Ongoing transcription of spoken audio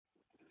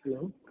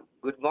Hello.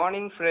 Good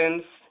morning,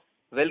 friends.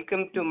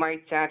 Welcome to my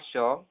chat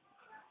show.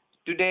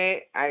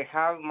 Today, I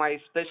have my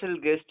special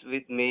guest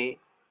with me,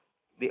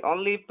 the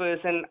only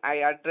person I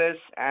address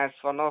as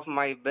one of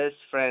my best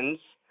friends,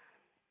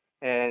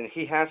 and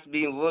he has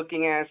been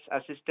working as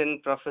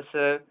assistant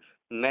professor,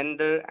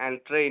 mentor, and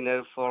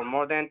trainer for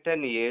more than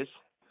 10 years.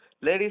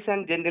 Ladies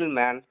and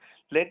gentlemen,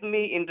 let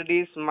me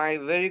introduce my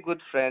very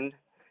good friend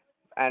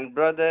and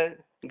brother,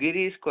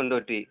 Girish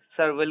Kondoti.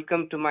 Sir,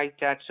 welcome to my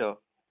chat show.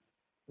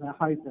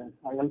 Hi, sir.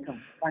 Hi,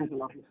 welcome. Thanks a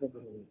lot, Mr.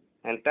 Guru.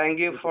 And thank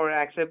you Thank you. for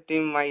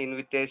accepting my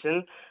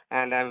invitation.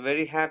 And I'm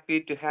very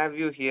happy to have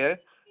you here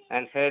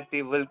and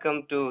hearty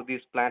welcome to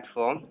this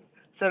platform.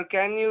 Sir,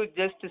 can you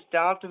just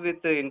start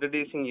with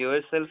introducing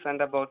yourself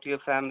and about your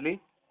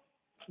family?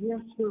 Yes,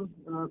 sure.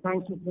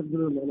 Thanks, Mr.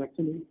 Guru. I'm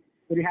actually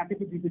very happy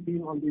to be with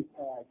you on this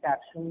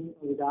caption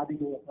regarding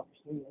your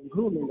professional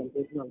grooming and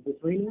personal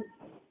training.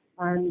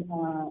 And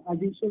as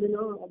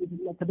usual, this is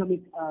an academic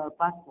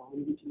platform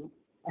in which,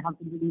 I have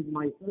to introduce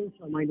myself.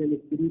 My name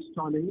is Girish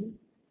Chonai,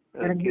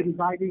 currently Okay,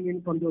 residing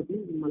in Kondoti,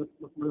 in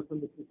Malappuram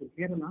district in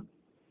Kerala.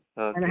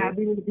 And I okay, have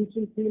been in the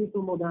teaching field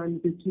for more than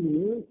 15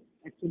 years.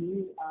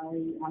 Actually,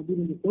 I have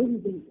been in the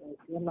service in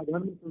Kerala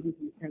government service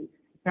in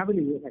 7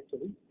 years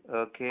actually.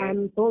 okay,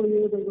 And 4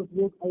 years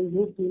I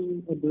worked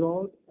in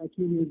abroad,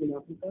 2 years in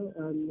Africa,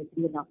 and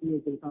 3.5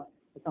 years in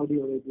Saudi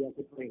Arabia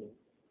for training.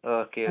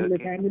 okay, And my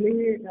okay,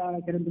 family,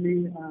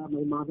 currently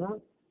my mother,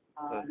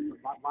 uh,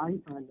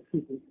 wife, and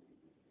two kids.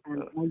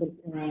 And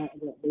uh,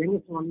 the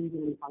youngest one is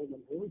only 5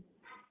 months old.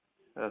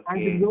 I'm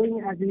okay.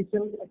 growing as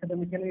usual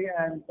academically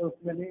and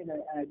personally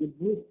with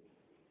good.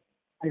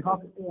 I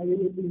hope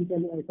we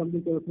can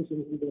complete our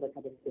sessions with your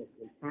academic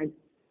questions. Thanks.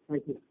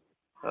 Thank you.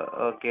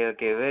 Okay.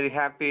 Very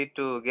happy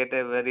to get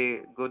a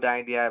very good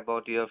idea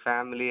about your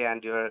family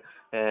and your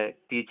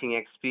teaching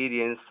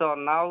experience. So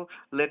now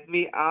let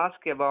me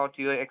ask about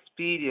your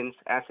experience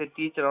as a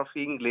teacher of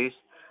English.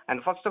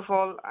 And first of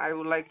all, I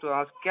would like to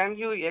ask, can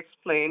you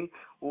explain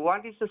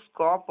what is the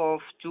scope of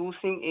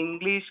choosing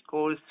English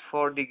course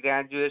for the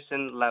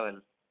graduation level?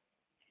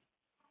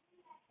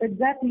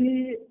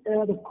 Exactly,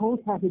 the course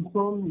has its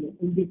own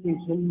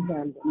indications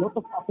and a lot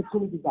of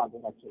opportunities are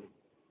there actually.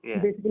 So Yeah.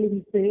 basically,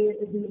 we say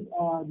it is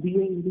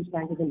BA English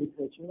Language and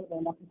Literature,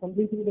 and after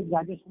completing the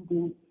graduation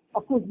course,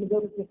 of course,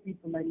 majority of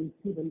people, like in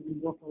students,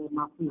 will go for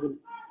masters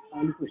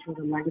in literature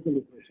and language and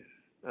literature.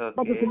 But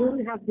the Okay.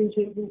 scenario has been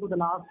changing for the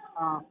last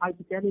 5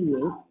 to 10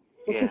 years,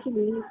 Yeah.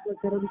 especially the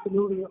current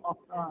scenario of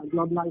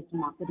globalized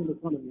market and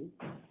economy.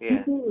 Yeah.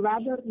 People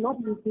rather not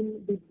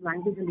using this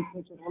language and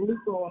literature only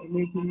for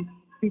making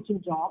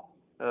teaching jobs,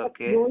 but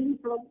Okay. going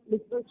from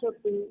literature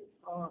to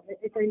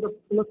a kind of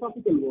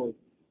philosophical world,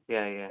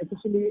 Yeah. Yeah.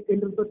 especially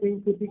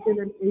interpreting critical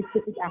and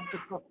aesthetic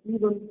aspects of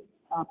even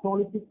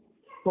politics,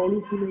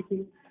 policy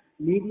making,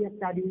 media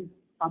studies,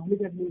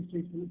 public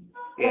administration,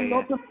 Yeah. and Yeah.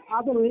 lots of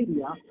other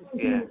areas,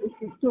 especially Yeah. in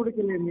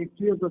historical and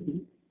geography,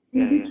 in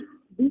Yeah. which Yeah.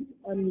 this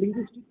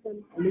linguistics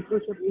and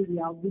literature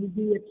area will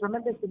be a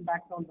tremendous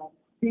impact on the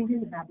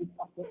thinking habits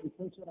of the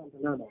researcher and the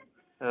learner.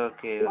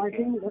 Okay. So I Okay.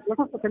 think a lot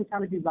of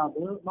potentialities are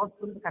there, not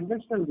from the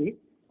conventional way.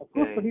 Of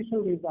course, Yeah.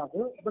 traditional ways are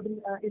there, but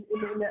in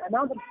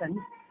another sense,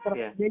 there are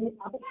Yeah. many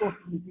other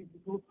possibilities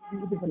because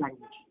it is a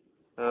language.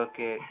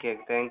 Okay.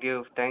 Thank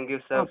you,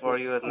 sir, Okay, for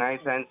your nice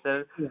okay,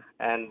 answer. yeah,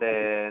 And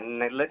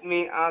okay. let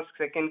me ask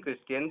second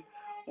question.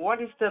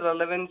 What is the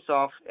relevance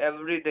of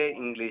everyday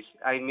English?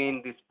 I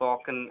mean, the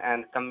spoken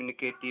and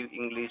communicative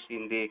English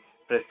in the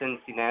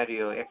present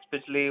scenario,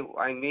 especially,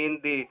 I mean,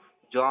 the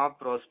job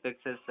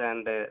prospects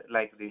and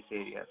like these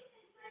areas.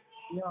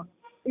 Yeah,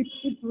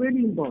 it's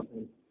really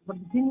important. But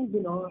the thing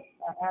is,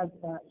 as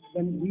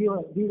when we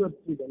were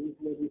students,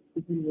 maybe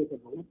 15 years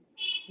ago,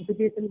 the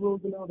situation was,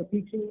 the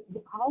teaching.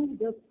 How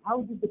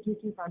did the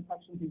teaching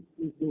transaction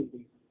is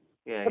doing?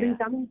 Yeah. But in Yeah.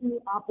 coming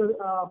to after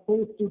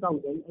post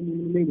 2000 and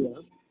in millennia,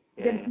 you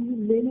Yeah. can Yeah. see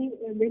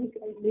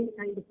many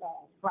kind of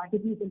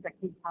strategies and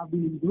techniques have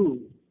been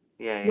improved.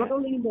 Yeah. Not Yeah.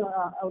 only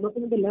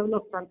in the level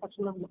of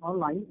transaction of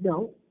online, no,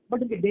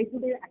 but in the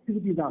day-to-day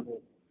activities are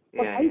there.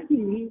 But Yeah. I Yeah.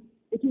 see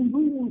if you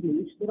improve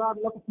English, there are a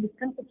lot of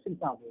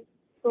misconceptions out there.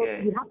 So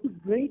Yeah. you have to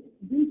break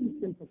these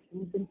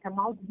misconceptions and come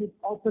out with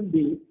open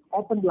day,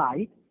 open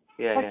light.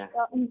 Yeah. But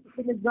Yeah.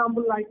 for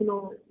example, like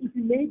if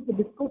you make the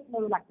discourse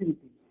level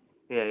activity,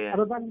 Yeah. Yeah.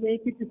 rather than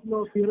make it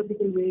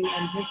theoretical way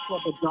and just for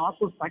the job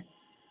or such.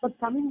 But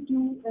coming to,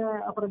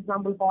 for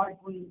example,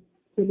 poetry,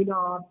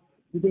 seminars,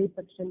 debate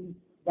sections,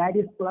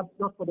 various clubs,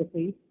 not for the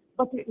faith,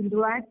 but to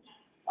interact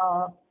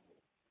uh,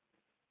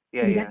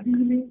 Yeah. Yeah.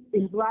 interactively,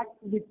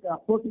 interact with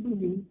possible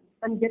means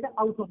and get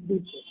out of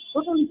this,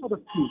 not only for the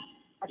school.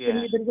 Yeah.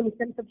 Actually, there is a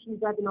misconception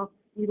that,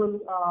 even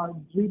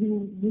reading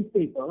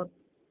newspaper,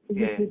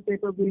 English Yeah.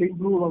 newspaper will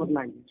improve our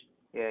language.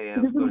 Yeah. So Yeah.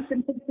 this Of is a course.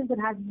 misconception that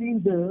has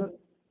been there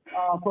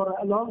for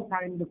a long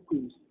time in the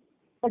schools.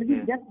 But it is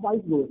Yeah. just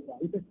vice versa.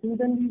 If a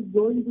student is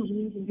going to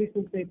read English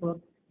newspaper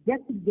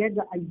just to get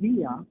the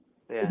idea,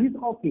 it Yeah. is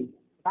okay.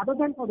 Rather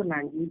than for the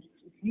language,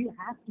 he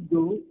has to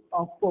go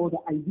for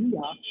the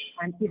idea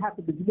and he has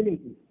to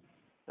disseminate it.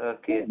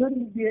 Okay. there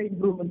will be an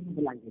improvement in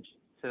the language.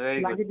 So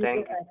very good. Language is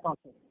Thank you. a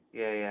process.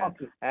 Yeah, yeah.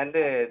 Okay. And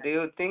do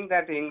you think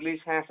that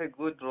English has a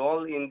good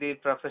role in the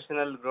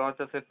professional growth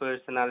of a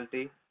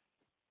personality?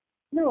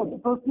 No,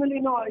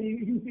 personally,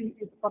 you see,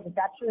 it's for the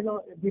capture,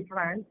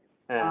 different.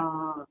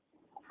 Uh,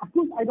 Of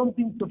course, I don't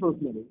think so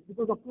personally,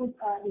 because of course,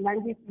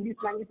 English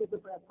language is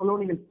a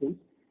colonial skill,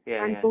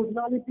 yeah, and yeah,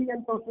 personality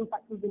and personal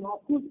success,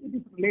 of course, it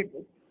is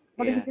related.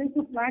 But in the yeah, case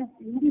of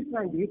English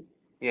language,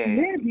 yeah,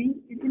 yeah, maybe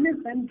in a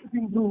sense it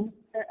improves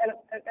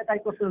a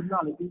type of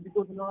personality,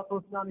 because our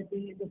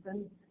personality in the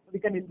sense we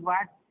can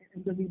interact,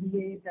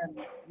 intermediate, and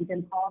we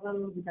can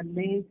quarrel, we can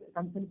make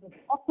consensus.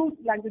 Of course,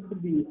 language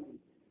will be useful.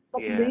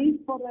 But yeah. made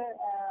for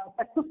a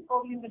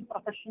success-oriented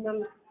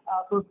professional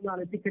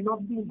personality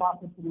cannot be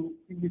imparted through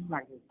English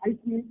language. I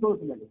feel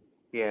personally.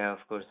 Yeah, of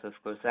course, of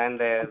course. And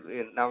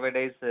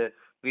nowadays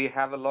we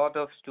have a lot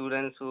of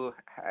students who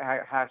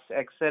has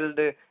excelled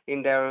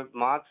in their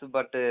marks,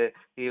 but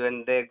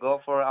even they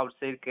go for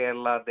outside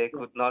Kerala, they Yeah.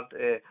 could not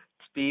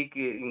speak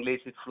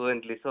English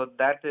fluently. So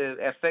that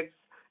affects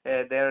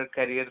their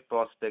career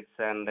prospects.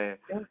 And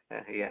Yeah.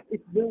 yeah,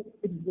 It's there.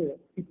 It's there.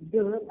 It's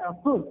there.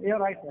 Of course, you're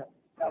right.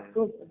 Of mm,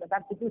 course,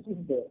 that situation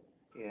is there.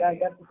 yeah,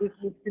 That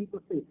situation is still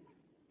persists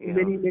in yeah,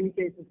 many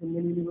cases, in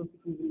many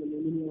universities, in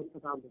many of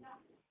surroundings.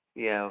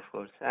 yeah, of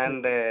course. Yes.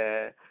 And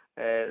the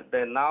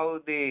now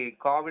the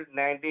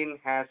COVID-19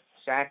 has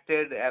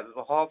shattered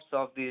hopes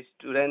of the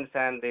students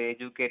and the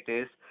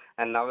educators.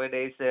 And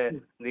nowadays, Hmm.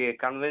 the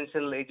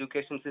conventional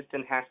education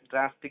system has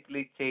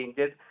drastically changed,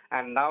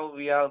 and now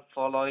we are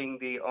following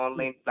the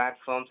Hmm. online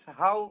platforms.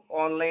 How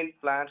online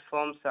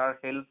platforms are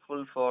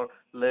helpful for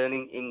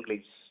learning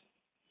English?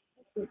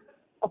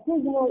 Of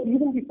course,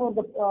 even before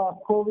the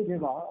COVID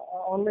era,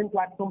 online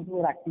platforms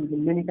were active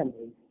in many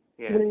countries.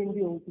 Yeah, Even in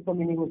India, also some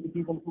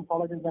universities and some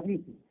colleges are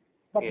using.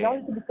 But now yeah,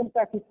 it becomes,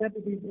 as you said,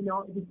 it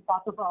is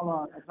part of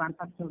our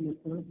transactional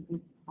method. It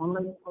is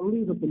online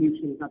only the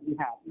solution that we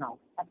have now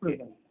at yeah,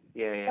 present.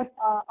 yeah, yeah, But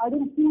I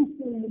don't think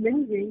so in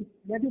many ways,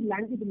 maybe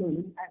language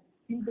learning,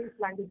 skill-based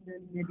language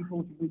learning may be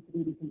possible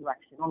through this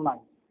interaction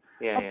online.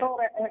 yeah, But yeah, for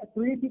a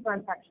creative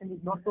transaction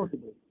is not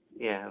possible.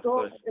 yeah, of So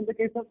course. in the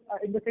case of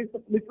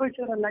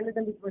literature and language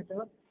and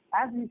literature,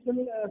 as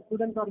usual,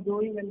 students are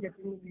going and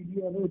getting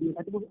video and audio.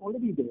 That was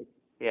already there.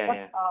 Yeah, But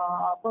yeah,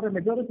 for a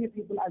majority of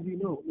people, as you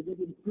know,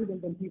 majority of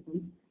students and people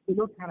do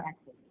not have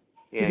access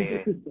to yeah, this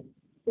yeah, system.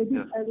 So it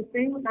is yeah, the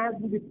same as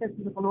we discussed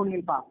in the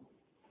colonial past.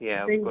 The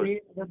yeah, of same course.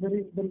 way that there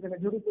is a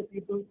majority of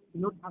people do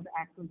not have the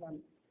access, and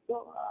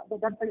so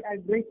that's a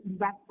great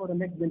impact for the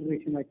next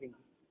generation, I think.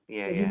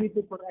 Yeah, So we yeah, need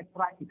to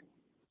track it,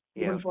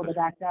 yeah, even of for the course.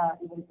 data,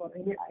 even for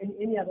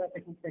any other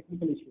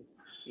technical issues.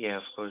 Yeah,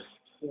 of course.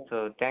 Yeah,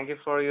 So thank you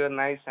for your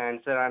nice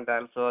answer. And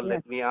also yeah,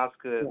 let me ask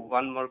yeah.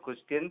 one more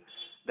question.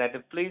 That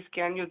please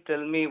can you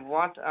tell me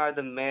what are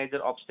the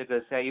major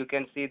obstacles? You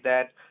can see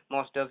that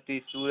most of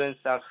the students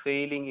are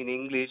failing in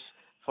English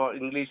for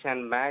English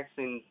and Maths.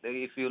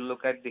 If you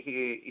look at the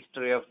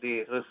history of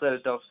the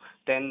result of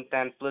 10,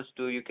 10 plus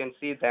 2, you can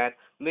see that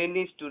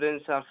many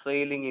students are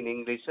failing in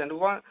English. And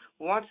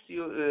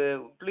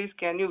please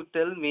can you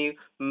tell me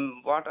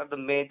what are the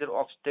major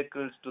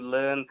obstacles to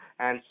learn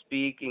and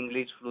speak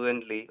English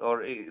fluently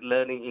or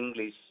learning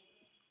English?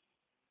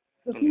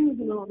 The In the, thing is,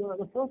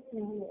 the first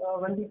thing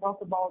when we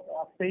talk about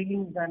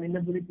failings and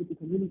inability to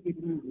communicate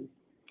in English,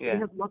 we yeah,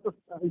 have lots of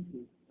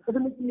issues.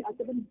 Academic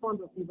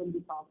point of view, when we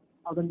talk,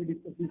 when we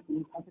discuss these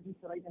things, as it is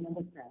right and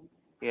understand,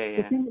 yeah,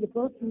 yeah, the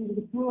first thing is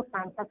the pure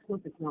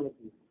transactional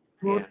technology,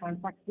 pure yeah,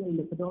 transactional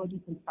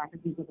methodologies and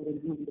strategies that are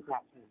included in the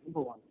classroom,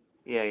 number one.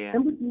 yeah, yeah,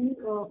 Number two,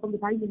 from the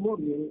time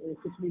immemorial,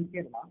 especially in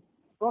Kerala,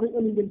 or in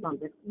Indian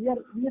context, we are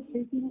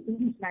taking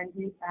English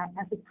language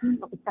as a key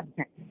of a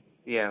subject.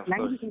 yeah, of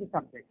course. Language is a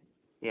subject.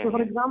 Yeah, So,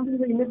 for yeah, example,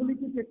 the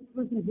inability to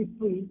express in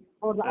history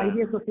or the uh,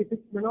 ideas of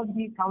physics may not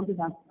be counted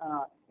as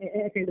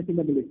a kind of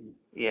inability.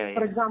 yeah,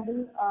 For yeah,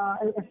 example,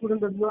 a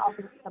student does not,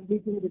 after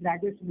completing the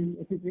graduation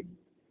in physics,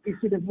 if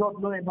she does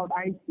not know about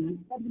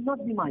Einstein, that will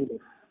not be minded.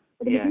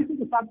 But in the yeah, case of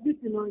the subject,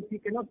 if you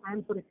cannot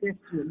answer a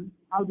question,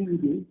 how do you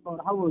do, or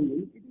how are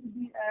you, it will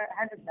be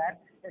handed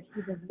that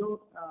she does not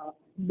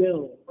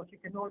know, or she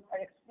cannot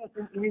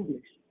express in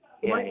English.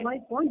 So yeah, my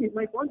point is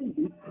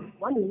this.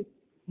 One is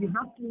you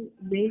have to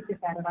make a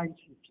paradigm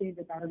shift, change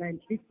the paradigm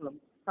shift from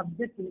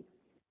subjective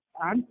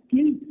and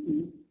skills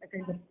to a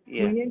kind of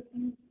yeah,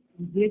 creative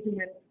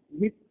engagement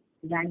with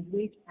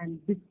language and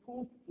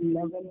discourse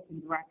level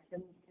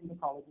interaction in the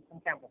colleges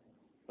and campuses.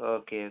 yeah.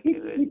 Okay, It, okay,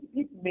 well, it,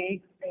 it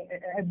makes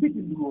a big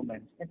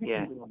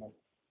yeah, improvement,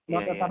 yeah,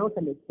 not a yeah. thorough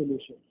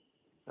solution.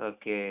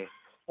 Okay,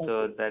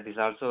 so Okay. that is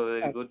also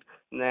very Okay. good.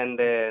 And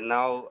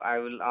now I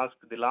will ask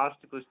the last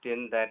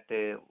question that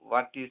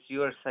what is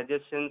your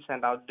suggestions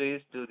and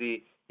advice to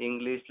the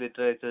English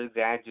literature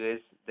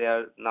graduates? They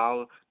are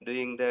now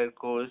doing their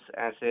course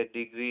as a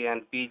degree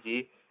and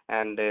PG,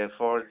 and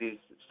for the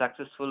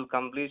successful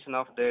completion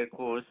of their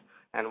course,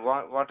 and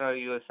what are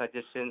your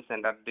suggestions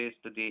and advice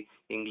to the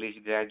English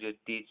graduate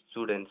teach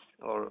students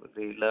or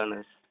the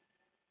learners?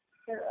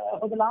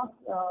 For the last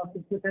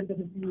 10 to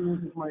 15 years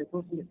of my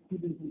personal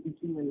experience in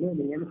teaching and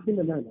learning, I'm still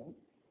a learner.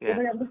 Yeah.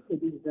 What I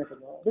understood is that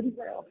there is,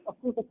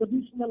 of course, a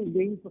traditional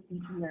ways of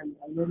teaching and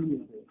learning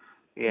in there.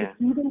 Yeah. The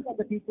students and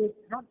the teachers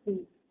have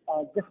to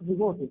just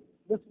revert it.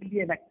 This will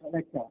be a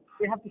lecture.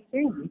 They have to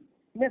change it.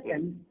 In a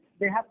sense,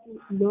 they have to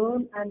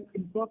learn and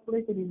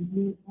incorporate it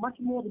into much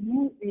more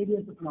new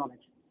areas of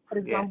knowledge. For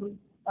example,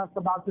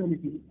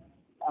 subalternity,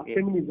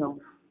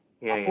 feminism,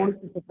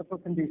 politics of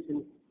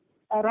representation.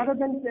 Rather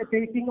than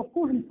taking, of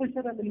course,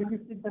 literature and the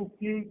linguistics and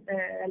skills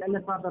and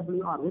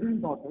LSRW are very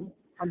important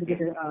and to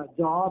get a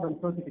job and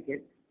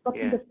certificate. But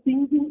in the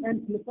thinking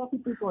and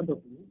philosophical point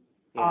of view,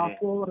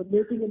 for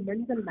making a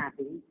mental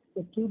mapping,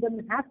 the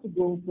student has to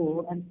go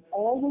for an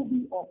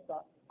overview of the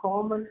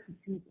common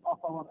issues of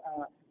our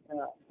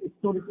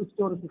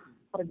historicism.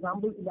 For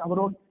example, in our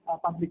own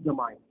public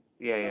domain.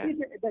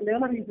 The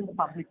learner is in the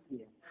public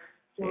sphere.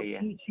 So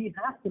she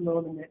has to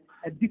learn in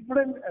a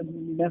different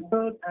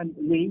method and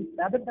way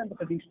rather than the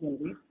traditional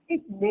way.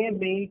 It may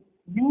make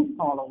new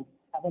scholars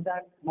rather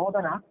than more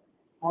than us,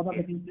 more than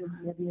the teachers,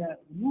 maybe a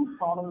new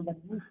scholar than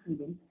new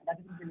students. That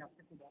is an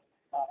aspect to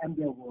the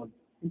MBA world.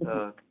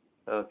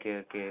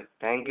 Okay.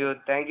 Thank you,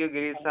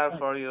 Giri sir,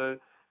 for your.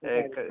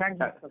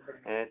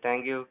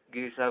 Thank you,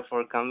 Giri sir,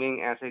 for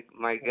coming as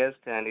my guest,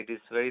 and it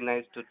is very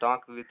nice to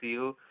talk with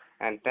you.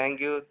 And thank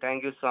you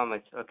so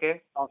much.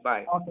 Okay.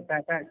 Bye. Okay.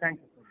 Thank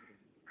you.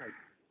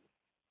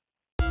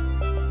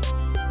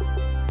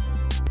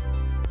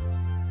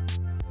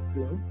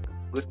 Hello.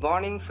 Good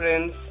morning,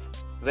 friends.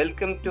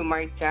 Welcome to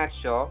my chat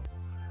show.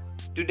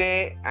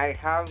 Today I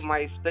have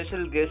my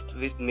special guest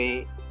with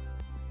me,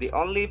 the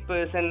only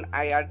person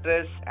I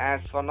address as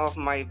one of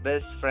my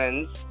best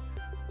friends,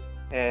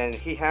 and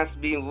he has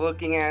been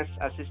working as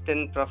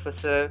assistant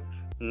professor,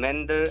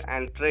 mentor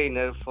and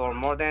trainer for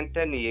more than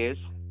 10 years.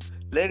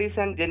 Ladies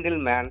and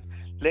gentlemen,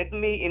 let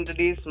me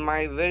introduce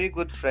my very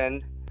good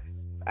friend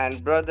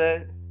and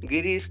brother,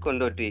 Girish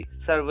Kondoti.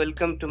 Sir,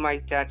 welcome to my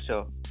chat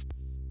show.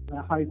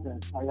 Hi, sir.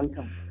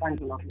 Welcome. Thank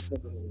you a lot, Mr.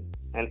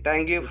 And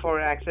thank you for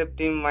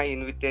accepting my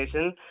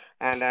invitation.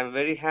 And I'm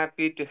very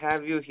happy to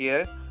have you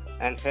here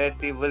and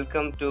hearty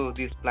welcome to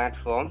this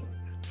platform.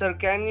 Sir,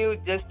 can you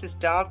just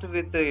start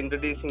with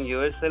introducing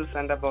yourself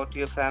and about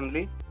your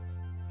family?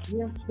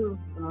 Yes, sure.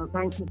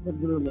 Thanks, Mr.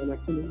 Guru. I'm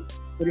actually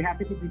very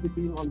happy to be with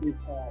you on this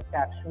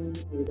chat show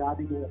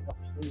regarding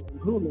professional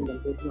grooming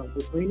and personal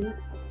training.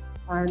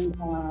 And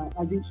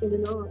as usual,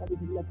 this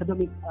is an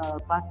academic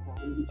platform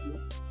in which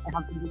I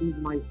have to introduce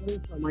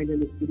myself. My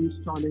name is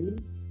Girish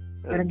Kondoti.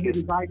 Currently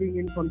residing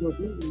in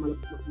Kondoti, in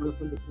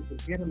Malappuram district in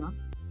Kerala.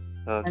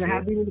 And I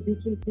have been in the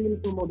teaching field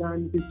for more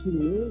than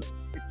 15 years.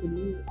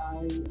 Actually,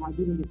 I have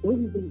been in the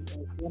service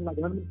in Kerala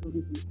government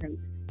service in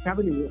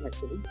 7 years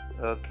actually.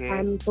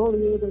 And 4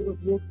 years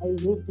I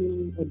worked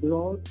in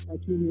abroad,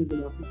 2 years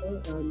in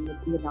Africa, and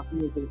 3.5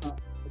 years in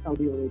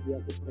Saudi Arabia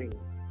as a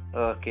trainer.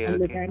 And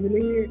my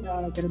family,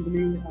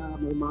 currently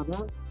my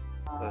mother,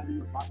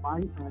 my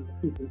wife and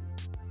people.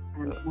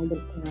 And the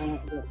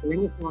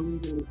youngest one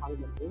is in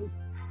Parliament.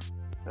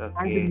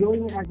 I'm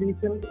growing as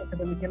usual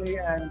academically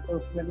and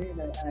personally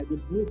a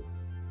good group.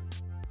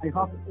 I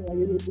hope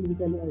you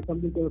can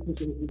complete your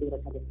session with your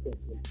academic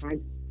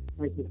question.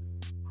 Thank you.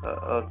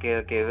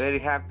 Okay. Very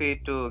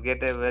happy to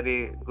get a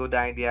very good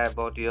idea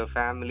about your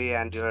family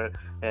and your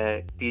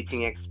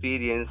teaching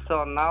experience.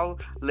 So now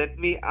let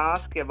me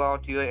ask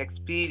about your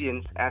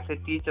experience as a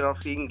teacher of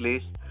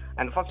English.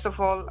 And first of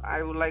all,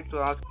 I would like to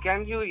ask,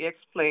 can you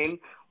explain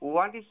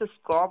what is the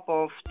scope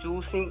of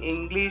choosing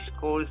English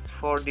course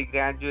for the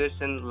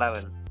graduation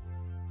level?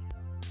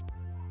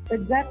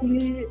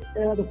 Exactly,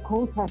 the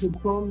course has its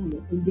own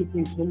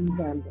indications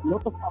and a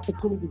lot of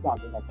opportunities are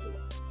there actually.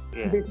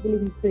 Basically,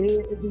 we say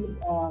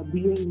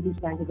BA English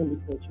Language and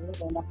Literature,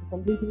 and after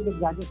completing the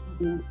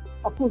graduation,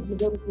 of course,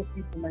 majority of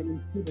people, like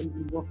students,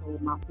 will go for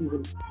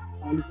masters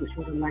in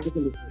literature and language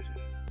and literature.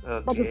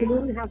 But the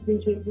scenario has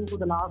been changing for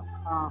the last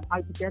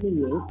 5 to 10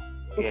 years,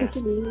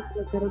 especially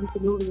the current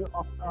scenario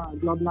of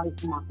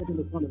globalized market and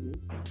economy.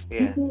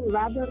 People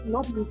rather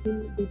not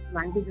using this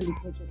language and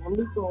literature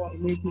only for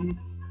making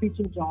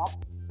teaching jobs,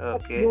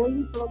 but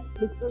going from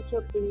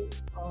literature to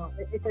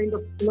a kind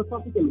of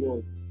philosophical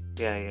world.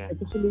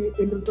 Especially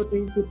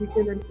interpreting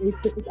critical and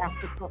aesthetic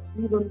aspects of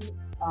even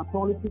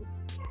politics,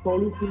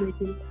 policy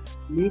making,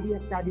 media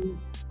studies,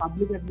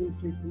 public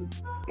administration,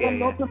 and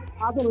lots of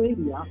other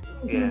areas,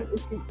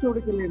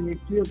 historical and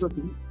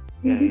geography,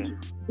 in which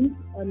this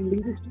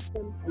linguistics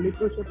and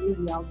literature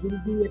area will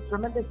be a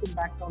tremendous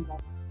impact on the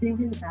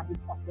thinking habits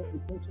of the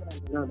researcher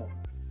and the learner.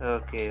 So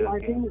I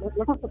think a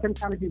lot of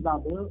potentialities are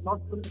there,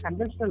 not in the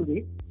conventional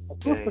way. Of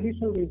course,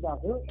 traditional ways are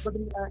there, but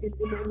in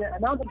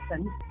another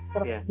sense,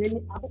 there are many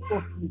other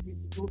possibilities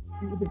to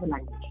use the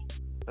language.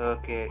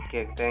 Okay.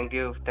 Thank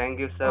you,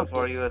 sir,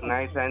 for your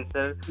nice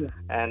answer.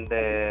 And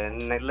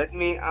let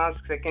me ask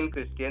second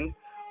question.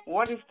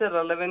 What is the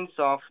relevance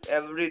of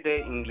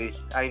everyday English?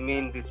 I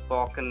mean the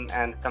spoken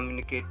and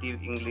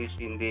communicative English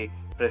in the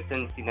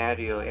present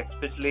scenario,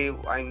 especially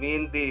I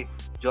mean the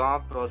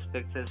job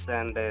prospects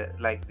and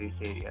like these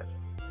areas.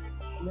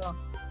 Yeah,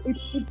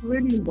 it's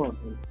really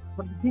important.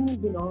 But the thing is,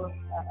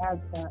 as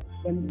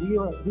when we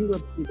were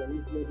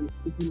students, maybe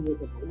 15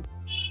 years ago,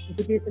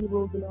 the situation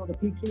was, the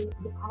teaching,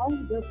 how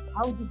did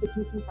the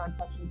teaching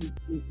transaction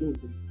is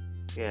doing?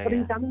 Yeah, But in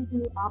yeah, coming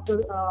to after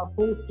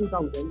post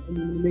 2000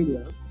 in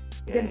millennia,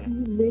 you yeah, can yeah,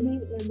 see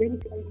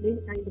many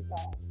kind of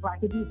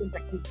strategies and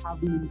techniques have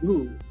been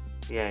improved.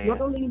 yeah, Not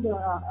yeah, only in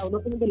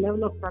the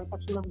level of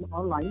transaction of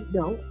online,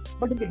 no,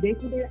 but in the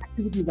day-to-day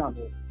activities are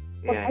there.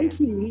 But yeah, I yeah,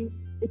 feel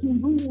if you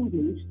improve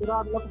English, there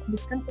are a lot of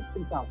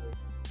misconceptions out there.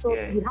 So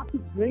yeah, you have to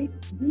break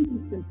these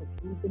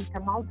misconceptions and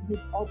come out with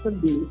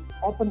open way,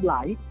 open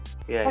light.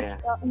 yeah, But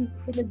yeah,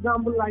 in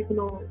example, like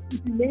if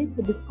you make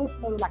the discourse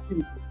level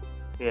activity,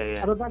 yeah, yeah,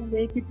 rather than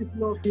make it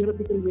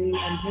theoretical way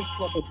and just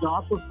for the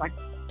job prospect.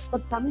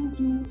 But coming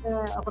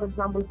to, for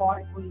example,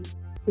 poetry,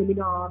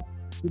 seminars,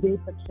 debate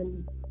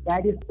sections,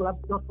 various clubs,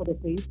 not for the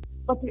sake,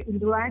 but to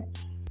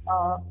interact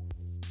uh,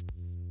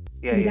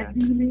 yeah, yeah,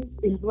 interactively,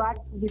 interact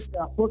with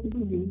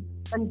possible means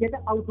and get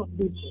out of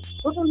this.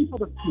 Not only for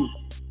the school.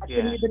 yeah,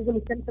 Actually, there is a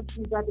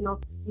misconception that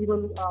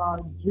even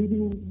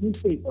reading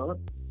newspapers,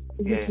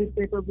 English yeah,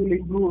 newspapers will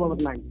improve our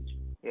language.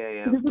 yeah,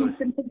 yeah, So of this is a course.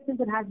 misconception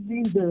that has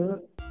been there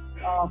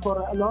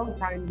for a long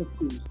time in the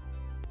schools.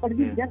 But it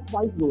is Yeah, just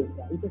vice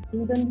versa. If a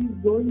student is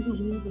going to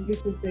read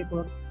English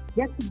newspaper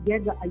just to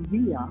get the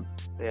idea,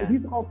 it yeah,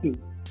 is okay.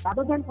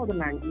 Rather than for the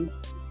language,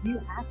 he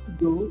has to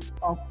go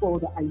for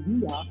the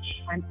idea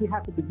and he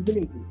has to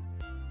disseminate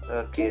it. So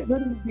okay. there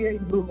will be an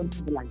improvement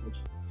in the language.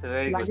 So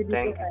very good. Language is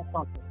Thank you. a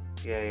process.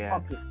 Yeah, yeah.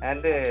 Okay.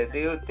 And do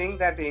you think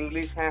that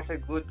English has a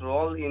good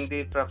role in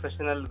the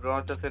professional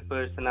growth of a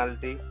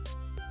personality?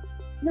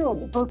 No,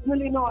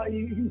 personally,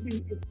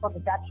 for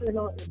the capture,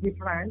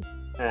 different.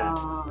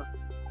 Uh,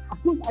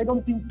 Of course, I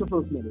don't think so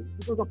personally,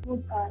 because of course,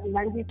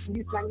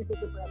 English language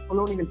is a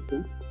colonial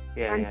skill,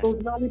 yeah, and yeah,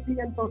 personality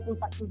and personal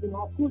success,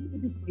 of course,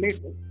 it is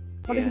related.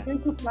 But in yeah, the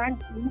case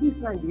of English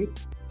language,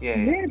 yeah,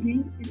 yeah, maybe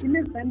in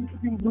a sense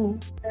it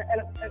improves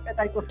a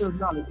type of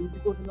personality,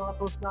 because a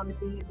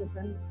personality in the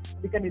sense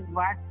we can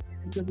interact,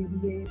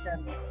 intermediate,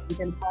 and we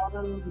can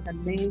oral, we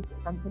can make,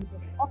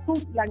 concentrate. Of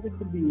course, language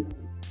will be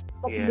useful.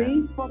 But yeah,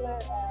 made for a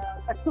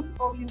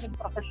success-oriented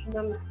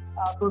professional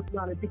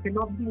personality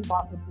cannot be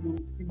imparted through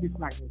English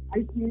language. I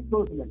feel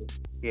personally.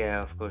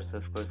 yeah, of course,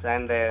 of course.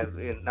 And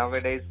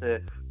nowadays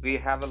we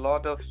have a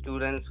lot of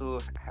students who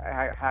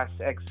has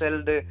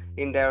excelled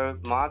in their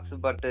marks,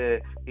 but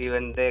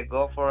even they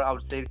go for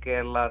outside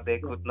Kerala, they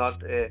could not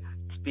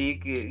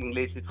speak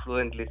English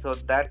fluently. So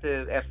that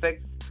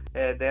affects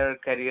their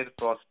career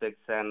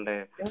prospects. And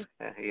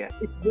Yeah. yeah,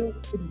 It's there,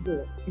 it's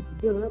there, it's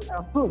there.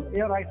 Of course,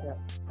 you're right.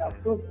 Of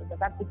course,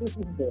 that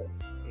situation is there.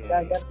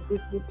 yeah, That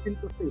situation is still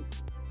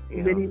persist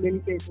in yeah. many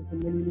cases, in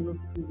many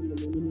universities, in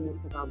many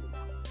universities around the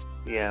world.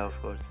 Yeah, of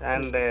course.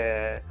 And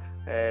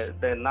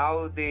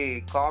now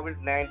the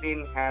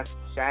COVID-19 has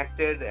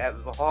shattered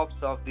hopes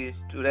of the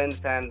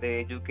students and the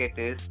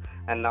educators.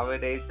 And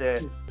nowadays,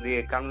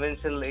 the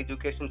conventional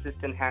education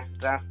system has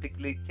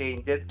drastically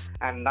changed.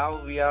 And now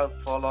we are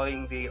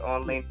following the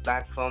online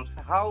platforms.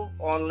 How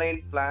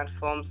online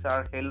platforms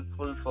are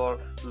helpful for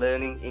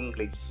learning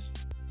English?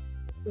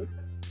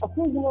 Of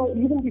course,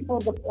 even before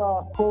the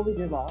COVID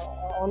era,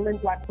 online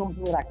platforms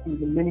were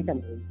active in many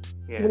countries.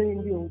 Yeah, Even in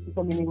India,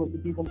 some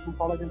universities and some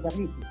colleges are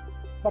using.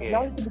 But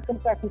now yeah, it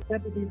becomes, as you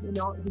said, it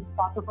is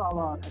part of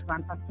our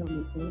transactional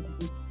business.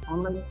 It is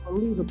online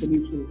only the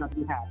solution that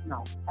we have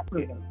now at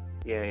present.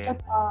 yeah, yeah,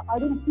 But I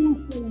don't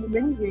think in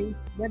many ways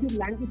maybe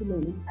language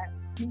learning,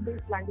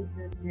 skill-based language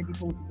learning may be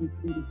possible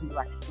through this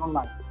interaction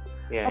online.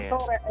 yeah, But yeah,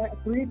 for a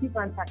creative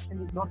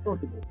transaction is not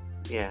possible.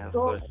 yeah, of So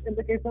course. in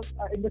the case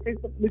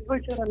of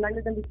literature and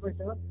language and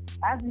literature,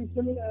 as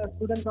usually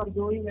students are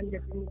going and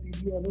getting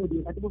video or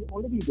audio, that was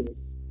already there.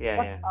 Yeah,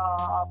 But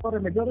yeah, for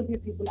a majority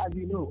of people, as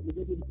you know,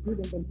 majority of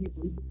students and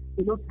people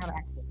do not have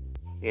access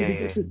yeah, to yeah,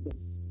 this system.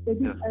 So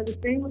it is the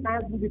same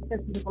as we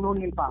discussed in the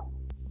colonial past.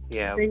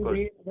 yeah, of Same course.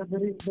 way that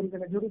there is a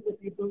majority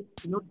of people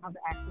do not have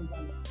the access.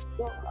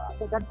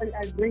 So that's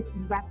a great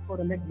impact for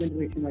the next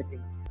generation, I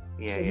think.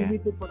 Yeah, So we yeah,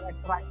 need to put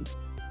extract it,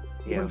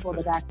 yeah, even of for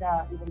the course.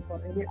 data, even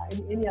for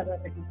any other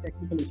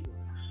technical issue.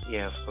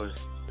 Yeah, of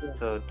course. Yeah.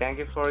 So thank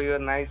you for your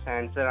nice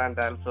answer, and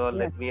also Yeah.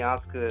 let me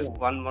ask Yeah.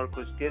 one more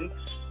question.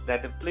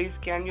 That please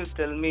can you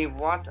tell me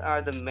what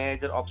are the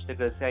major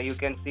obstacles? You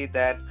can see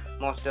that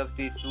most of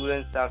the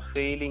students are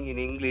failing in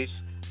English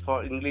for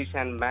English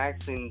and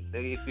Maths.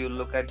 If you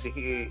look at the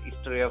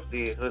history of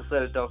the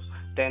result of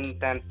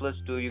 10 plus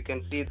 2, you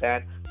can see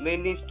that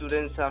many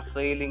students are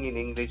failing in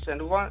English.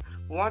 And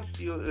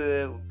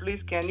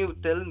please can you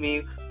tell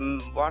me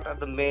what are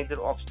the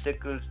major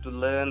obstacles to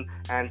learn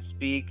and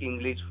speak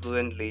English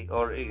fluently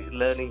or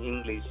learning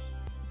English?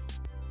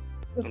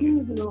 The thing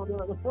is,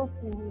 the first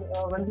thing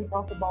when we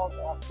talk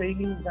about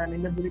failings and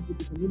inability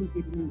to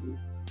communicate in English,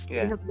 we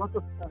Yeah, have lots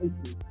of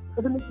issues.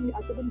 Definitely,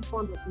 academic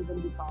point of view,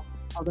 when we talk,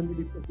 when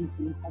we discuss these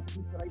things, at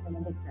least I can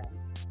understand.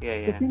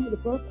 yeah, The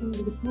first thing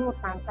is the pure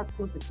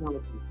transactional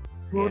technology,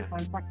 pure yeah,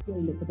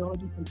 transactional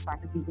methodologies and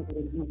strategies that are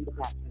included in the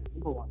classroom.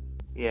 Number one.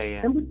 Yeah,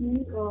 yeah,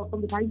 Empathy,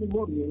 from the time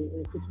immemorial,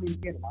 especially in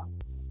Kerala,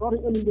 or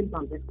in Indian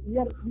context, we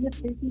are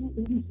taking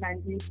English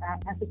language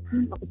as a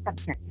key of a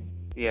subject.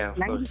 yeah, of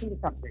course. Language is a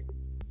subject.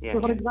 Yeah,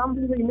 So, for yeah,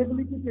 example, the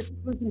inability to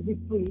express in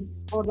history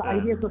or the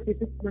ideas of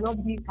physics may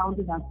not be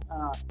counted as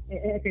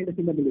a kind of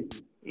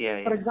inability.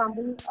 yeah, For yeah,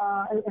 example,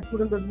 a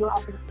student does not,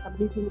 after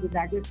completing the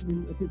graduate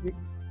in physics,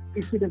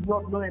 if she does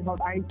not know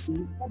about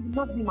Einstein, that will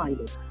not be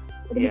minded.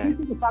 But in the yeah, case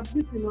of the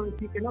subject,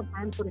 if you cannot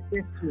answer a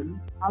question,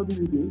 how do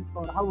you do,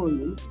 or how are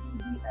you, it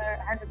will be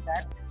handled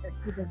that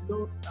she does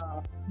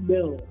not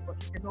know, or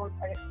she cannot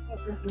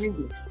express in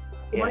English.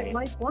 So yeah, my, yeah,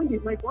 my point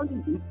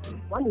is, this.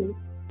 One is,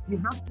 you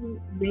have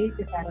to make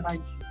a paradigm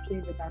shift,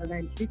 change the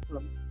paradigm shift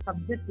from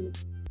subjective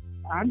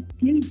and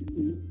skills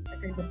to a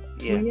kind of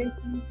yeah. creative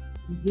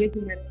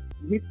engagement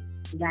with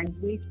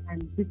language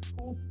and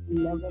discourse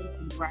level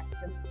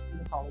interaction in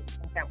the college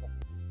and campus.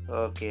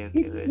 Okay,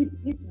 It, okay, it,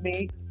 it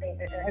makes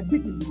a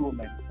big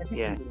improvement,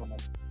 yeah,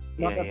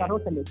 not yeah, a yeah.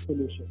 total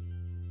solution.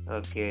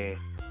 Okay,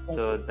 so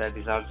Okay. that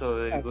is also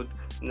very Okay. good.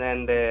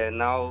 And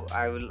now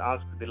I will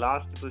ask the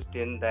last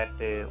question that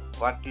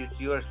what is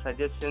your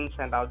suggestions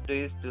and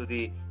advice to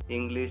the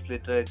English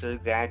literature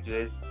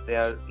graduates? They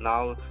are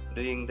now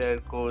doing their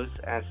course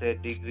as a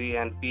degree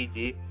and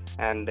PG,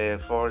 and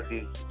for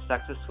the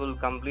successful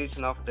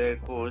completion of their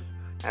course.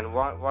 And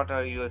what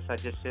are your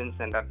suggestions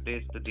and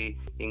advice to the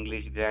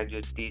English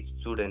graduate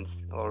students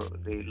or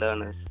the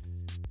learners?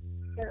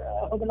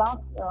 For the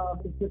last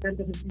 10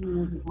 to 15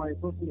 years of my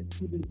personal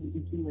experience in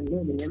teaching and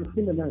learning, I'm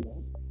still a learner.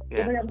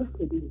 Yeah. What I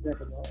understood is that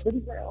there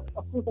is,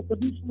 of course, a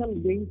traditional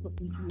ways of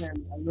teaching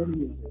and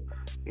learning in this.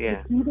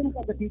 Yeah. The students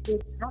and the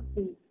teachers have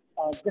to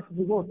just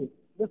revert it.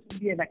 Just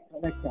be a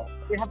vector.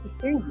 They have to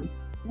change it.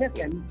 In a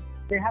sense,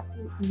 they have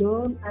to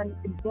learn and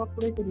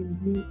incorporate it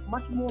into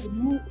much more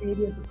new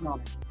areas of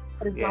knowledge.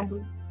 For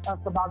example,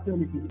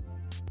 subalternity,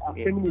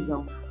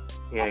 feminism,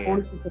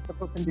 politics of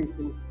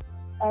representation.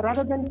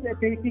 Rather than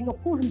taking,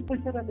 of course,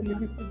 literature and the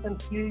linguistics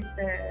and skills,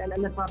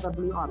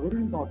 LSRW are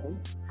very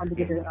important, and to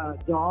get a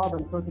job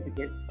and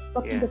certificate.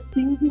 But in the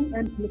thinking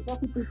and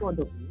philosophical point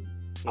of view,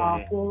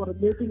 for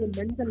making a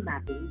mental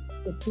mapping,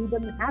 the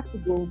student has to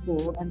go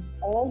for an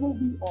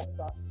overview of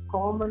the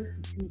common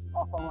issues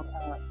of our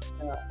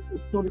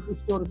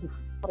historical.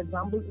 For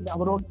example, in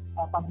our own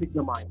public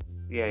domain.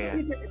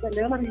 The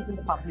learner is in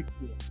the public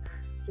sphere.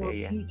 So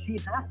she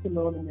has to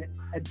learn in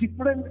a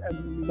different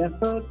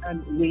method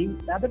and way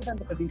rather than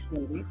the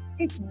traditional way.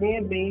 It may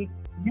make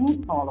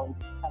you tolerant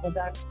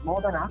more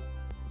than us,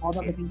 more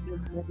than the teachers,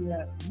 maybe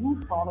a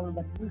new tolerant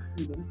that new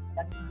students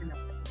that is in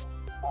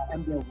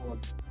MBA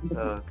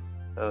world.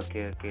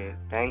 Okay.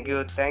 Thank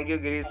you,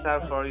 Girish sir,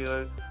 for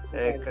your.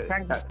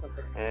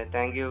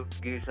 Thank you,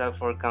 Girish sir,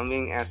 for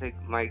coming as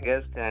my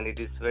guest, and it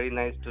is very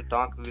nice to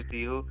talk with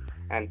you.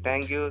 And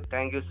thank you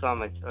so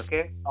much.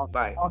 Okay.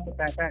 Bye. Okay.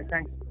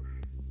 Thank you.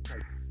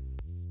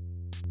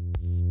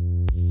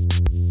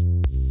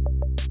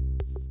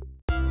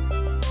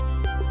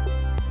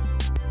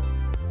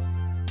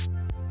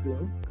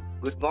 Hello.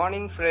 Good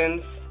morning,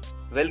 friends.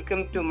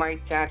 Welcome to my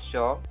chat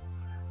show.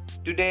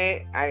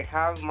 Today I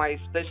have my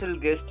special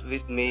guest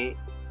with me,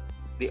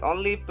 the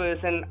only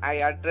person I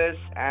address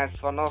as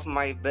one of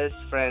my best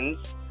friends,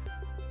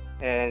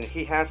 and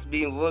he has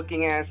been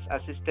working as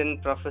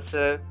assistant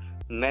professor,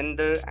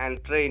 mentor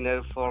and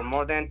trainer for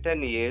more than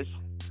 10 years.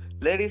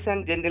 Ladies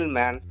and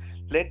gentlemen,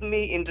 let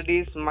me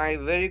introduce my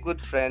very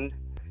good friend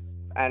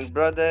and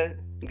brother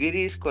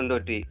Girish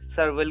Kondoti.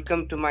 Sir,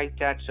 welcome to my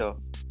chat show.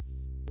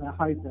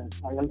 Hi sir,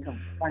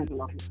 welcome. Thanks a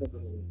lot, Mr.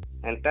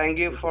 And thank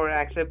you for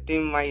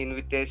accepting my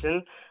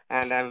invitation,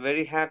 and I'm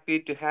very happy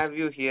to have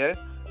you here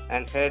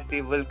and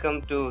hearty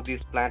welcome to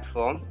this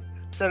platform.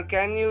 Sir,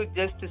 can you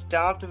just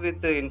start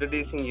with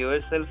introducing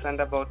yourself and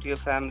about your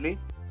family?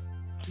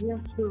 Yes,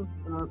 sure.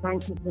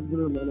 Thanks, Mr.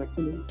 Guru. I'm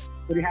actually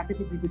very happy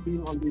to be with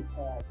you on this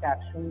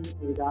caption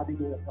regarding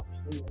your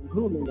professional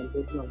grooming and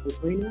personal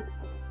training.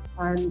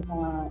 And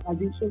as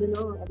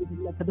usual, this is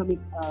an academic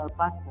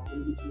platform in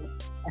which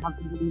I have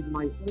to introduce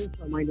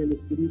myself. My name is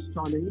Girish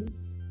Kondoti.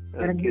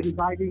 Currently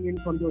residing in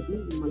Kondoti,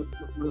 in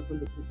Malappuram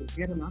district in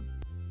Kerala.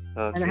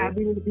 And I have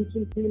been in the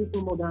teaching field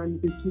for more than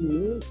 15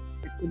 years.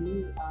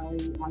 Actually,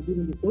 I have been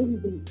in the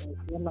service in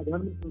Kerala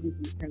government service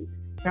in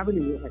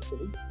 7 years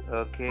actually.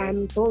 Okay.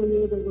 And 4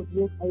 years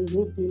I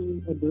worked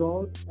in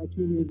abroad,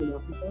 2 years in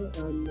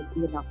Africa, and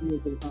 3.5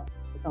 years in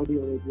Saudi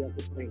Arabia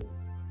as a trainer.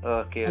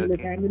 Okay. And the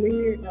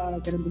family,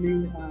 currently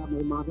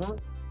my mother,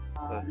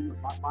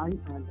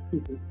 wife, and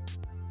sisters.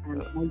 And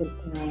the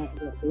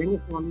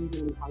youngest one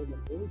is in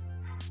Parliament.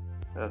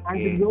 I'm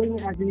enjoying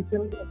as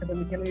usual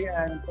academically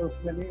and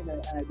personally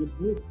a good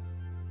group.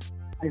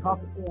 I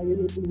hope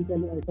you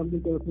can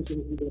complete your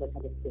question in the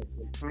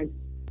academic.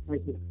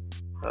 Thank you.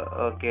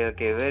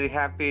 Okay. Very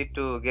happy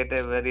to get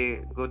a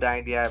very good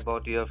idea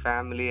about your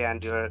family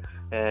and your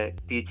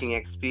teaching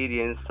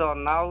experience. So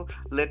now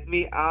let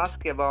me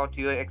ask about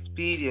your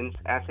experience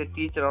as a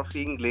teacher of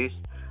English.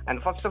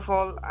 And first of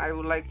all, I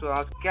would like to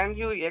ask, can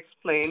you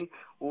explain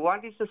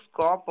what is the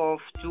scope of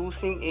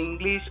choosing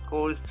English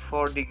course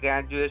for the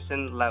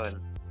graduation level?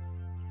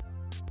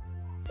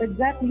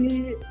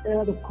 Exactly,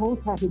 the course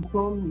has its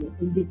own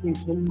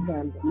indications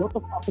and a lot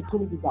of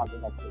opportunities are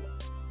there actually.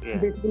 So Yeah.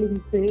 basically, we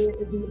say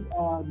the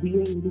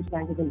BA English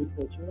Language and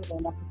Literature,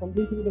 and after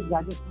completing the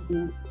graduation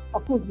degree,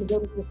 of course,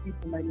 majority of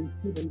people, like in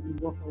students, will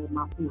go for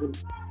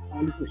masters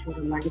in literature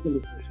and language and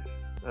literature.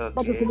 But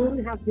the Okay.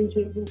 scenario has been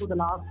changing for the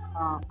last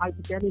 5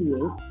 to 10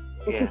 years,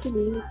 Yeah.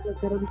 especially the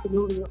current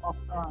scenario of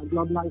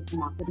globalized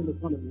market and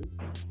economy.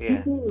 Yeah.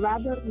 People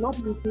rather not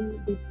using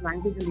this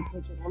language and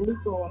literature only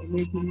for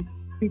making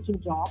teaching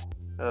jobs,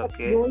 but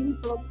Okay. going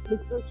from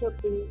literature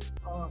to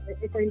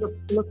a kind of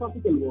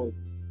philosophical world,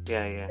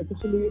 Yeah. Yeah.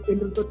 especially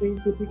interpreting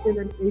critical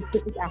and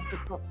aesthetic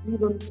aspects of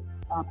even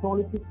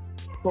politics,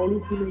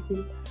 policy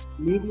making,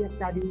 media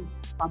studies,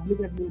 public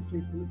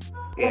administration,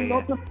 Yeah. and Yeah.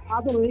 lots of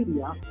other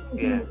areas,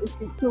 Yeah.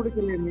 especially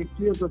historical and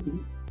geography,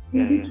 in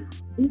Yeah. which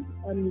this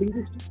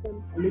linguistics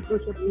and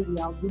literature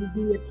area will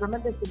be a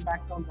tremendous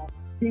impact on the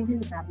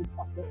thinking habits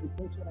of the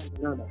researcher and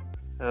the learner.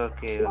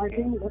 Okay. So I Okay.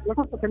 think a lot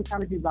of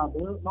potentialities are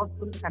there, not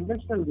in the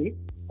conventional way.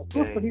 Of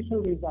course, Yeah.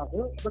 traditional ways are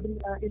there, but in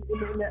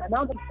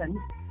another sense,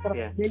 there are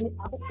Yeah. many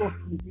other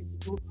possibilities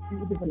to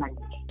use the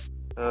language.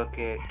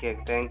 Okay, okay.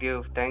 Thank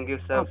you,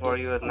 sir, Okay. for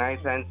your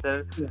nice answer.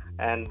 Yeah.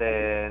 And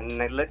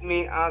let me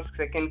ask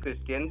second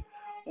question.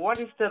 What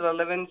is the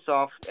relevance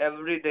of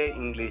everyday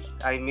English?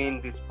 I mean,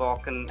 the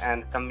spoken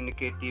and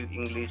communicative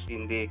English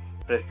in the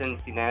present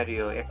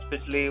scenario,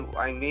 especially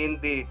I mean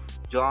the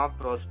job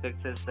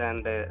prospects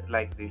and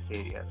like these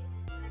areas.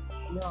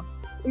 Yeah,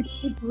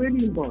 it's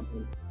really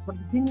important. But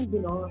the thing is,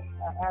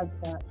 as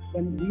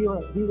when we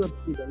were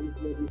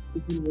students, maybe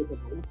 15 years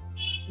ago,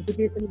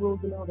 education was,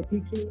 the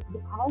teaching.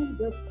 How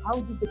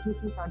did the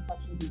teaching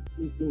transaction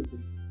is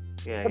doing?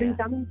 Yeah, But in yeah,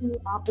 coming to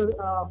after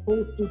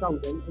post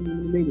 2000 in the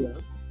millennia,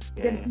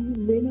 you yeah, can see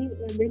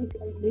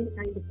many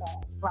kind of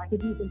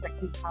strategies and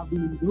techniques have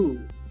been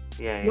improved.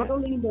 yeah, Not yeah,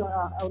 only in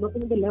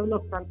the level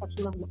of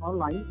transaction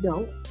online,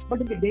 no,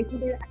 but in the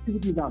day-to-day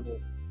activities are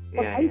there.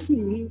 But yeah, I yeah,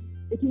 see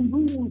if you do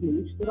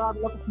English, there are a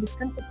lot of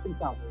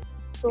misconceptions out there.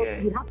 So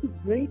yeah, you have to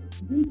break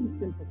these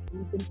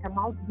misconceptions and come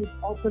out with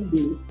open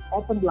day,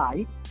 open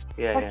light.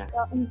 yeah, But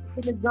yeah,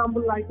 in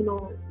example, like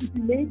if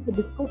you make the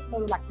discourse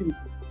level activity,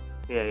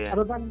 yeah, yeah,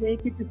 rather than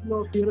make it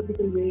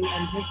theoretical way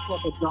and just for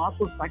the job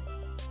prospect,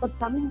 but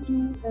coming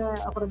to,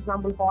 for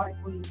example,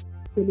 poetry,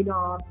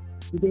 seminars,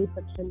 debate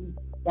section,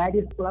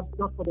 various clubs,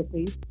 not for the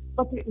sake,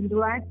 but to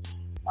interact,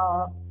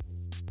 yeah,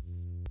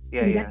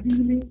 yeah,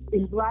 interactively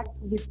interact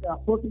with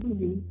possible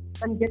means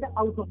and get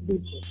out of this,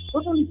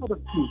 not only for the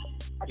school.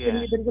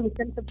 Actually, Yeah. there is a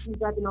misconception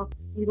that,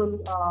 even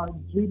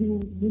reading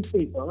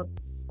newspaper,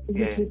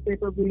 English Yeah.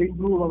 newspaper will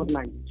improve our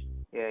language.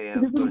 yeah, yeah, So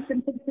of this is a course.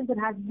 misconception that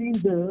has been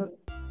there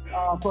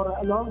for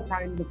a long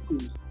time in the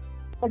schools.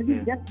 But it is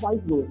Yeah. just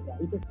vice versa.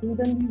 If a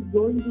student is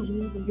going to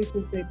read English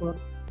newspaper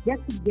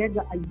just to get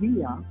the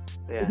idea,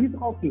 Yeah. it is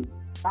okay.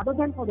 Rather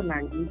than for the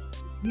language,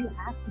 he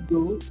has to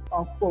go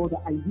for the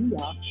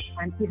idea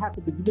and he has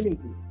to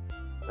disseminate it.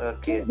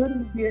 Okay. So there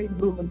will be an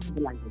improvement in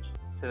the language.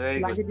 So very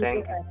good. Language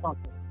Thank is you. a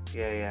process.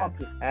 Yeah, yeah.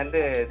 Okay.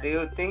 And do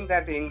you think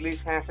that English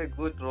has a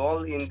good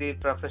role in the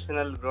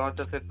professional growth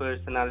of a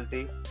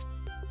personality?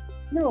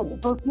 No,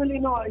 personally,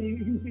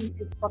 you see,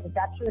 it's for the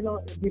capture,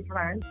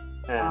 different.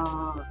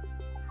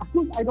 Of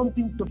course, I don't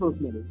think so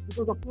personally,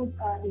 because of course,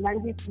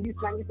 English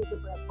language is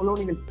a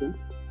colonial skill,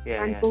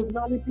 Yeah, and yeah,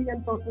 personality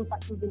and personal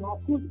success, of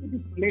course, it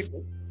is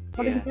related.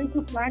 But in the yeah, case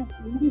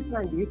of English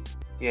language,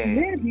 yeah, yeah,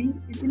 maybe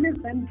in a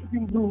sense it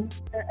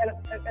improves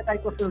a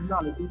type of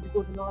personality,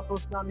 because a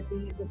personality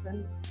in the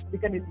sense we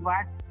can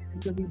interact,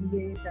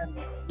 intermediate, and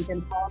we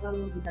can oral,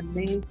 we can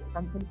make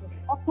consensus.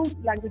 Of course,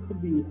 language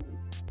will be useful.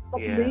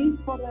 But Yeah. made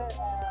for a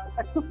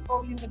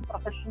success-oriented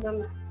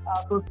professional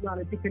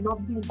personality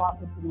cannot be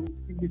imparted through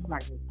English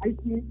language. I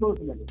feel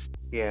personally.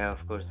 yeah,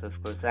 of course, of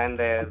course. And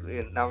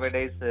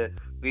nowadays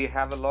we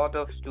have a lot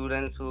of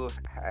students who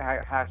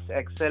has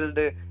excelled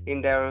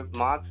in their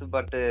marks,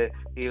 but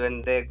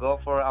even they go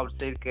for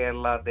outside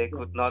Kerala, they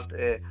could not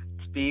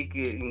speak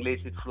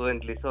English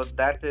fluently. So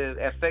that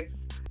affects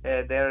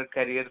their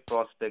career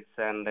prospects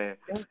and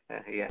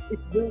yeah.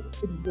 It's there.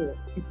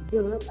 It's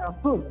there.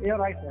 Of course, you're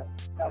right.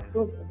 Of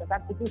course,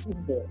 that situation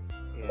is there.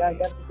 Yeah.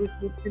 That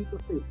situation is still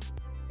persist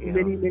in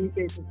Yeah. many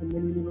cases, in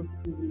many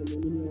universities, in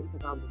many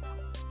universities around the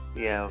world.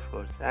 Yeah, of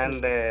course.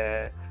 And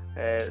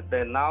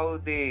now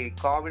the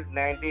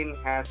COVID-19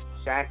 has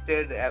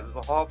shattered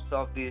hopes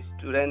of the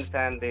students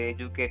and the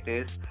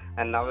educators.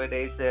 And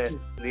nowadays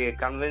the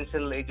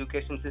conventional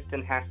education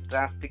system has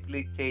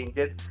drastically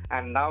changed.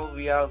 And now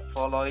we are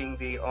following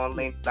the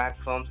online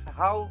platforms.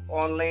 How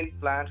online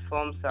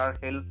platforms are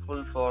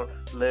helpful for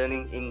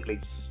learning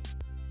English?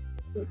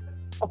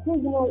 Of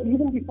course,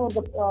 even before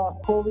the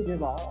COVID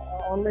era,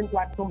 online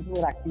platforms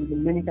were active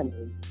in many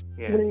countries.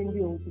 Yeah. Even in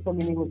India, some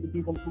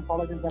universities and some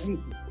colleges are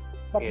using.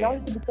 But Yeah. now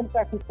it becomes,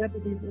 as you said,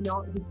 it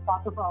is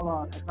part of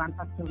our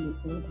transaction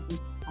network. It is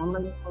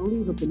online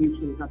only the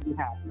solution that we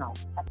have now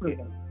at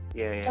present.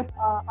 Yeah, yeah, But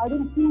I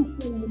don't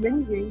think in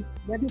many ways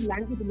maybe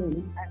language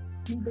learning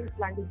skill-based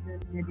language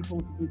learning may be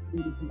possible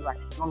through this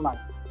interaction online.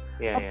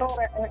 Yeah, But yeah,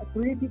 for a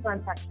creative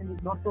transaction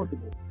is not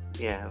possible.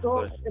 yeah, of So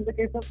course. in the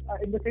case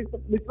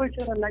of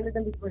literature and language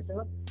and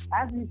literature,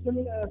 as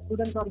usually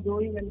students are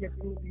going and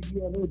getting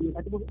video or audio,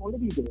 that was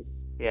already there.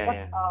 Yeah, But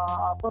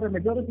yeah, for a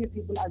majority of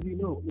people, as you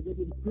know,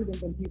 majority of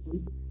students and people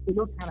do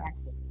not have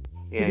access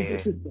yeah, to yeah,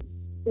 this system.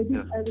 So it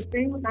is the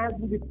same as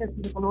we discussed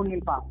in the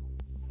colonial past.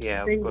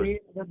 yeah, of Same course. way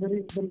that there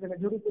is a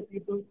majority of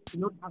people do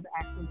not have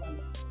access.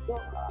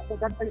 So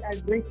that's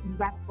a great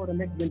impact for the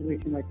next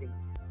generation, I think.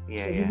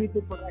 Yeah, So yeah, we need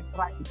to protect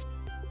traffic,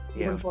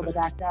 yeah, even of for the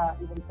course. data,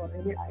 even for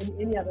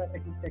any other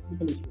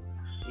technical issue.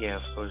 Yeah,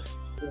 of course.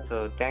 Yeah.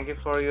 So thank you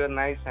for your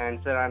nice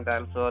answer, and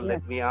also Yeah.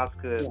 let me ask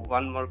Yeah.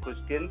 one more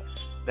question.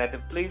 That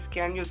please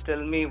can you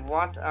tell me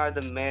what are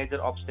the major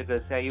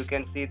obstacles? You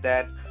can see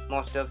that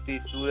most of the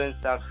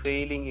students are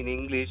failing in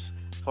English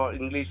for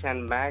English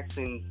and Maths.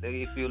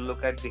 If you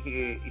look at the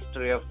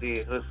history of the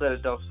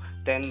result of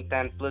 10,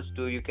 10 plus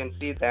 2, you can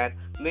see that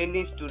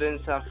many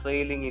students are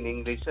failing in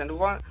English. And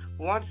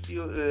what's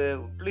you?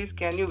 Please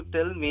can you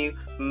tell me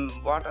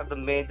what are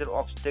the major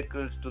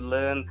obstacles to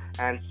learn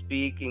and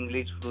speak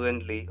English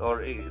fluently or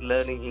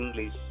learning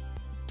English?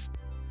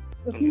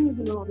 The thing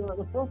is,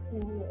 the first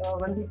thing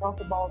when we talk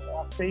about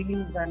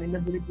failings and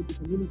inability to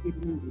communicate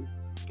in English,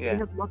 Yeah. we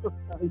have lots of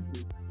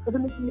issues.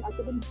 Definitely,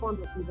 academic point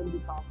of view, when we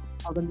talk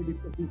or when we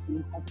discuss these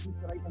things, I think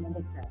I can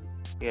understand.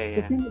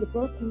 Yeah, The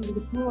first thing is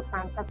the pure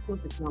transactional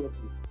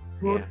technology,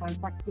 pure Yeah.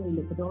 transactional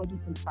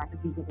methodologies and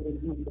strategies that are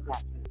involved in the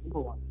classroom.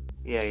 Number one.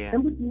 yeah.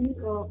 Number two,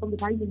 from the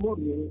time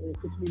immemorial,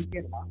 especially in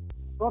Kerala,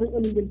 or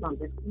in Indian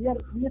context, we are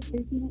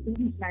taking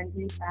English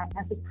language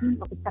as a skill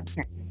of a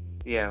subject.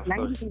 Yeah, of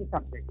Language course. is a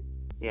subject.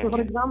 Yeah, So, for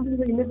yeah. example,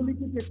 the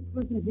inability to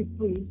express in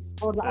history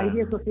or the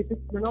ideas of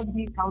physics may not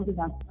be counted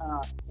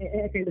as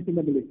a kind of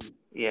inability.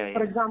 Yeah,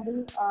 For yeah.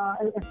 example,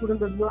 a student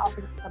does not,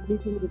 after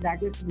completing the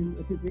graduate in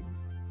physics,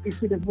 if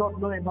she does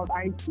not know about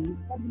IC,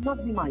 that will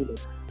not be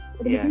minded.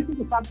 But Yeah. if it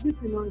is a subject,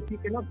 if you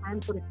cannot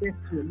answer a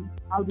question,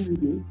 how do you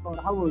do, or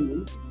how are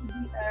you, it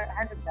will be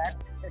handled that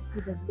she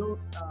does not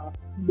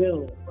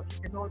know, or she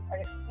cannot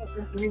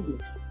express in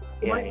English.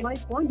 So Yeah, my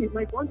point is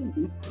this: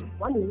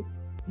 one is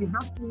you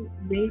have to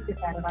make a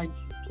paradigm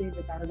shift, change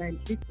the paradigm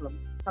shift from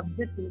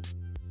subjective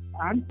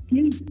and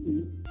skills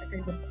to a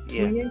kind of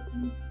Yeah.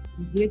 creative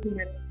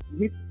engagement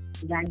with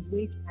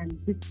language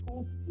and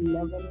discourse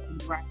level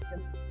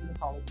interaction in the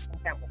college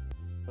and campus.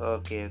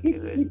 Okay,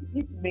 okay.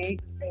 It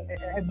makes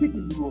a big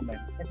improvement,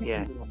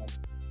 Yeah. not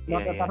Yeah,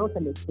 a yeah. thorough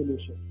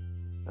solution.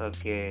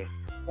 Okay,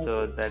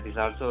 so that is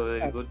also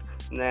very Okay. good.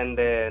 And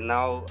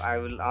now I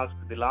will ask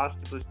the last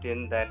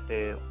question that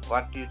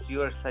what is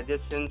your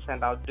suggestions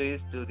and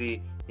advice to the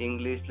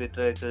English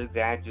literature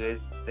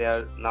graduates? They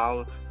are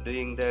now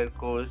doing their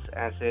course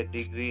as a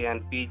degree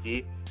and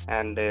PG,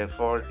 and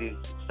for the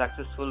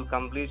successful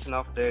completion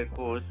of their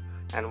course,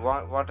 and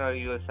what are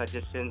your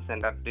suggestions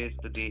and advice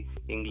to the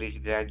English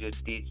graduate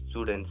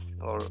students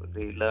or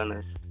the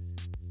learners?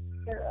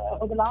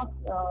 For the last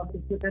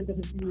 10 to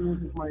 15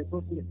 years of my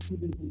personal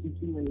experience in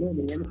teaching and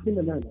learning, I'm still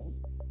a learner.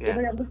 Yeah.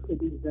 What I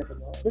understood is that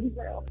there is,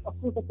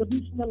 of course, a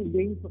traditional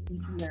ways of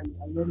teaching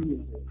and learning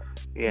in there.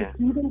 Yeah. The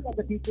students and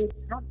the teachers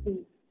have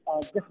to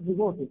just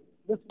revert it.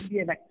 This will be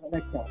a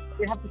vector.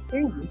 They have to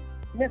change it.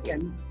 In a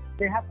sense,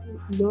 they have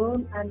to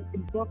learn and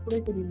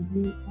incorporate it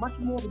into much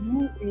more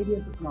new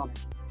areas of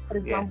knowledge. For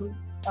example,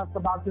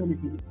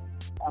 subalternity,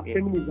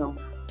 feminism,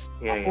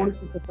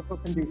 politics of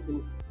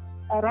representation.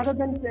 Rather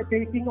than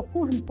taking, of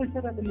course,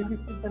 literature and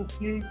linguistics and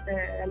skills,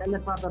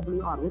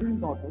 LSRW are very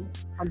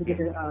important and to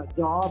get a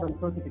job and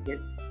certificate.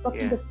 But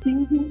in the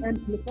thinking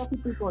and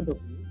philosophical point of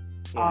view,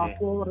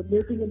 for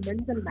making a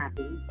mental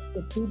mapping,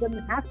 the student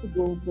has to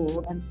go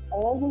for an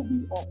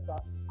overview of the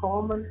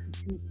common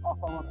issues of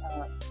our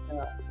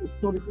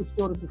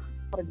historical.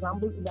 For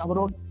example, in our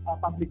own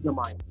public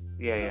domain.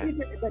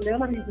 The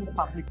learner is in the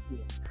public sphere.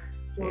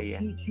 So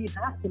she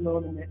has to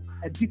learn in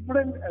a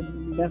different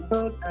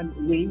method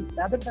and way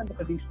rather than the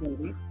traditional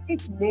way.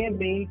 It may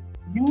make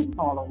new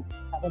scholars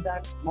rather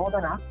than more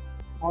than us,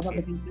 more than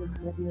the teachers,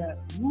 maybe a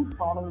new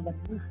scholar, but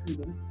new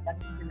students that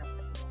is in a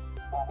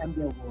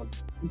MBA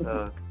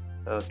world.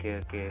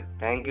 Okay.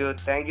 Thank you,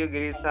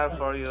 Giri sir,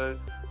 for your.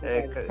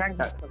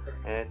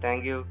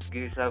 Thank you,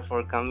 Giri sir,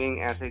 for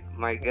coming as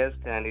my guest,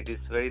 and it is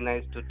very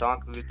nice to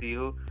talk with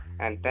you.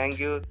 And thank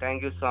you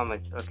so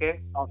much.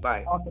 Okay.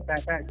 Bye. Okay.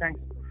 Thank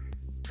you.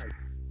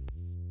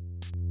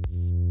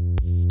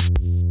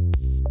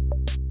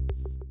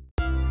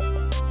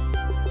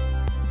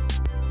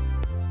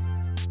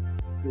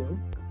 Hello.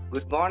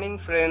 Good morning,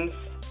 friends.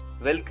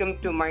 Welcome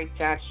to my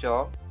chat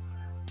show.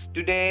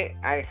 Today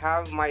I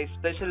have my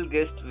special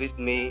guest with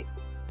me,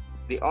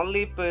 the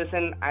only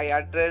person I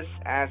address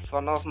as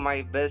one of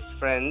my best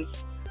friends,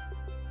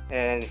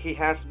 and he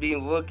has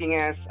been working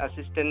as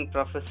assistant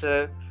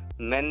professor,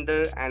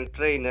 mentor and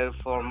trainer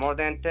for more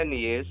than 10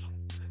 years.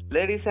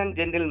 Ladies and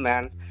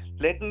gentlemen,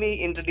 let me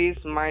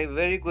introduce my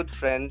very good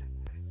friend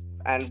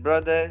and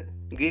brother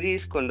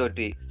Girish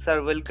Kondoti.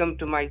 Sir, welcome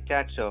to my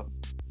chat show.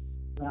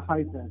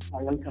 Hi, sir.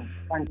 Hi, welcome.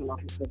 Thanks a lot,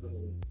 Mr.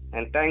 Guru.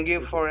 And thank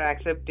you for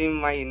accepting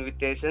my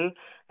invitation.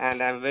 And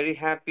I'm very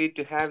happy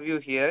to have you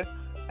here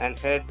and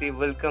hearty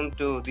welcome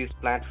to this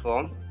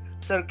platform.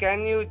 Sir,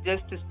 can you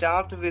just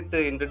start with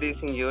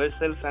introducing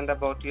yourself and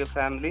about your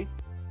family?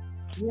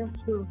 Yes,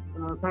 sure.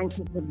 Thanks,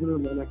 Mr.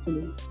 Guru. And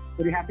actually,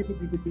 very happy to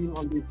be with you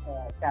on this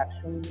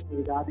caption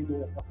regarding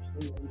your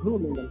professional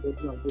grooming and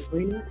personal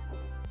training.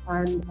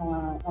 And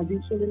as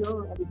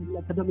usual, this is an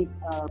academic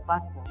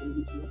platform in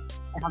which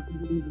I have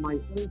introduced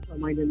myself.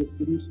 My name is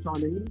Girish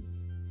Chonai,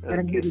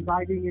 currently Okay.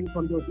 residing in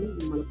Kondoti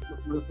in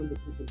Malappuram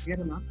district in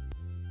Kerala.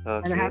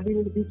 And I have Okay. been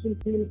in the teaching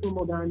field for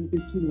more than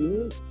 15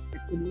 years.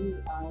 Actually,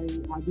 I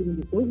have been in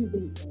the service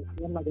in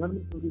Kerala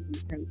government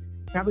service in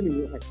 7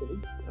 years actually.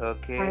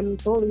 Okay.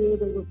 And 4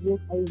 years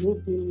I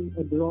worked in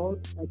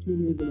abroad, 2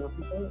 years in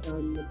Africa,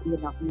 and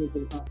 3.5 years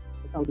in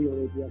Saudi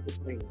Arabia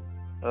for training.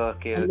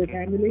 Okay. And my Okay.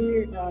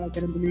 family,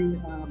 currently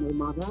my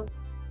mother,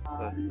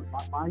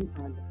 my wife,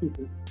 and two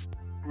kids.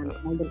 And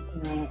the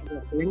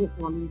youngest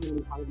one is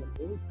in 5 months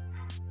old.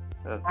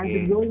 And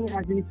Okay. growing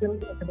as usual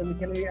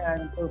academically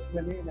and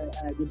personally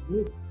with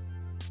you.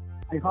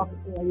 I hope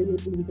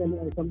you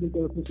can complete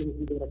your questions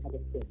with your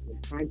academic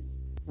questions.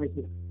 Thank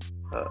you.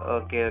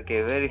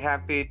 Okay. Very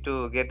happy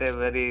to get a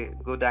very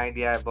good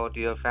idea about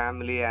your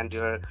family and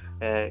your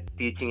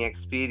teaching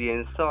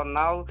experience. So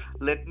now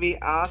let me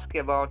ask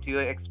about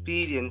your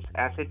experience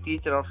as a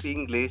teacher of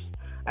English.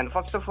 And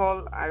first of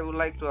all, I would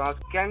like to ask,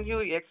 can you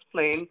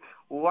explain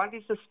what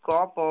is the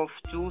scope of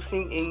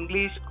choosing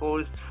English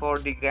course for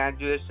the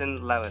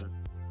graduation level?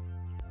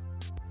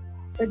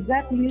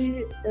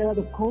 Exactly,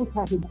 the course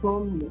has its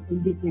own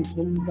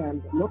indications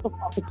and a lot of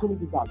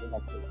opportunities are there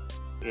actually.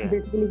 Yeah.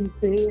 Basically, we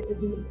say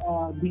the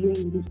BA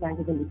English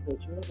Language and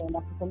Literature, and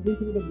after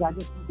completing the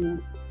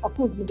graduation, of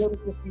course,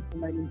 majority of people,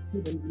 like in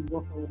students,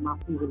 will go for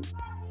masters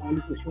in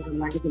literature and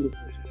language and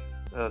literature.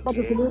 But the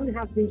Okay. scenario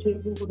has been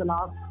changing for the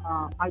last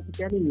 5 to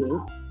 10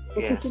 years,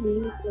 Yeah. especially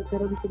the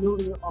current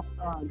scenario of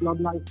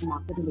globalized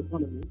market and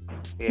economy.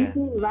 Yeah.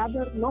 People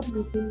rather not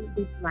using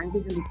this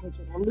language and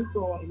literature only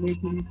for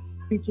making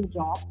teaching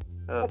jobs,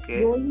 but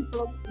Okay. going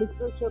from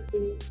literature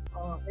to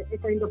a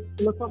kind of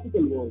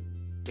philosophical world,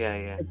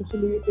 Yeah.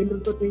 especially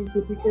interpreting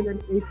critical and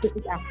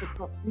aesthetic aspects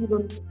of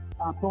even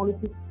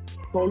politics,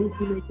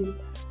 policy making,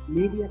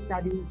 media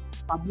studies,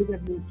 public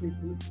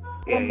administration,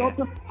 Yeah, and lots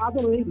of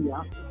other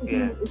areas,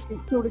 Yeah. especially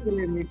historical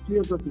and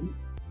geography,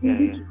 in Yeah,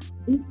 which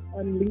this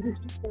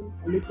linguistics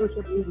and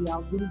literature area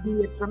will be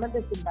a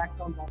tremendous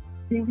impact on the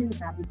thinking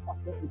habits of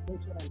the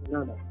researcher and the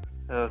learner.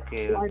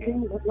 Okay. So I Okay.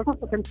 think a lot of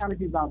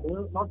potentialities are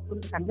there, not in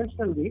the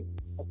conventional way.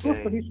 Of course,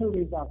 Yeah. traditional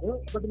ways are there,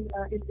 but in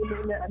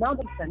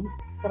another sense,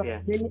 there are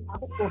Yeah. many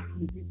other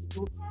possibilities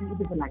to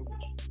use the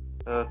language.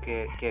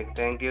 Okay.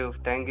 Thank you,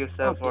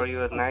 sir, Okay. for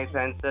your nice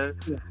answer.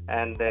 Yeah.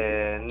 And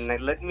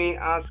let me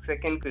ask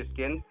second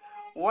question.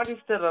 What is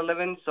the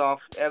relevance of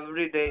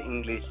everyday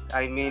English?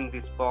 I mean,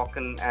 the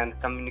spoken and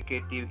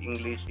communicative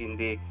English in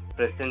the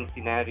present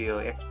scenario,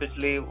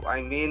 especially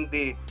I mean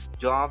the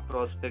job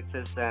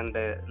prospects and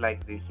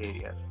like these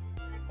areas.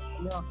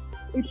 Yeah,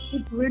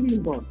 it's really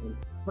important.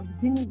 But the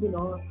thing is,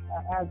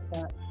 as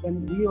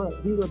when we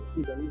were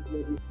students,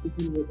 maybe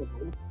 15 years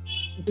ago,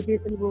 the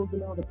situation was,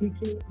 the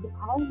teaching,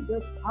 how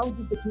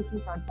did the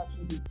teaching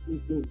transaction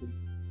is going?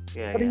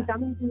 Yeah. But in Yeah.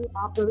 coming to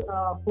after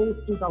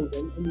post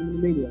 2000 in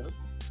millennia,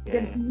 you Yeah.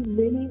 can see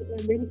many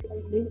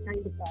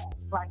kind of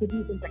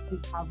strategies and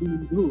techniques have been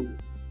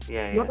improved.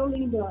 Yeah. Not Yeah.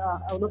 only in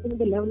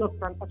the level of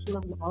transaction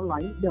of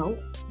online, no,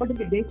 but in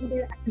the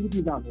day-to-day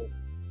activities are there.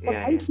 But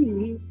Yeah. I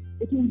see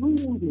if you do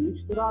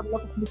English, there are a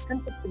lot of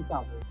misconceptions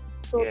out there.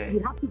 So Yeah. you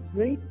have to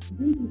break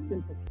these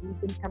misconceptions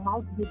and come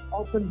out with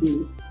open view,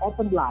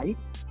 open light.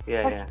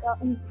 Yeah. But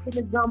Yeah. in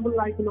example,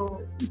 like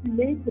if you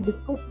make the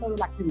discourse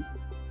level activity,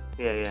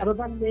 Yeah. rather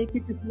than make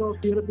it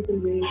theoretical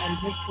way and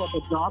just for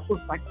the job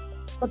prospect,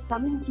 but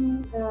coming to,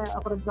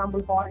 for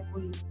example,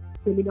 poetry,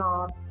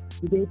 seminar,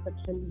 debate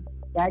section,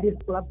 various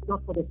clubs,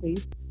 not for the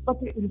face, but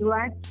to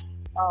interact,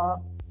 Yeah.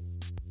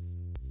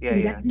 Yeah.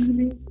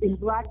 interactively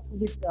interact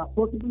with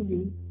possible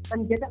means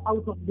and get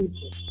out of this.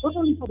 Not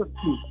only for the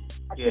school.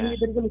 Actually, Yeah.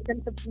 there is a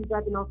misconception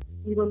that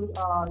even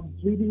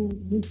reading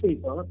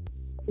newspaper,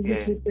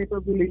 English Yeah. newspaper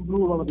will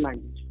improve our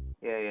language.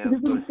 Yeah. So Of this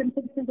is a course.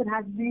 misconception that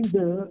has been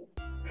there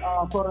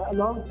for a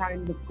long time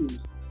in the schools.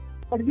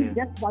 But it is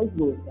Yeah. just vice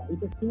versa.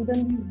 If a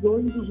student is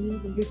going to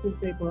read English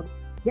newspaper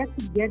just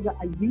to get the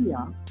idea,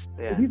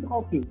 Yeah. it is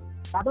okay.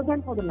 Rather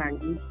than for the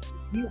language,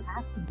 he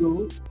has to go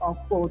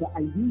for the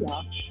idea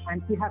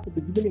and he has to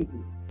disseminate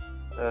it.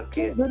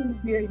 Okay. So there will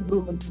be an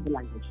improvement in the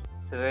language.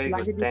 So very good.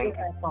 Language Thank is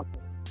you. a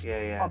process.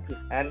 Yeah. Okay.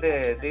 And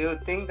do you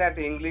think that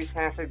English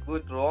has a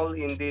good role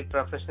in the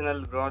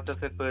professional growth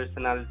of a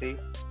personality?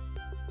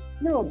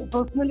 No,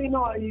 personally,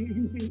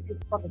 you see,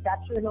 for the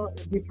capture,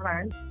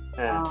 different.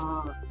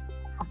 Uh,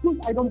 Of course,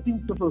 I don't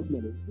think so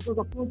personally, because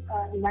of course,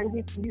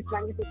 English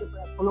language is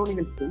a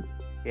colonial skill,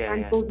 yeah. and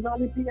Yeah.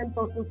 personality and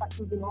personal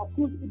success, of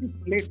course, it is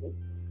related.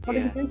 But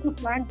in the case of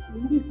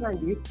English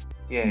language,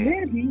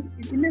 maybe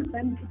in a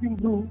sense it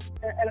improves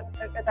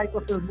a type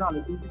of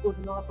personality, because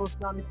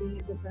personality in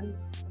the sense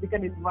we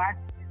can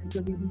interact,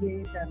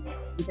 intermediate, and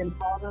we can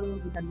oral,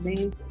 we can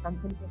make,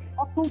 concentrate.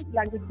 Of course,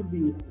 language will be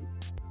useful.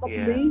 But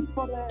made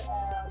for a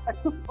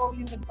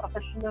success-oriented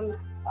professional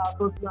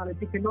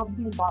personality cannot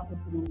be imparted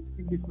through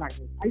English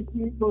language. I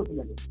feel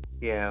personally.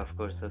 Yeah, of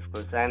course.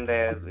 And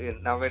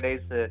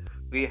nowadays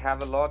we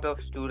have a lot of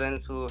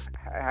students who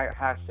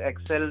has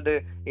excelled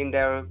in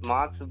their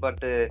marks,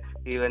 but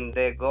even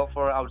they go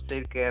for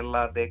outside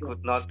Kerala, they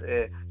could not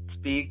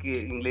speak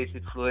English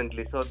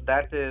fluently. So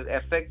that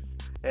affects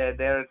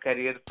their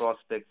career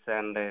prospects.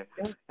 And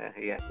it's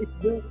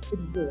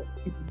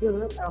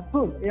there. Of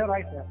course, you're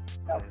right.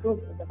 Of course,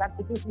 that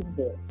situation is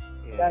there.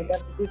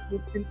 That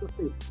situation still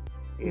persists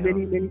in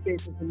many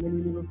cases, in many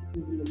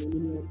universities, in many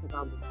universities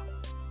around the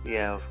world.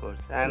 Yeah, of course.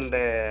 And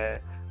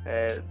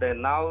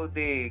now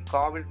the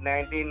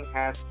COVID-19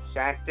 has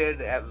shattered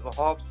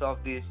hopes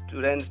of the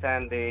students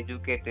and the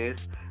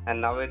educators.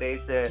 And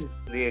nowadays,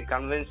 the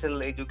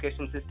conventional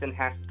education system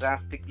has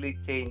drastically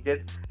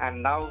changed,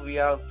 and now we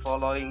are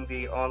following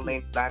the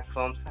online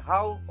platforms.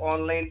 How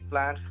online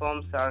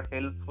platforms are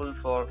helpful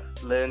for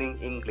learning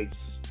English?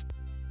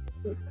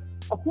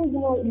 Of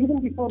course,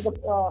 even before the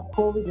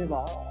COVID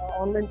era,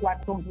 online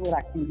platforms were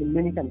active in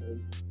many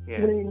countries.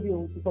 Even in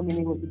India, some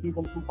universities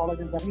and some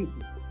colleges are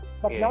using.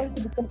 But now it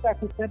becomes, as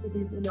you said, it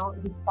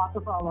is part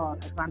of our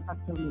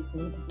transactional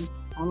network. It is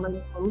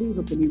only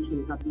the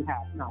solution that we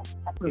have now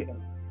at present.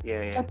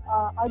 But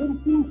I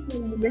don't think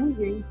in many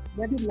ways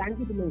maybe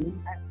language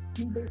learning,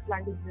 skill-based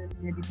language learning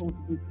may be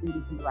possible through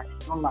this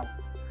interaction online.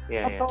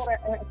 But for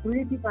a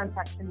creative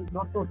transaction is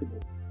not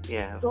possible.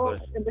 So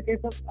in the case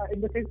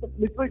of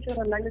literature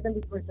and language and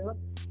literature,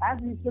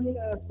 as usually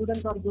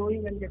students are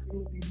going and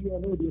getting video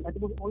or audio, that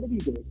was already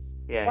there.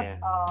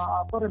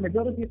 But for a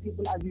majority of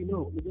people, as you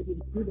know, majority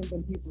of students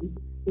and people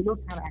do not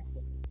have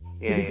access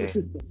to this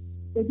system.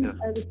 So it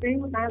is the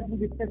same as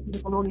we discussed in the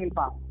colonial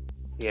past.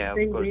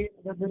 Same way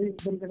that there is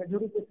a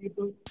majority of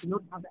people do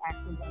not have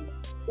access to it.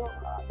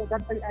 So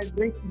that's a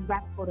great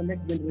impact for the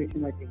next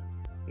generation, I think.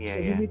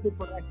 You need to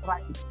put extra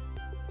practice.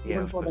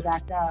 Even for the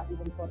data,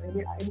 even for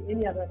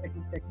any other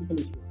technical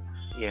issue.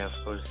 Yeah, of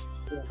course.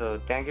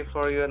 So thank you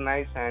for your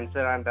nice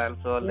answer, and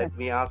also let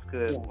me ask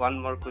one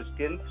more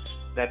question.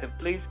 That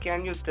please,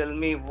 can you tell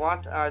me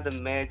what are the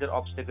major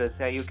obstacles?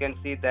 You can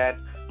see that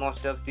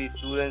most of the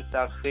students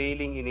are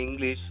failing in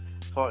English,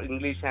 for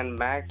English and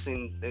Maths.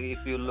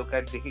 If you look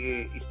at the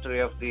history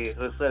of the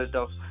result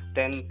of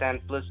 10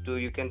 plus 2,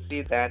 you can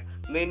see that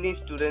many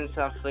students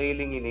are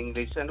failing in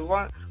English. And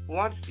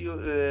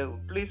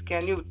please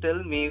can you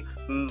tell me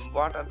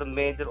what are the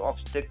major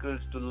obstacles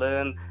to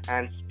learn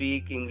and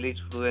speak English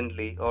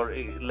fluently, or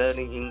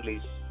learning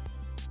English?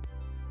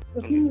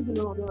 The thing is,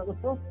 the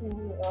first thing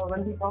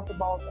when we talk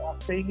about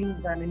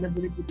failings and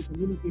inability to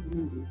communicate in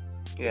English,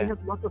 we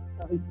have lots of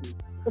issues.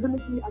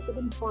 Definitely,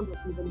 academic point of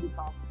view, when we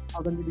talk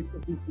or when we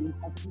discuss these things,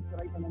 I think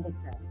I can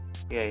understand.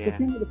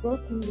 The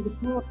first thing is the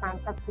pure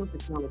transactional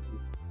technology,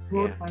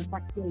 pure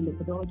transactional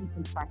methodologies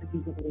and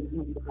strategies that are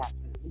involved in the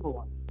classroom. Number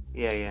one.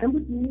 Number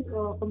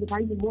two, from the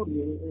time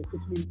immemorial,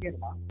 especially in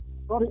Kerala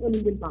or in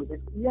Indian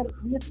context, we are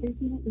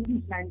taking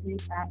English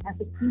language as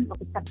a key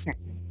of a subject.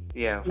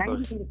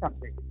 Language is a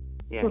subject.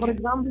 So, for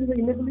example, the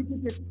inability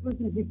to express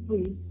in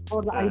history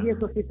or the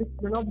ideas of physics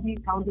may not be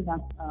counted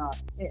as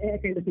a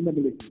kind of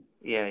inability.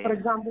 For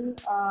example,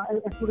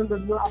 a student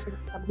does not, after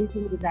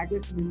completing the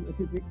graduate in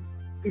physics,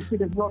 if she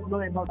does not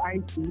know about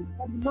Einstein,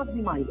 that will not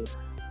be minded.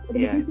 But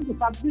in the case of the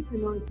subject,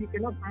 if you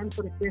cannot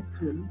answer a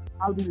question,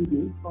 how do you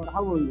do, or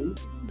how are you, it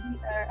will be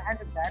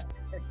handled that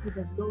she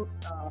does not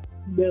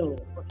know,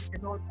 or she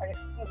cannot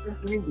express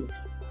in English.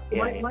 So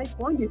my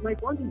point is,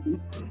 one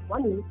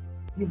is,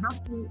 you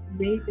have to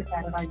make a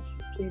paradigm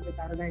shift, change the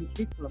paradigm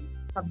shift from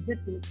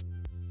subjective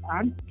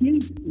and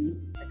skills to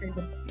a kind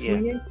of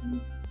creative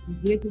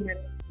engagement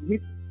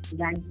with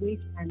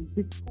language and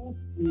discourse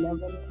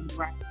level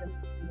interaction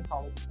in the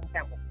college and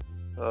campus.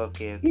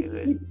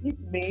 It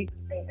makes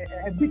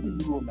a big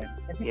improvement,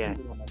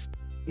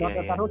 not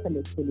a thorough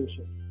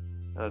solution.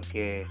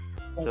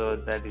 So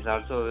that is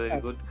also very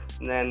good.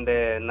 And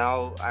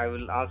now I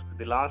will ask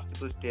the last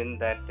question,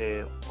 that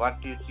what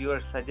is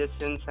your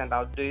suggestions and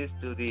advice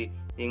to the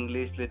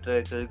English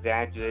literature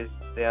graduates?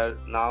 They are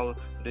now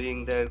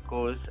doing their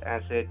course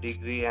as a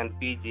degree and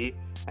PG,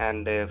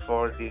 and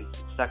for the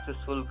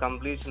successful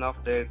completion of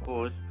their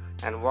course,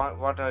 and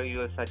what are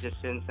your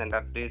suggestions and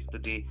advice to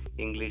the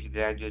English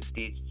graduate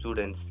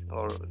students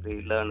or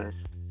the learners?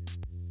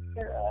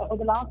 For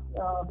the last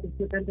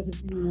 10 to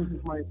 15 years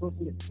of my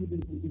personal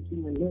experience in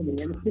teaching and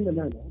learning, I'm still a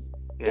learner.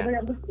 What I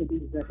understood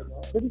is that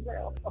there is,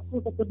 of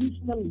course, a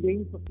traditional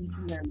ways of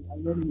teaching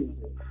and learning.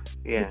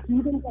 The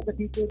students and the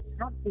teachers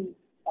have to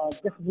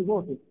just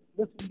reward it.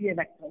 Just be a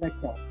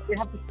lecture. They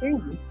have to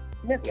change it.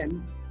 In a sense,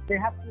 they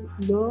have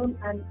to learn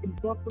and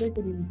incorporate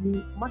it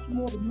into much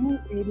more new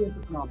areas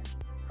of knowledge.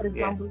 For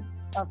example,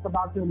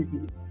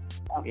 subalternity,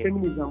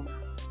 feminism,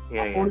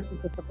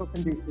 politics of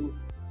representation,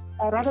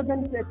 rather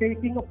than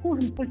taking, of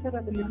course, literature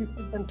and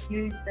linguistics and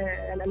skills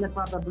and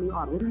LSRW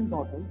are very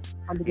important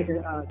and to get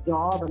a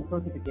job and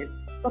certificate.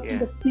 But in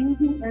the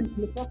thinking and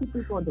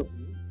philosophical point of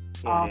view,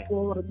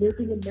 for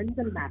making a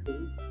mental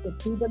mapping, the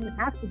student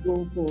has to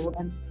go for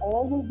an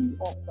overview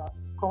of the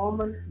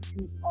common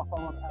issues of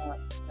our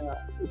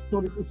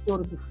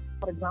historical,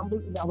 for example,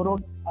 in our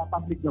own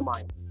public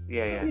domain.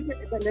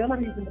 The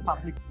learner is in the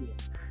public sphere.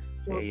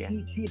 So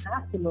she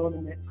has to learn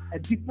in a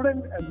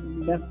different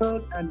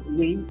method and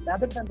way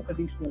rather than the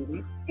traditional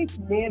way. It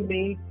may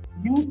make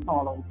you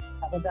follow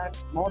rather than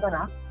more than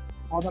us,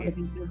 more than the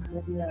teachers,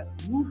 maybe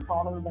you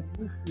follow the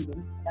new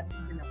students that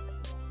is in a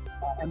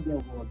their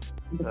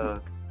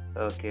world.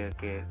 Okay.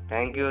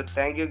 Thank you,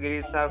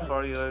 Giri sir,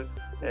 for your.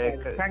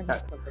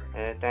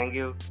 Thank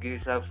you,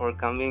 Giri sir, for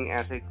coming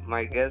as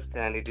my guest,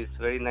 and it is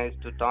very nice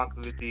to talk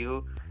with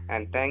you.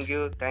 And thank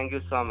you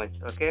so much.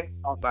 Okay.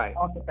 Bye.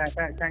 Okay.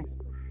 Thank you.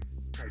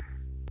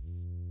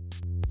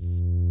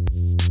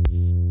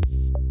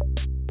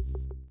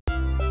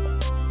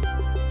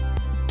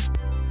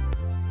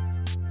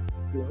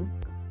 Hello.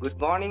 Good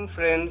morning,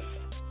 friends.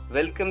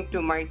 Welcome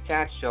to my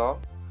chat show.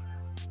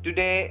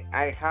 Today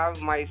I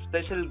have my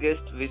special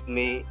guest with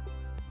me,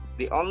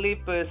 the only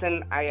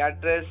person I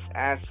address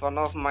as one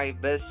of my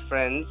best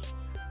friends,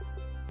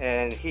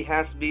 and he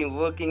has been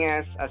working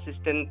as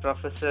assistant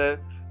professor,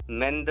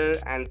 mentor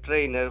and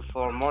trainer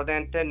for more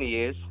than 10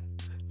 years.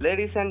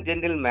 Ladies and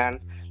gentlemen,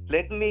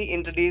 let me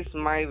introduce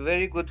my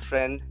very good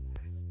friend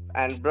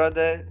and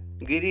brother,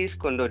 Girish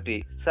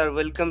Kondoti. Sir,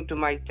 welcome to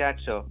my chat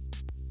show.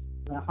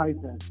 Hi,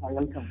 sir.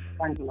 Welcome.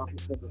 Thank you a lot,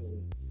 Mr.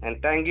 And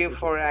thank you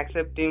for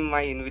accepting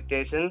my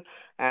invitation.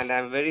 And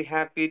I'm very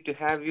happy to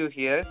have you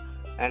here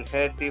and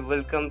hearty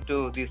welcome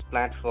to this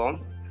platform.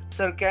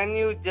 Sir, can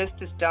you just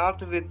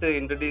start with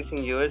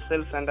introducing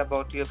yourself and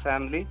about your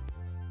family?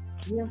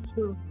 Yes,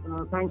 sure.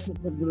 Thanks,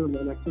 Mr.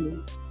 Guru.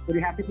 Actually, very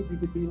happy to be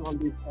with you on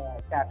this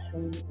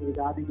caption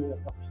regarding your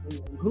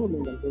professional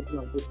grooming and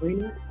personal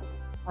training.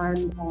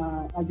 And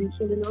as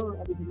usual,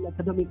 this is an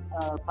academic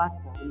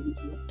platform in which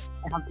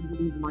I have to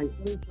introduce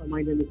myself.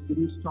 My name is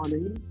Girish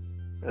Kondoti.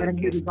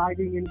 Currently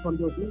residing in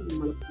Kondoti, in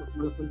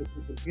Malappuram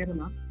district in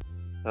Kerala.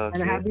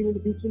 And I have been in the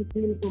teaching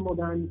field for more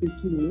than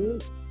 15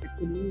 years.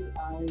 Actually,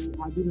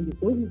 I have been in the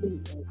service in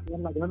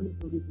Kerala government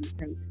service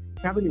in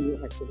 7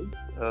 years actually.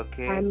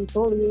 And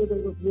 4 years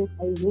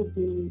I worked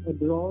in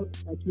abroad,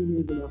 2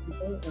 years in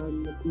Africa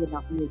and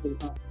 3.5 years in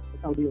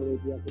Saudi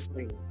Arabia as a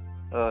trainer.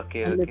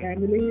 And the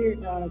family,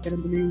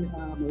 currently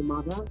my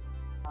mother,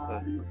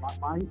 my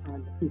wife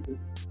and sisters.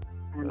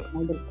 And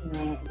the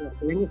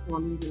youngest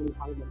one is in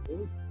 5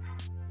 months.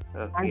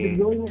 I'm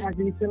growing as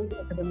usual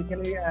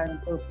academically and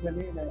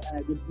personally in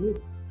a good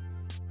group.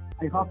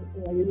 I hope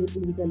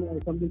we can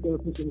complete our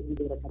session in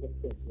the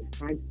academic.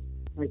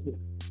 Thank you.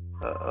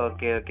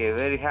 Okay.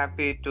 Very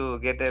happy to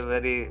get a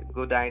very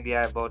good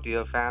idea about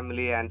your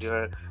family and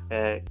your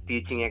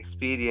teaching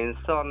experience.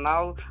 So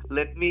now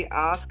let me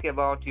ask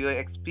about your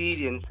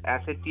experience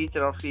as a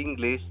teacher of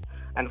English.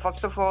 And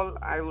first of all,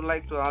 I would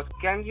like to ask,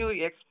 can you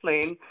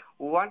explain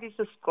what is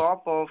the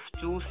scope of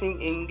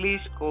choosing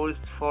English course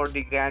for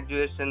the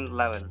graduation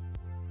level?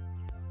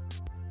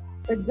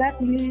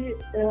 Exactly,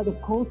 the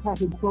course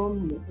has its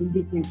own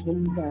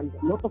indications and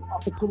a lot of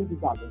opportunities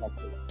are there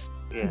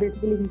actually.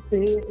 Basically, we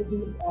say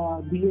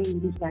BA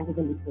English Language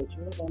and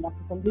Literature, and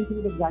after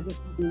completing the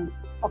graduation,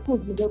 of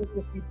course, majority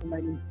of people,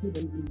 like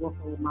students, will go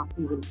for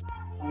masters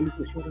in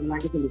literature and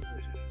language and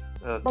literature.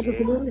 But the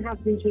scenario has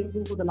been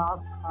changing for the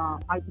last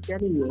 5 to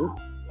 10 years,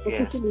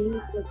 especially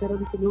the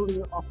current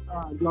scenario of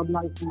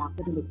globalized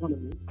market and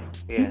economy.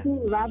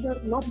 People rather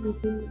not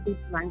using this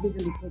language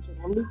and literature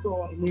only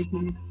for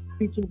making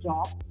teaching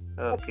jobs,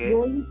 but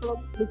going from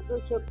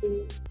literature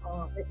to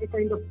a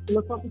kind of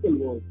philosophical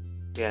world.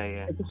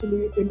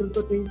 Especially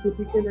interpreting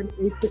critical and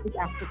aesthetic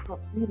aspects of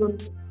even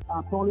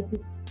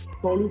politics,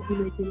 policy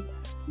making,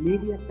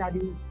 media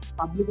studies,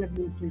 public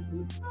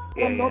administration,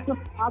 and lots of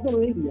other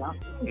areas,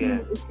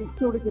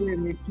 historical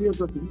and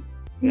geography,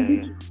 in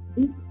which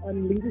this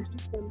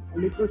linguistics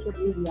and literature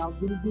area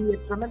will be a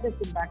tremendous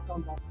impact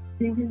on the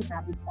thinking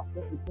habits of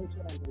the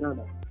researcher and the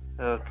learner.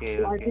 So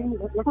I think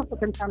a lot of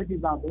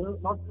potentialities are there,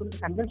 not in the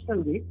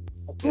conventional way,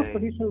 of course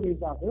traditional ways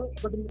are there,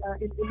 but in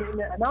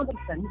another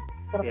sense,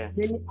 there are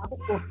many other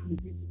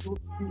possibilities to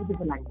use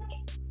the language.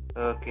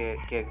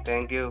 Okay.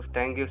 Thank you,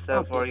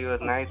 sir, for your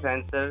nice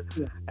answer.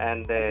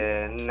 And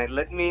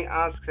let me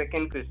ask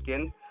second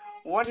question.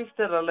 What is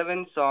the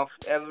relevance of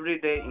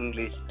everyday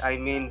English? I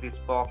mean the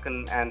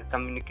spoken and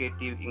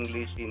communicative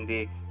English in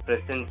the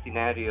present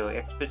scenario,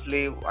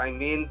 especially I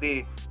mean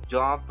the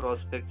job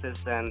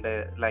prospects and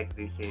like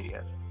these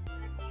areas.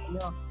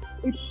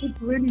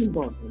 It's really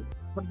important.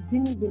 But the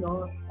thing is,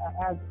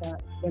 as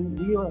when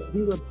we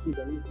were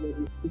students,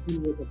 maybe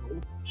 15 years ago,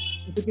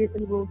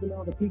 education was,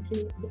 the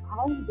teaching.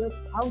 How did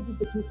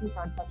the teaching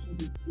transaction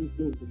is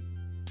going?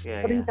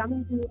 But in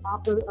coming to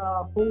after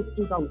post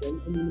 2000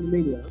 in the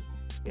millennium,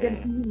 you can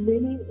see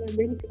many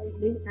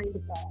kind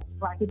of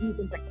strategies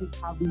and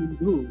techniques have been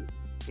improved.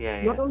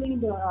 Yeah, Not yeah, only in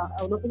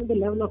the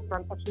level of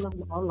transaction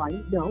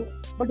online, no,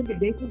 but in the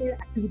day-to-day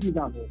activities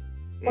are there.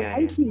 But yeah, I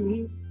yeah,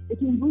 feel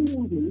if you do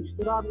English,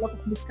 there are a lot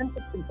of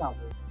misconceptions out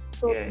there.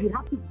 So yeah, you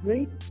have to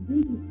break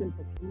these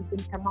misconceptions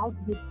and come out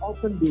with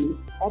open view,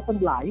 open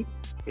light.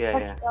 yeah,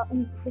 But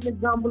yeah, for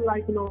example,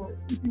 like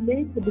if you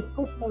make the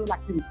discourse level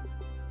activity,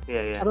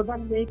 yeah, yeah, rather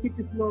than make it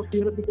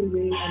theoretical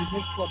way and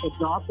just for the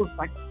job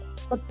prospect,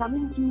 but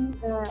coming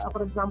to,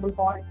 for example,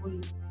 poetry,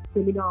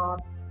 seminars,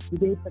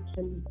 debate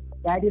section,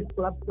 various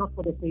clubs, not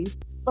for the face,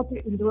 but to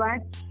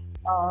interact,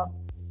 uh,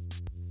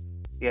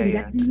 yeah,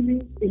 yeah,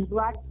 interactively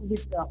interact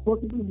with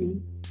possible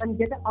means and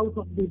get out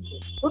of this,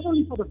 not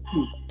only for the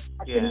school.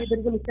 yeah, Actually, there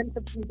is a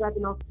misconception that,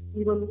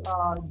 even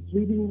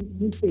reading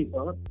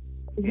newspapers,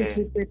 yeah, English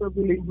newspaper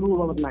will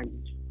improve our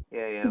language.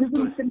 yeah, yeah, So of this is a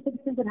course.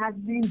 misconception that has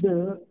been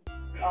there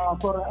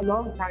for a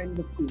long time in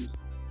the schools.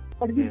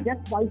 But it is Yeah,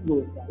 just vice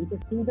versa. If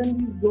a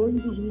student is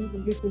going to read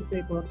English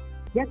newspaper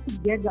just to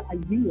get the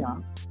idea,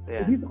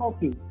 it yeah, is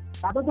okay.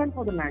 Rather than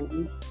for the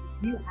language,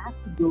 he has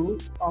to go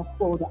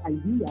for the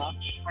idea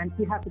and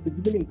he has to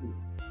disseminate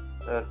it.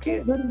 So okay.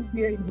 there will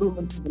be an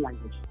improvement in the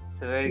language.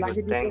 So very good.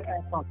 Language Thank is you.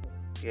 a process.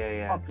 Yeah,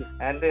 yeah. Okay.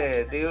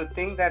 And do you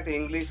think that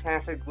English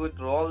has a good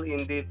role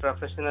in the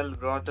professional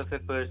growth of a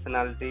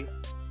personality?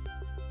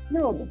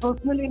 No,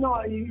 personally,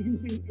 you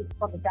see, it's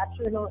for the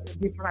capture,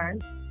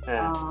 different.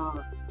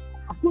 Uh,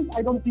 Of course,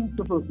 I don't think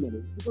so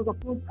personally, because of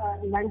course,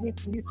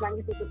 English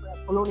language is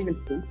a colonial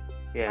skill,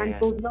 yeah, and yeah,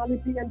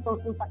 personality and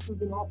personal success,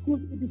 of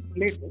course, it is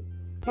related.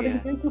 But in yeah,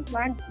 the case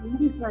of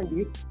English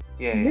language,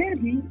 yeah, yeah,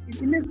 maybe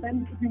in a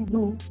sense it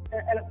improves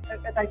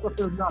a type of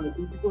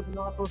personality, because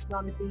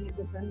personality in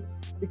the sense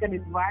we can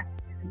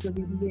interact,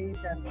 intermediate,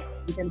 and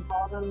we can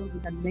model, we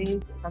can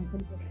make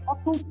consensus.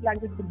 Of course,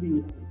 language will be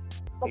useful.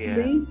 But yeah.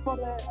 made for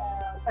a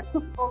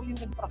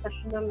success-oriented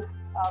professional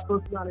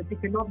personality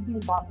cannot be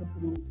imparted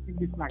through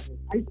English language.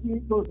 I feel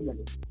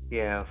personally.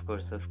 Yeah, of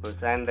course, of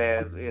course. And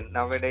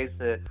nowadays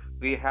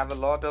we have a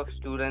lot of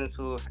students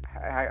who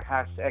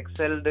has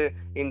excelled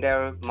in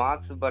their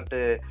marks, but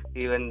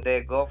even they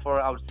go for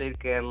outside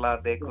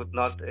Kerala, they could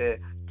not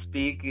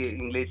speak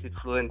English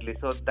fluently.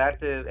 So that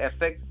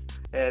affects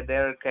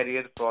their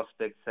career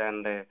prospects.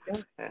 And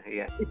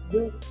yeah, It's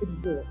there, it's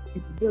there,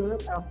 it's there.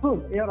 Of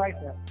course, you're right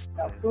there.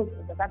 Of course,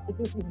 that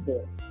situation is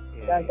there.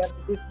 yeah, That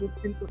situation is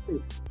still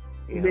persist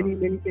in yeah,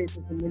 many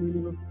cases, in many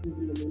universities,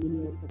 in many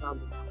universities around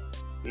the world.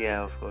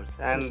 yeah, of course.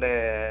 And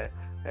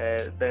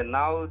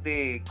now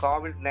the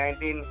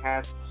COVID-19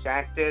 has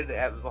shattered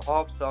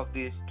hopes of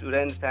the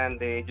students and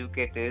the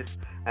educators.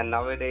 And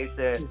nowadays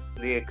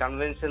the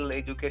conventional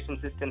education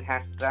system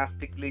has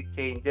drastically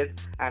changed,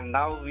 and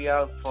now we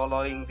are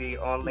following the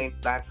online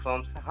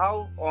platforms.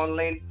 How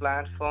online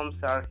platforms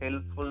are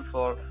helpful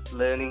for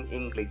learning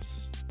English?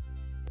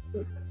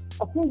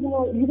 Of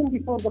course, even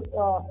before the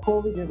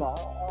COVID era,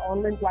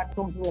 online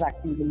platforms were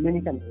active in many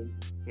countries.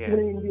 Yeah, Even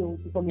in India,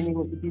 some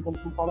universities and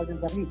some colleges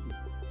are using.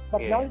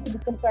 But now it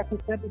becomes, as you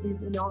said, it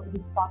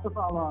is part of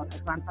our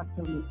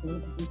transactional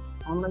business. It is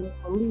online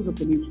only the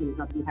solution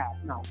that we have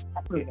now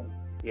at present.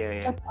 yeah,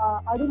 yeah, But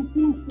I don't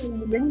think so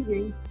in many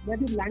ways,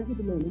 maybe language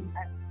learning,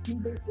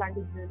 skill-based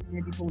language learning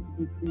may be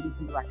possible through this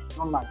interaction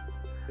online.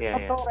 yeah,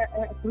 But yeah,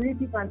 for a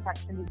creative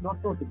transaction is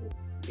not possible.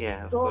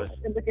 yeah, of So course.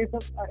 in the case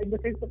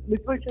of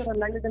literature and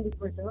language and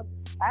literature,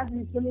 as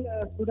usually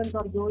students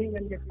are going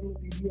and getting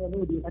video and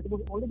audio, that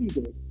was already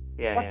there.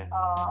 Yeah, But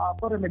yeah,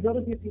 for a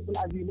majority of people,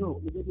 as you know,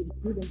 majority of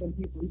students and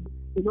people,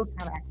 they don't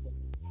have access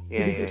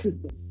yeah, to yeah, this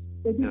system.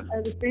 So it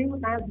is the same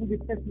as we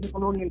discussed in the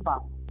colonial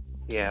past.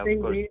 yeah, of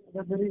Same course. way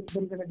that there is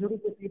a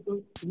majority of people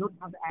do not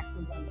have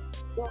access.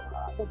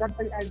 So that's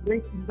a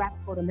great impact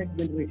for the next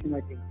generation,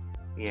 I think.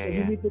 Yeah, So we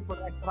yeah, need to for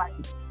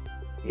extract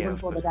yeah, even of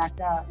for the course.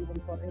 data,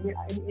 even for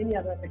any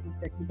other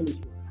technical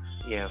issue.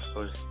 Yeah, of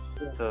course.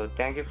 Yeah. So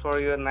thank you for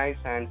your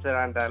nice answer,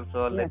 and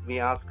also Yeah. let me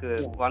ask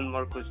Yeah. one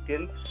more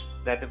question.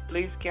 That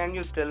please can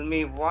you tell me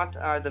what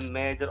are the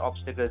major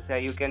obstacles?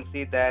 You can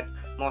see that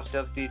most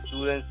of the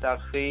students are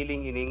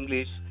failing in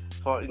English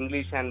for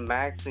English and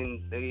Maths.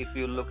 If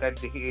you look at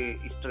the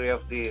history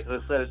of the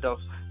result of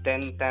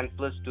 10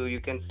 plus 2,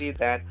 you can see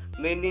that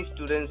many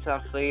students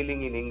are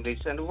failing in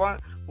English. And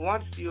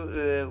what's you?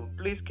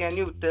 Please can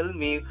you tell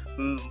me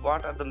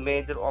what are the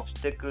major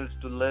obstacles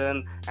to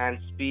learn and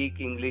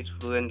speak English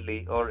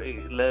fluently or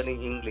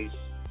learning English?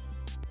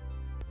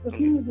 The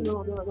thing is,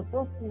 the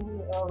first thing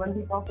when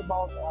we talk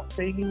about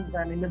failings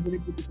and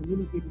inability to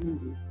communicate in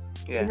English,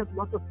 we Yeah, have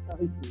lots of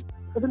issues.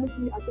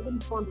 Definitely,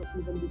 academic point of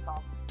view, when we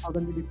talk or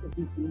when we discuss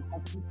these things, I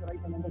think I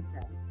can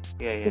understand.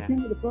 yeah, yeah,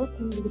 The first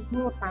thing is the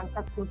poor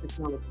transactional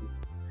technology,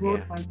 poor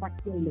Yeah.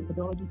 transactional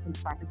methodologies and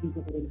strategies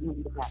that are included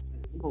in the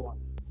classroom. Number one.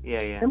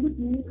 yeah, yeah, Number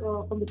two,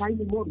 from the time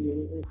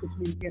immemorial,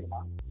 especially in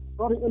Kerala,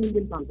 or in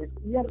Indian context,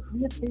 we are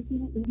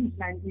taking English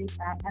language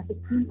as a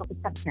key of a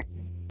subject.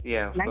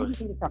 yeah, of Language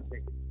course. is a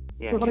subject.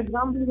 Yeah, So, for yeah,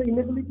 example, the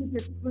inability to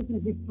express in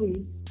history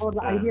or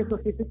the ideas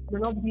of physics may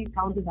not be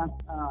counted as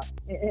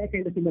a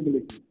kind of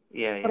inability.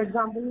 yeah, For yeah,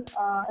 example,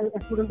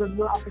 a student does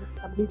not, after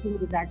completing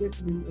the graduate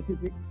in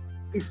physics,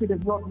 if she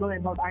does not know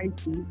about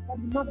IT, that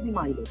will not be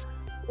minded.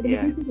 But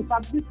Yeah. if it is a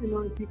subject,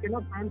 if you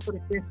cannot answer a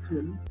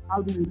question,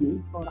 how do you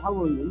do or how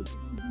are you, it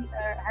will be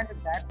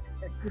handled that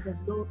she does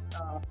not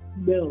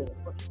know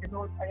or she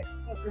cannot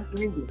express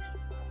in English.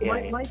 So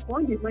Yeah, my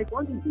point is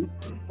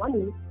this. One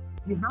is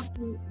you have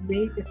to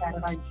make a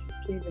paradigm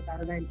shift, change the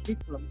paradigm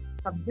shift from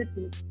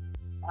subjective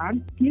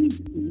and skills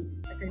to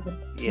a kind of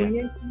Yeah.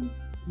 creative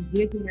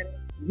engagement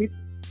with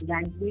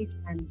language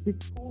and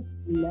discourse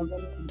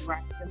level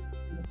interaction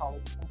in the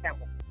college and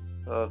campus.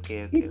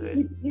 Okay,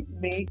 okay, It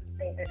makes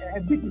a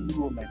big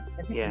improvement,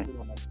 Yeah.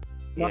 not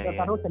Yeah, a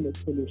yeah. total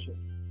solution.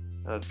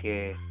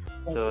 Okay,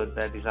 Thank so you.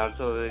 that is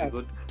also very Thank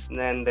good.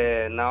 And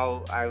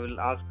now I will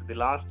ask the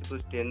last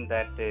question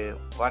that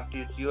what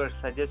is your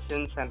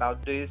suggestions and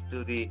advice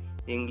to the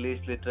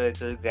English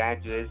literature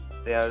graduates?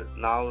 They are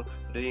now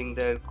doing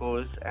their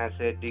course as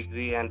a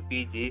degree and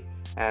PG,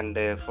 and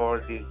for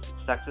the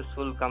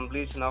successful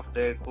completion of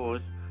their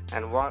course,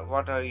 and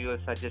what are your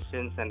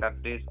suggestions and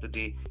advice to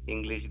the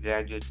English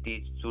graduate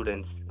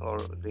students or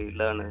the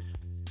learners?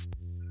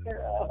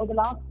 For the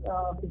last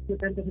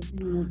 10 to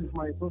 15 years of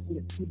my personal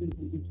experience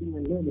in teaching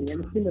and learning,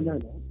 I'm still a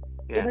learner.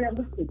 Yeah. What I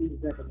understood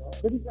is that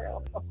there is,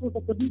 of course,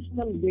 a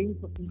traditional ways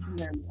of teaching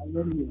and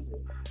learning in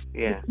this.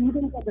 Yeah. The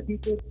students and the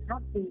teachers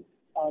have to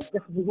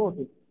just reward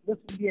it. This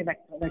will be a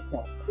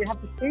lecture. They have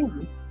to change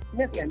it.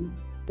 In a sense,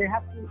 they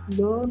have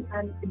to learn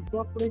and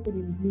incorporate it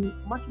into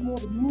much more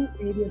new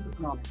areas of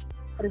knowledge.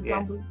 For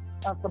example,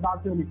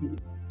 subalternity,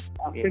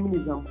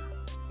 feminism,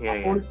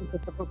 policies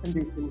of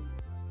representation.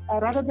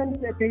 Rather than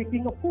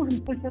taking, of course,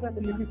 literature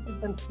and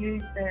linguistics and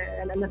skills,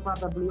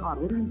 LSRW are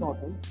very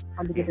important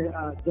and to get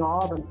a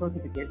job and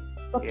certificate.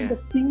 But in the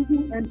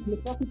thinking and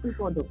philosophical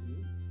point of view,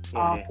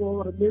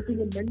 for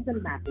making a mental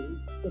mapping,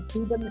 the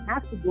student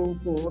has to go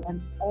for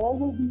an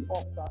overview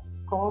of the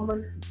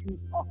common issues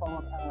of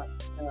our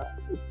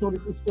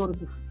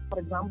historical. For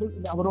example,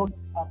 in our own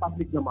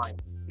public domain.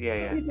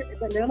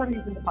 The learner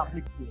is in the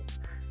public sphere.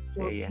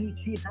 So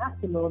she has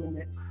to learn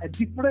in a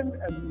different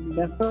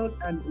method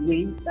and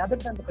way rather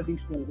than the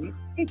traditional way.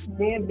 It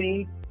may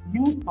make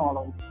new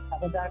scholars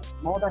rather than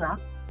more than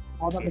us,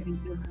 more than the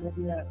teachers,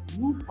 maybe a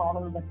new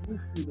scholar, but new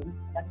students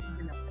that is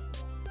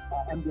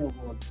in their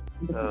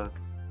world.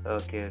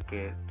 Okay.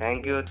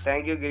 Thank you,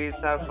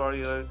 Girisa, for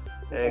your.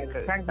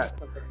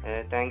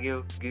 Thank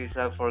you,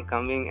 Girisa, for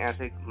coming as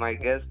my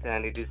guest,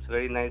 and it is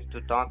very nice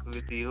to talk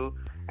with you.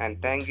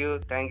 And thank you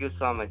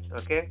so much.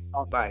 Okay.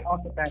 Bye.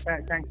 Okay.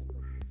 Thank you.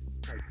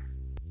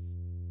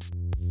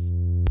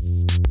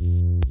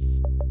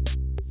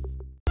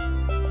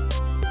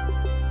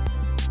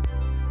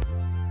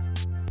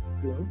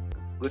 Hello.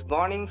 Good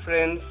morning,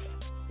 friends.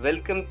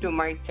 Welcome to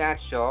my chat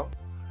show.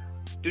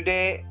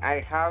 Today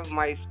I have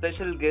my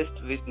special guest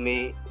with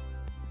me,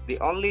 the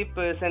only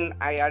person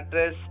I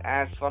address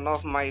as one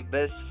of my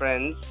best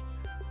friends,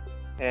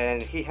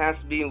 and he has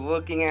been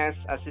working as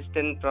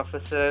assistant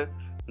professor,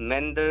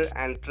 mentor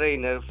and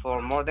trainer for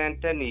more than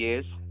 10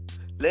 years.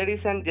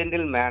 Ladies and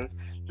gentlemen,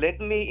 let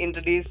me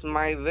introduce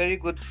my very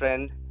good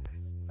friend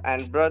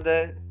and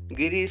brother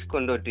Girish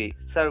Kondoti.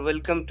 Sir,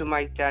 welcome to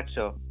my chat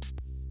show.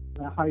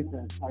 Hi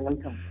sir,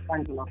 welcome.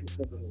 Thanks a lot.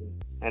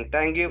 And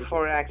thank you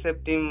for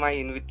accepting my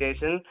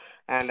invitation,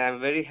 and I'm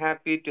very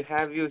happy to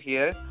have you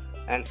here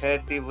and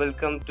hearty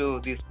welcome to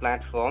this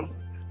platform.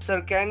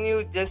 Sir, can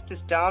you just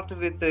start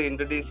with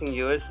introducing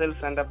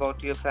yourself and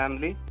about your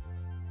family?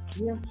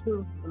 Yes,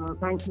 sure.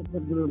 Thanks,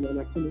 Mr. Guru. I'm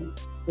actually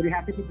very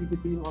happy to be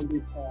with you on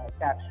this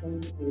chat show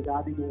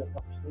regarding your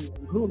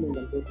professional grooming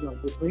and personal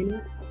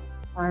training.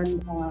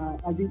 And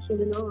as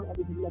usual,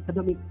 this is an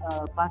academic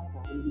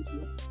platform in which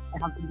I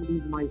have to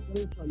introduce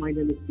myself. My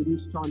name is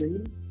Girish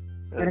Kondoti.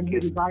 Currently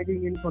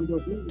residing in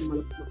Kondoti, in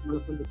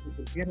Malappuram district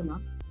in Kerala.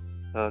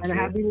 And I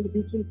have been in the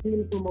teaching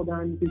field for more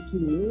than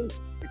 15 years.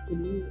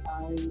 Actually,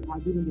 I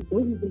have been in the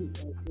service in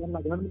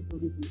Kerala government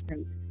service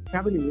in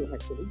 7 years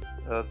actually.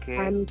 Okay.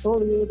 And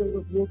 4 years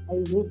I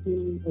worked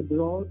in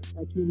abroad,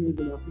 2 years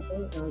in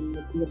Africa, and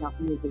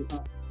 3.5 years in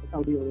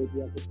Saudi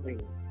Arabia as a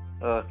trainer.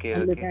 Okay.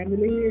 And the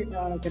family,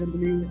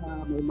 currently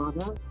my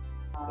mother,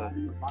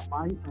 my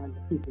wife, and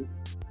sisters.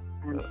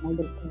 And all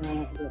the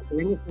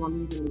youngest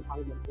one is in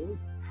 5 years.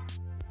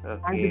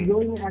 I'm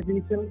growing as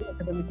usual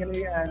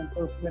academically and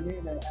personally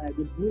in a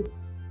good group.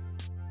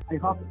 I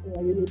hope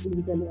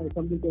you can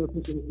complete your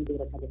questions with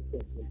your academic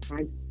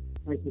questions.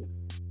 Thank you.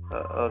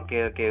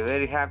 Okay.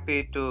 Very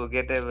happy to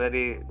get a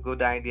very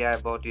good idea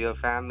about your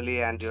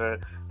family and your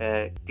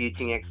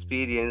teaching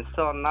experience.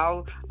 So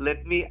now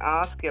let me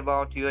ask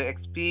about your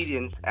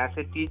experience as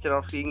a teacher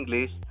of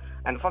English.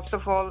 And first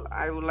of all,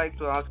 I would like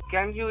to ask,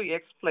 can you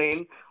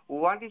explain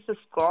what is the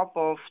scope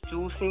of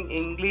choosing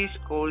English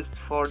course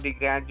for the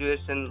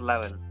graduation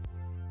level?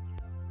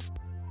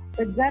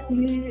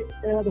 Exactly,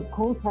 the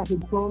course has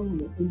its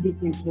own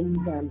implications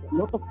and a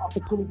lot of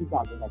opportunities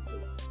are there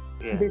actually.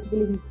 Yeah.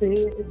 Basically, we say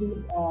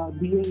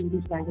BA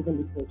English Language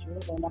and Literature,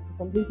 and after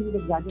completing the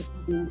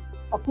graduation,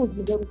 of course,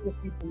 majority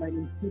of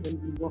people,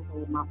 students, will go for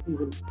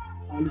masters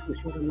in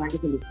literature and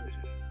language and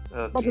literature.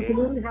 But the Okay.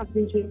 scenario has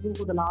been changing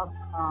for the last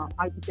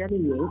 5 to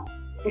 7 years,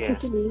 Yeah.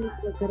 especially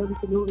the current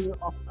scenario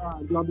of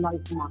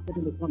globalized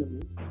marketing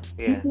economy.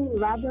 Yeah. People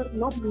rather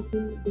not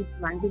using this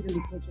language and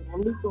literature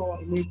only for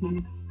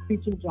making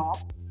teaching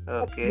jobs,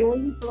 but Okay.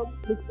 going from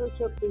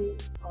literature to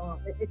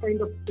a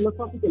kind of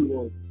philosophical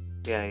world,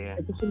 Yeah. Yeah.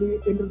 especially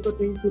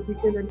interpreting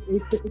critical and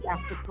aesthetic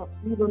aspects of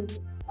even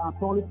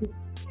politics,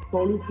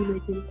 policy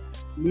making,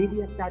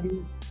 media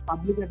studies,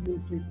 public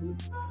administration,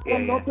 Yeah.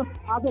 and Yeah. lots of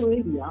other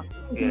areas,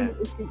 Yeah.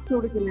 especially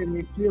historical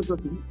areas,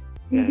 geography,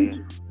 in Yeah. which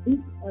Yeah. this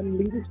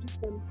linguistics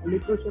and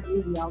literature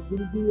area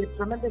will be a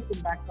tremendous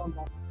impact on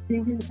the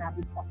thinking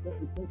habits of the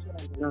researcher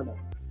and the learner.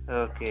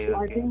 Okay. So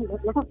I Okay. think a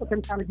lot of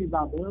potentialities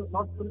are there,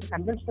 not in the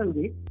conventional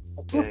way,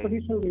 of course Yeah.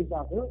 traditional ways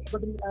are there,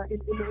 but in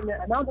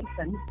another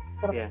sense,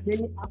 there are Yeah.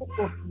 many other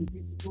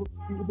possibilities to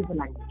use the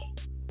language.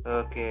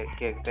 Okay,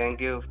 okay.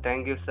 Thank you,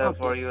 sir, Okay.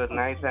 for your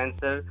nice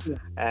answer. Yeah.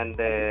 And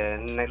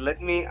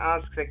let me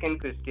ask second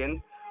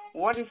question.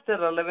 What is the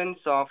relevance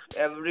of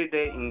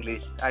everyday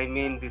English? I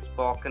mean, the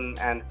spoken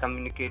and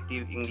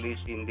communicative English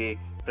in the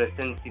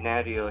present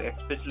scenario,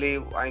 especially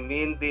I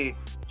mean the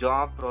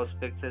job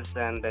prospects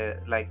and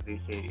like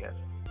these areas.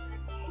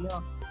 Yeah,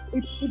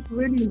 it's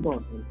really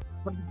important.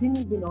 But the thing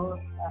is,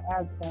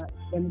 as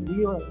when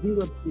we were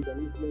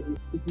students, maybe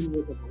 15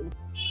 years ago,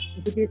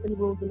 education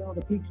was,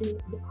 the teaching.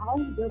 How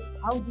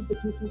did the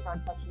teaching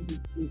transaction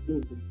is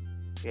going?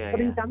 Yeah,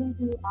 But in yeah, coming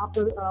to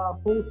after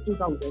post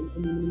 2000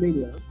 in the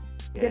millennium,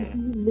 you yeah,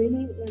 can see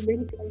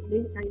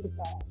many kind of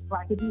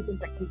strategies and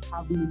techniques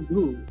have been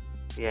improved.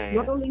 yeah,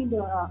 Not yeah, only in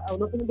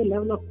the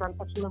level of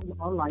transaction of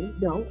online,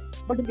 no,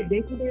 but in the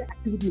day-to-day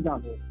activities are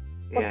there.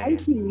 But yeah, I yeah,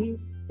 see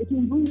if you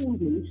improve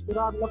English, there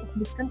are a lot of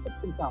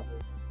misconceptions out there.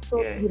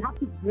 So yeah, you have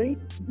to break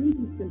these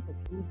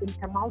misconceptions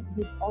and come out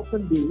with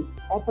open view,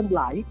 open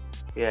light.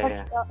 yeah, But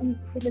yeah,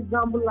 in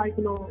example, like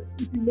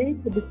if you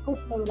make the discourse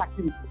level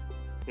activity,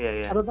 yeah,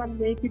 yeah, rather than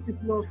make it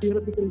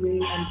theoretical way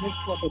and just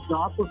for the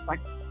job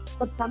prospect,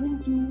 but coming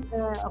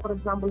to, for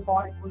example,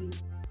 poetry,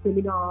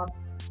 seminars,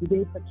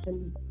 debate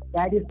sections,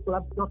 various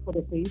clubs, not for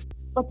the faith,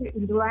 but to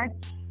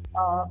interact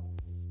uh,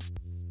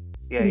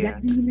 yeah, yeah.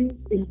 interactively,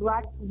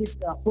 interact with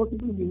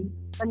possible means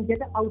and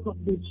get out of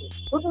this.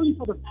 Not only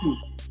for the school.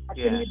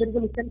 Actually, Yeah. there is a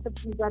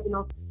misconception that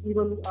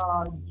even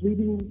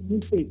reading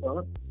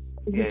newspaper,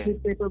 English Yeah.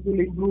 newspaper will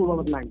improve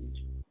our language.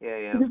 Yeah,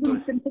 yeah, It is of a course.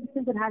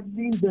 misconception that has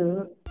been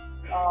there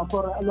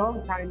for a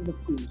long time in the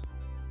schools.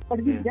 But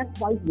it is Yeah. just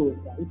vice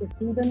versa. If a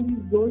student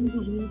is going to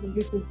read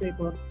English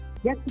newspaper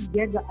just to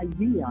get the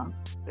idea,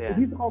 Yeah. it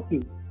is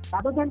okay.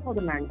 Rather than for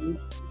the language,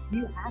 he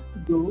has to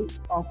go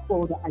for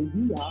the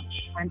idea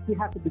and he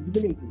has to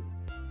disseminate it.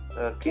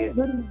 Okay. So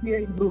there will be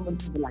an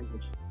improvement in the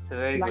language. So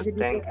very good. Language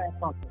Thank is you. a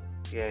process.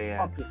 Yeah,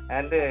 yeah. Okay.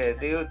 And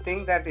do you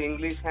think that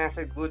English has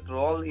a good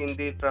role in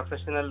the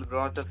professional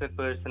growth of a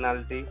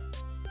personality?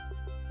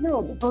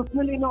 No,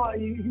 personally,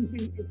 you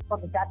see, it's for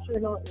the capture,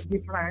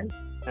 different.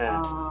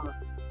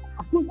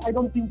 Of course, I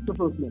don't think so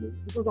personally,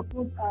 because of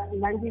course,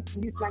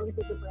 English language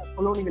is a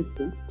colonial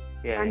skill,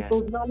 Yeah, and yeah,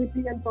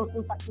 personality and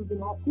personal factors,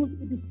 of course,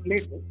 it is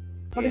related.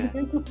 But in yeah,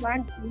 the case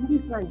of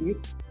English language,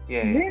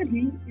 yeah, yeah,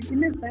 maybe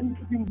in a sense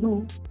it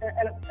improves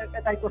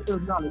a type of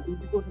personality,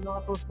 because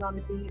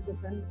personality in the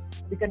sense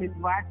we can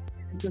interact,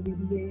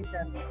 intermediate,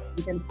 and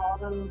we can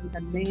model, we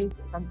can make,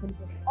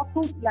 concentrate. Of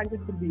course,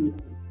 language will be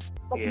useful.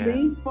 But yeah,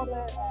 made for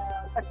a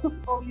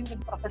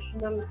success-oriented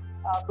professional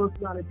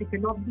personality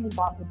cannot be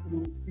imparted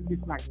through English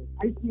language.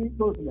 I see it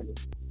personally.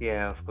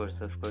 yeah, of course,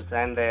 of course.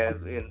 And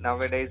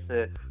nowadays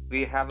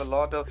we have a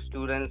lot of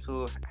students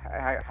who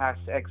has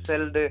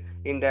excelled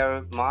in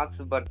their marks,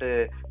 but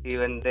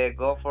even they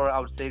go for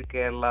outside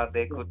Kerala,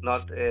 they could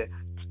not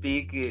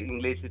speak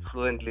English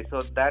fluently.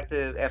 So that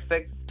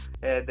affects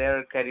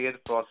their career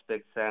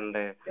prospects and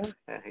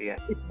yeah.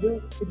 It's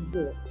there, it's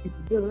there, it's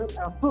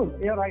there. Of course,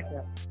 you're right.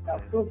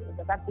 Of course,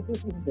 that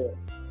situation is there.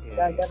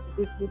 Yeah, That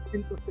situation is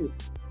still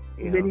persist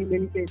in yeah.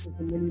 many cases,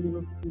 in many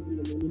universities, in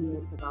many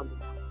universities around the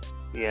world.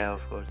 Yeah,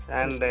 of course.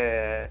 And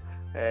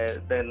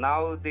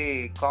now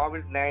the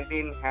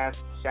COVID-19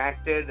 has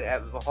shattered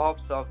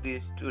hopes of the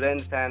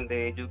students and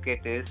the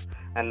educators.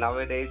 And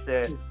nowadays,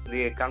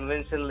 the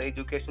conventional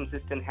education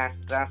system has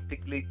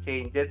drastically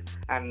changed.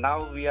 And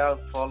now we are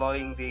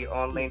following the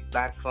online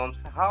platforms.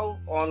 How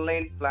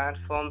online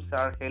platforms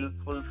are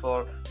helpful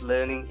for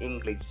learning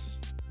English?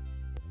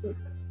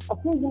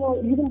 Of course,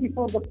 even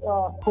before the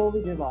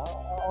COVID era,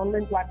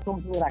 online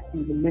platforms were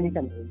active in many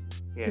countries.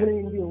 Yeah. Even in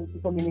India,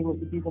 some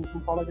universities and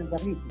some colleges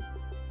are using.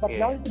 But Yeah.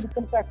 now it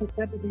becomes, as you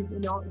said, it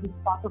is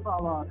part of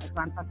our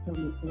transactional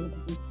business.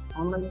 It is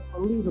online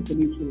only the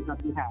solution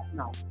that we have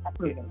now at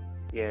present.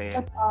 Yeah,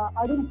 yeah, But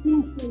I don't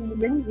think so in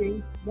many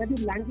ways maybe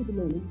language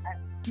learning and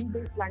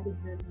skill-based language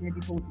learning may be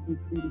possible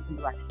through this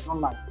interaction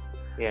online.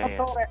 yeah, But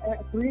yeah, for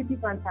a creative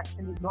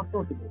transaction is not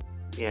possible.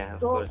 yeah, of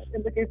So course.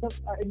 in the case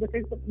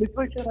of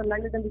literature and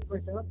language and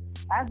literature,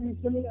 as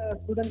usually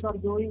students are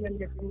going and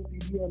getting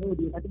video and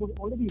audio, that was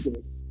already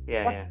there.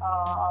 Yeah, But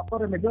yeah,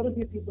 for a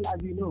majority of people,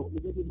 as you know,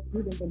 majority of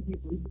students and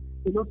people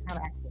do not have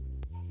access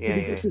to yeah,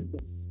 this yeah, system.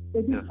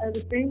 It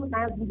is the same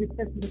as we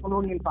discussed in the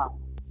colonial past.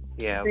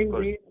 Yeah, Same of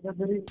course. way that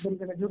there is a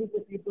majority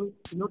of people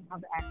do not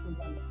have the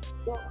access, and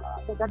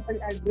so that's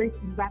a great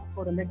impact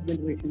for the next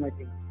generation, I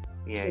think.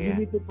 Yeah, So we yeah,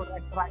 need to for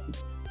extract,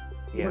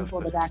 yeah, even of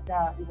for the course.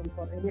 data, even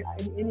for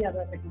any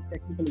other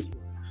technical issue.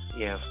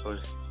 Yeah, of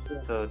course.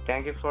 Yeah. So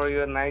thank you for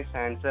your nice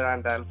answer,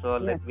 and also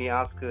Yeah. let me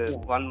ask Yeah.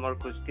 one more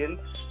question.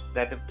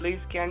 That please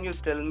can you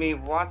tell me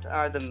what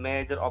are the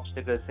major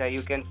obstacles?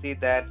 You can see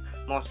that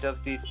most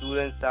of the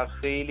students are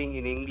failing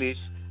in English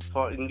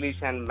for English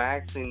and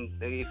Maths.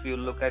 If you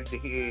look at the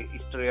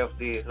history of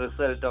the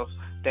result of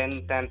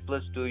 10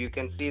 plus 2, you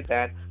can see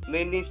that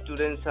many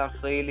students are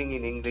failing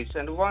in English.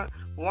 And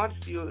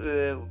what's you?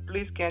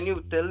 Please can you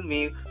tell me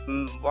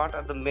what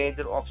are the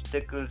major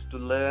obstacles to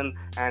learn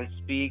and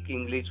speak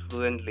English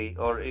fluently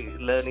or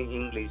learning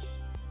English?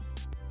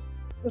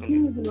 The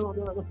thing is,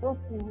 the first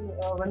thing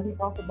when we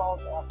talk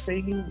about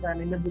failings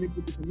and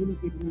inability to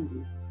communicate in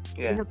English,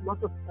 we Yeah, have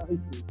lots of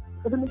issues.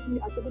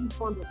 Definitely, academic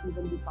point of view,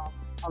 when we talk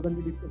or when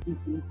we discuss these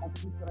things, I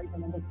think I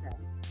can understand.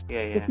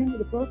 yeah,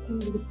 The first thing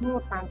is the pure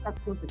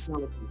transactional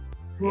technology,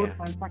 pure Yeah.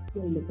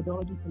 transactional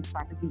methodologies and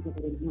strategies that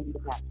are included in the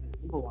classroom.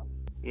 Number one.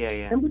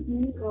 yeah. Number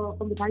two,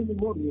 from the time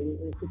immemorial,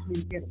 especially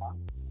in Kerala,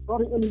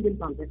 or in Indian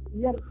context,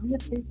 we are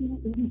taking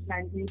English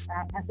language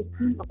as a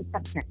key of a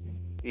subject.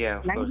 Yeah,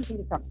 of Language course.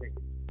 is a subject.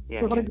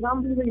 Yeah, So, for yeah.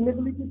 example, the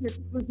inability to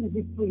express in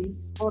history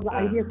or the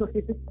ideas of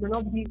physics may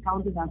not be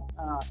counted as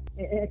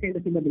a kind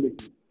of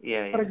inability.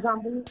 Yeah, For yeah.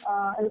 example,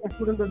 a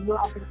student does not,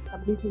 after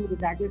completing the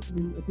graduate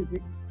in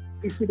physics,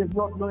 if she does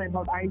not know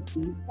about IT,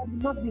 that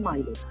will not be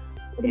minded.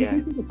 But Yeah. in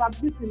the case of the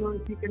subject,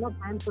 if you cannot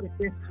answer a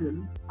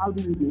question, how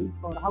do you do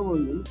or how are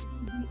you, it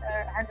will be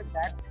handed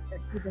that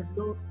she does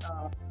not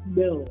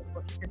know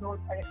or she cannot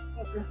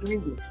express in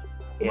English.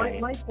 So Yeah, yeah.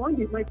 my point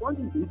is this: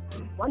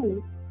 one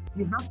is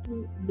you have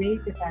to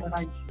make a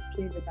paradigm shift,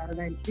 change the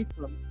paradigm shift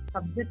from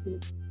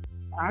subjective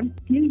and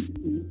skills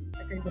to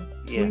a kind of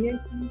Yeah.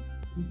 creative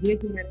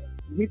engagement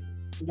with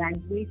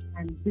language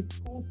and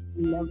discourse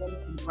level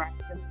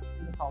interaction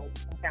in the college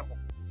and campus.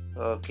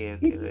 Okay,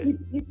 It, okay. it,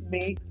 it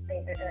makes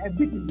a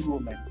big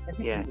improvement,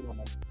 Yeah.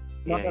 not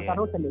Yeah, a yeah.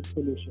 total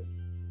solution.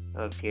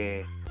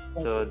 Okay,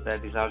 so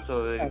that is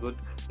also very good.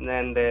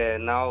 And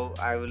now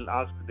I will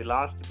ask the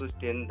last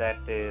question that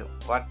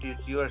what is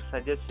your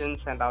suggestions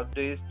and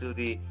advice to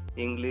the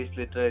English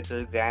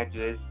literature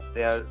graduates?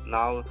 They are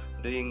now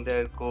doing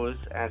their course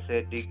as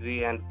a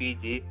degree and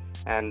PG,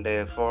 and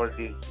for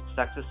the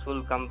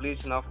successful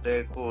completion of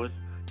their course.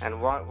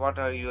 And what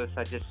are your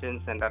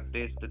suggestions and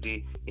advice to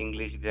the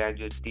English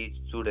graduate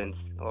students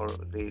or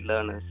the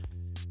learners?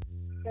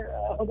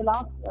 For the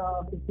last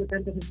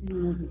 10 to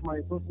 15 years of my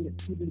personal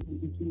experience in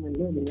teaching and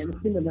learning, and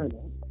still a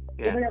learner,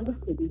 Yeah. what I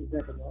understood is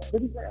that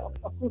there is,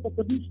 of course, a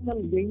traditional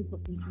ways of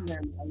teaching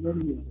and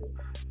learning in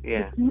this.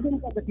 Yeah. The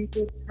students and the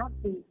teachers have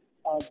to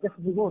just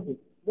revert it,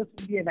 just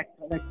to be a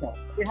lecture.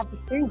 They have to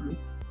change it.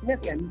 In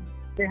a sense,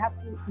 they have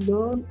to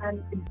learn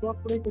and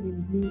incorporate it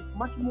into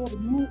much more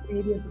new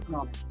areas of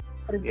knowledge.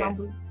 For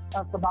example,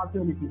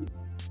 subalternity,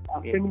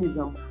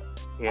 feminism,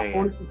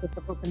 politics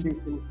of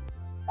representation.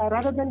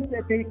 Rather than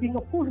taking,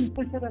 of course,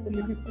 literature and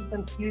linguistics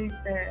and skills,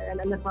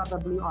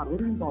 LSRW are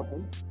very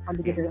important and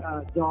to get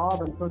a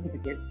job and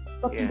certificate.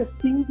 But from the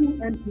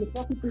thinking and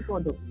philosophical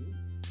point of view,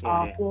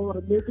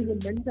 for making a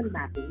mental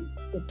mapping,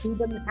 the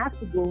student has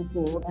to go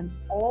for an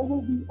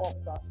overview of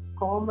the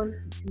common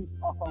issues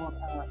of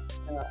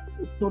our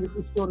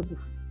historical.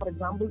 For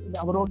example, in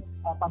our own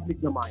public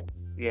domain.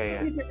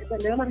 The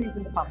learner is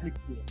in the public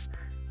sphere.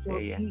 So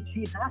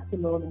she has to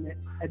learn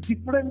a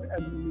different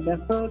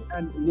method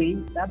and way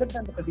rather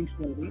than the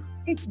traditional way.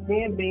 It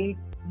may make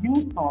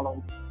new scholars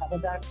rather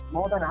than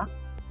more than us,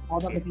 more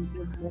than the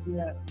teachers, maybe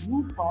a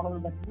new scholar,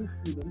 that new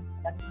students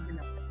that is in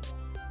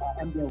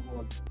MBA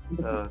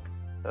world.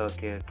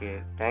 Okay.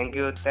 Thank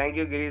you,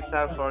 Girish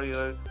sir, for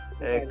your.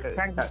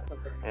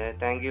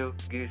 Thank you,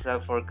 Girish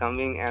sir, for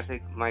coming as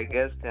my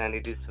guest, and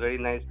it is very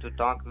nice to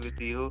talk with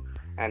you.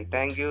 And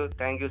thank you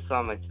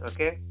so much.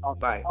 Okay.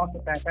 Bye.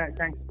 Okay.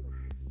 Thank you.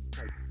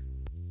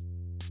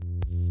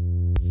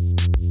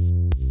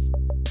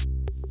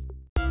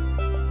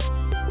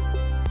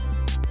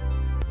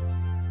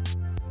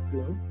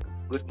 Hello.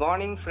 Good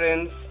morning,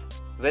 friends.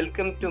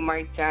 Welcome to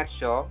my chat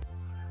show.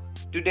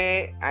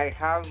 Today I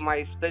have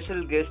my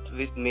special guest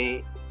with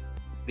me,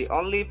 the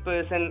only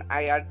person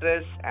I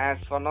address as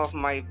one of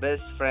my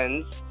best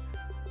friends,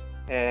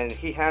 and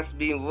he has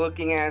been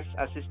working as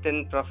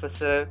assistant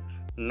professor,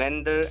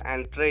 mentor,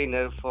 and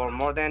trainer for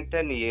more than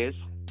 10 years.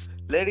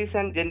 Ladies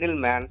and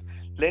gentlemen,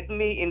 let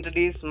me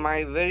introduce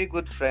my very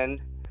good friend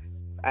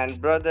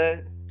and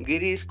brother,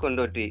 Girish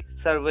Kondoti.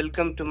 Sir,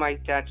 welcome to my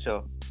chat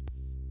show.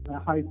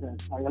 Hi, sir.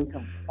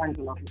 Welcome. Thank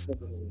you, Mr.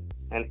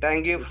 And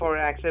thank you for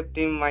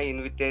accepting my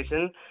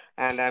invitation.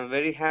 And I'm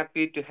very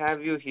happy to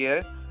have you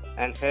here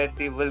and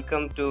hearty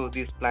welcome to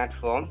this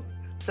platform.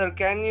 Sir,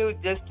 can you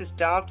just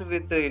start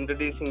with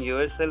introducing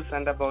yourself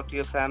and about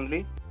your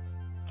family?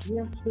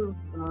 Yeah, sure.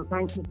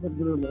 Thanks, Mr.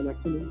 Guru. And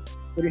actually,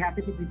 very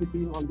happy to be with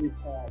you on this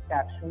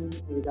caption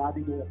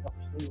regarding your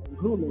professional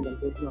grooming and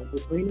personal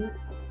training.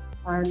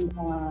 And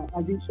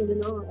as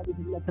usual, this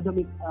is an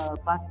academic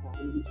platform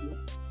in which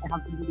I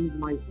have to introduce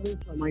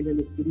myself. My name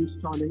is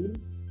Girish Chanayan,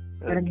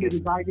 currently Okay.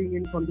 residing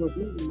in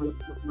Kondoti in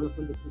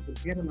Malappuram district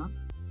in Kerala.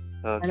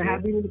 And I Okay.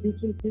 have been in the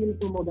teaching field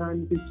for more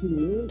than 15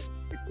 years.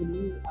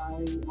 Actually, I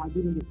have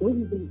been in the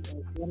service in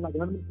Kerala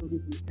government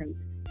service in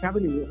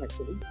 7 years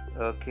actually.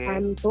 Okay.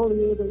 And 4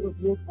 years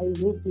I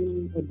worked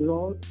in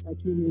abroad,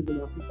 2 years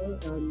in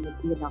Africa, and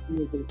 3.5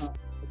 years in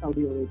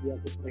Saudi Arabia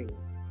as a trainer.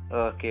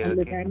 Okay. And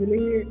my Okay.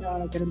 family,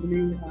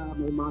 currently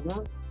my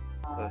mother,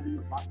 Uh,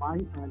 my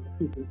wife, and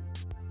two kids.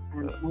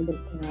 And uh,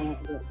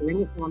 the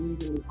youngest one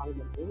is in 5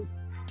 months.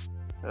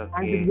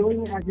 I'm okay.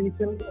 growing as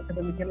usual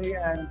academically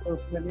and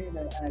personally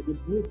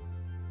with you.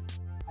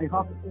 I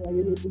hope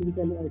you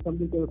can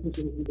complete your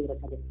question in the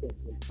academic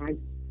question.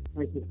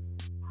 Thank you.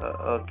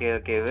 Okay,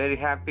 okay. Very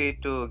happy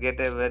to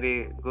get a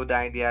very good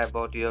idea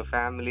about your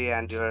family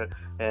and your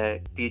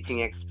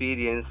teaching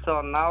experience. So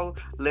now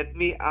let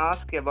me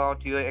ask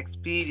about your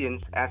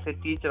experience as a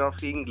teacher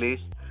of English.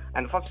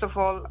 And first of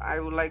all, I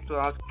would like to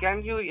ask,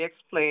 can you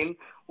explain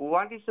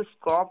what is the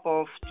scope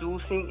of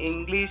choosing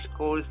English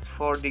course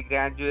for the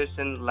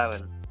graduation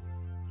level?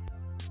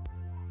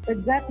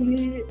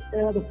 Exactly,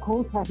 the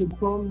course has its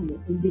own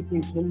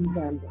indications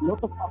and a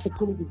lot of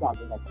opportunities are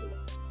there actually.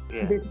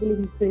 Yeah. Basically,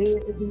 we say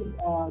the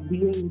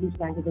BA English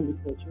Language and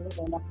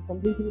Literature, and after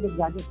completing the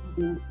graduation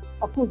degree,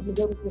 of course,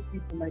 majority of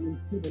people, like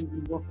students,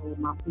 will go for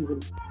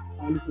masters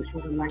in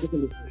literature and language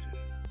and literature.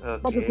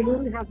 But the Okay.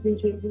 scenario has been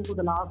changing for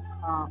the last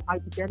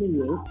 5 to 10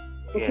 years,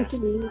 Yeah.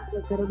 especially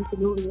the current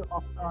scenario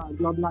of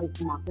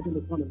globalized market and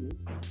economy.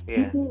 Yeah.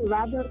 People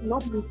rather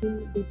not using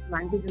this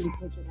language and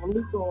literature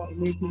only for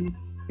making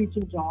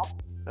teaching job,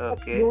 but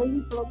Okay.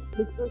 going from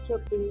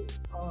literature to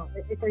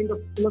a kind of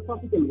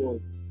philosophical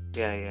world,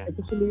 Yeah. Yeah.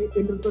 especially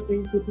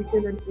interpreting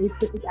typical and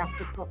aesthetic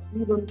aspects of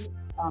even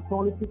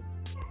politics,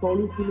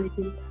 policy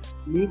making,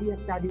 media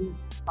studies,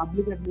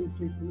 public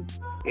administration,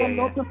 Yeah. and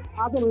Yeah. lots of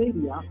other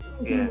areas,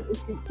 Yeah.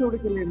 especially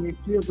historical areas,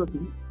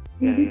 geography,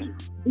 Yeah. in which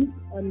this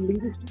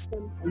linguistics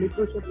and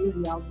literature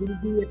area will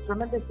be a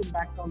tremendous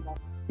impact on the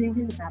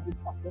thinking habits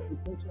of the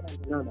researcher and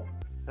the learner.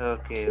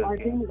 Okay. So I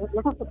Okay. think a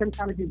lot of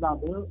potentialities are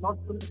there, not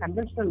in the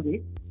conventional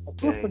way, of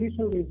course Yeah.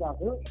 traditional ways are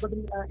there, but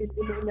in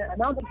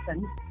another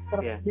sense, there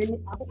are Yeah. many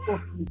other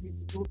possibilities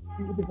to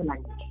use the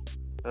language.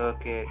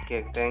 Okay,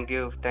 okay. Thank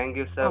you,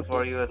 sir, for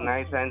Okay. your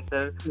nice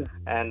answer. Yeah.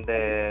 And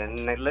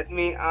let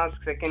me ask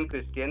second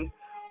question.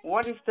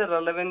 What is the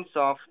relevance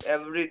of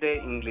everyday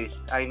English?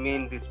 I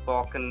mean, the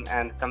spoken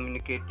and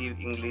communicative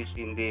English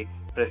in the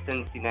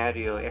present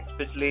scenario,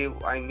 especially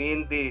I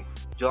mean the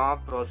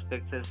job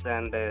prospects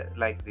and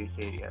like these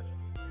areas.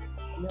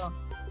 Yeah,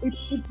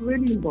 it's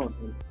really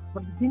important.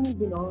 But the thing is,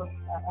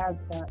 as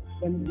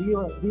when we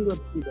were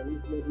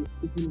students, maybe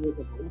 15 years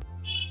ago,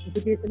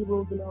 education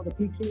was, the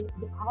teaching.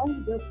 How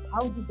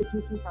did the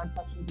teaching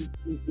transaction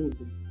is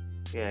doing?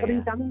 Yeah, But in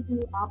yeah, coming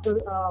to after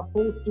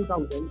post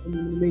 2000 in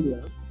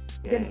millennia,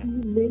 you yeah, can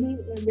see many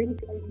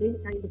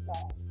kind of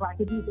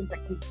strategies and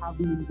techniques have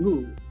been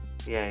improved.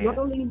 yeah, Not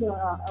yeah, only in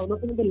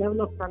the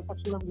level of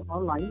transaction of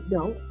online,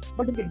 no,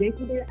 but in the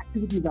day-to-day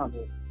activities are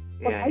there.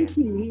 But yeah, I yeah,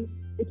 see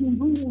if you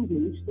improve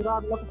English, there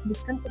are a lot of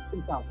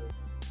misconceptions out there.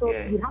 So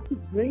yeah, you have to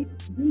break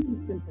these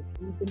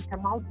misconceptions and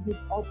come out with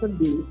open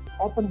view,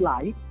 open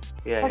light.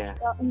 yeah, But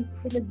yeah,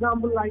 in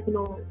example, like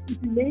if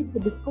you make the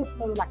discourse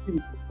level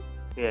activity,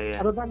 yeah, yeah,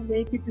 rather than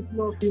make it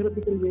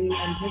theoretical way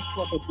and just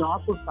for the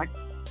job prospect,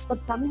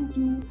 but coming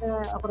to,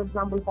 for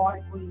example,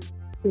 poetry,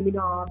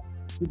 seminars,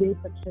 debate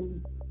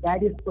sections,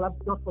 various clubs,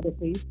 not for the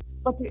face,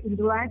 but to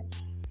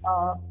interact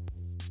yeah,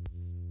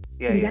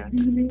 yeah,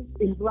 interactively,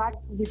 interact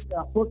with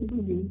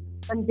possible means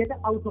and get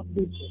out of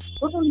this.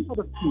 Not only for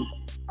the school.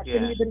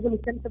 Actually, Yeah. there is a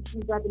misconception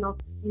that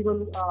even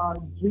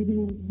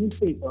reading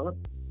newspapers,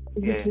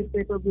 English Yeah.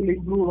 newspaper will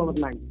improve our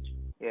language.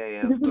 yeah,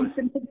 yeah, It of is a course.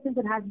 misconception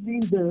that has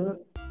been there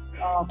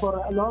for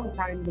a long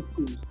time in the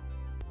schools.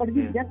 But it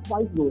is Yeah. just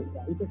vice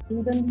versa. If a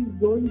student is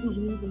going to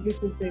read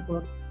English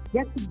newspaper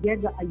just to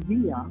get the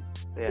idea,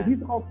 Yeah. it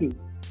is okay.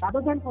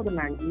 Rather than for the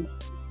language,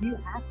 he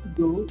has to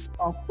go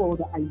for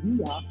the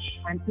idea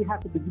and he has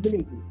to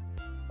disseminate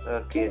it.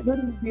 Okay. So there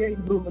will be an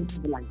improvement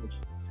in the language.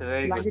 So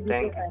very good. Language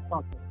Thank is you. a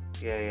process.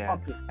 Yeah, yeah.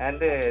 Okay.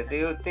 And do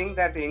you think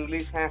that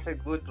English has a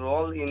good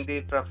role in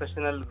the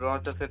professional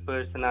growth of a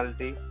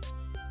personality?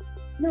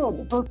 No,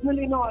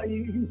 personally,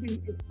 you see,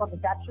 it's for the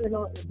capture,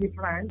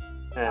 different.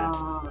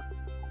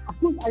 Of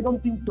course, I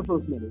don't think so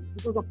personally,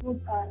 because of course,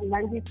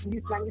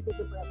 English language is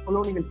a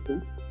colonial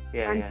thing,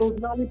 Yeah, and yeah,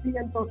 personality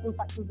and personal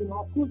factors,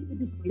 of course,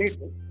 it is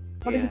related.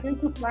 But in yeah, the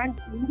case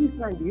of English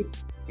language,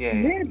 yeah,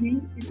 yeah,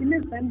 maybe in a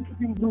sense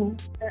it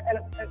improves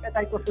a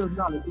type of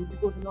personality,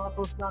 because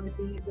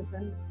personality in the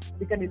sense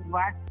we can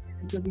interact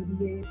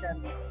intermediate,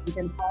 and we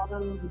can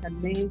oral, we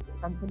can make,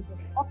 consensus.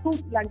 Of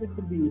course, language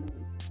will be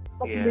useful.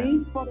 But Yeah.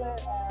 made for a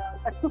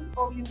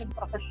success-oriented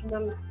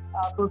professional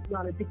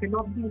personality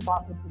cannot be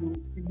imparted through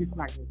English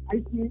language. I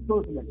feel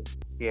personally.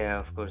 Yeah,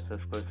 of course,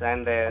 of course.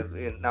 And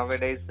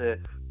nowadays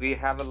we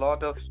have a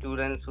lot of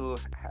students who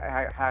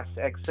has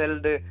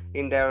excelled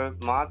in their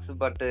marks,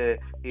 but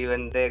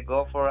even they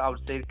go for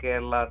outside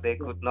Kerala, they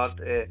could not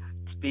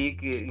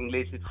speak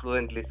English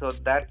fluently. So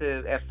that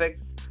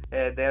affects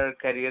their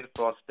career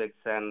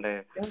prospects. And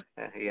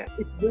yeah,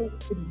 It's there,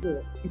 it's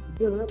there, it's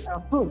there.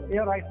 Of course,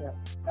 you're right there.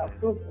 Of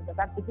course,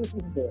 that situation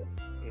is there.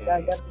 yeah,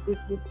 That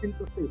situation is still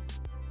persists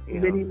in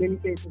yeah, many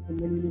cases, in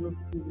many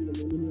universities, in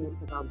many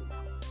universities around the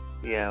world.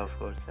 yeah, of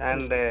course.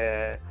 And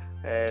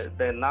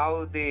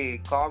now the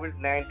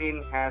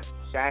COVID-19 has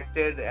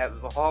shattered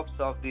hopes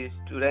of the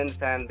students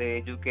and the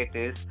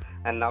educators.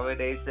 And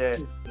nowadays,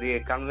 the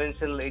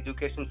conventional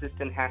education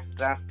system has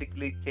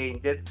drastically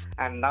changed,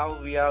 and now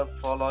we are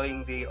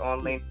following the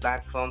online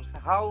platforms.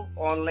 How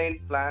online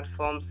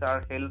platforms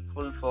are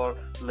helpful for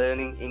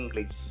learning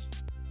English?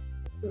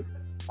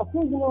 Of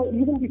course,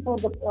 even before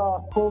the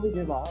COVID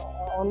era,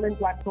 online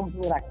platforms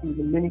were active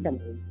in many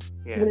countries.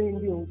 Yeah. Even in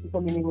India,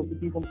 some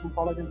universities and some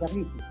colleges are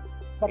using.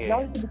 But Yeah. now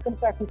it becomes,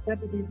 as you said,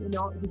 it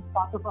is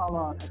part of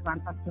our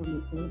transactional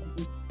network.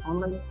 It is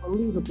online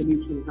only the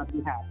solution that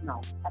we have now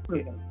at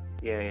present.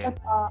 Yeah, yeah, But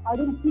I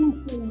don't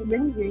think so in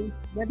many ways,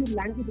 maybe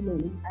language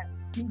learning,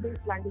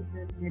 skill-based language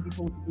learning may be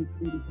possible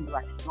through this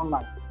interaction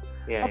online.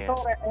 yeah, But yeah, for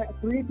a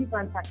creative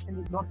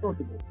transaction is not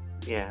possible.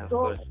 yeah, of So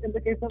course. in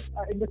the case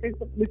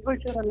of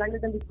literature and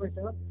language and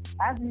literature,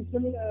 as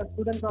usually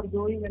students are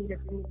going and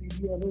getting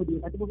video and audio,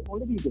 that was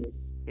already there.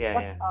 Yeah,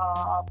 But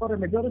yeah, for a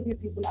majority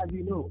of people, as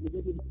you know,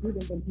 majority of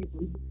students and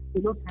people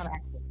do not have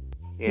access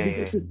yeah, to this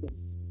yeah, system.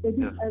 So it is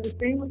Yeah. the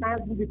same as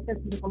we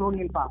discussed in the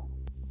colonial past.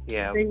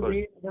 yeah, of Same course.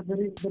 way that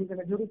there is a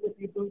majority of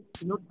people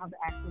do not have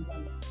access.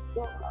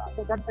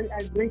 So that's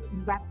a great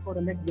impact for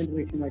the next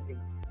generation, I think.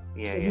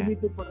 Yeah, So we yeah,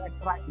 need to for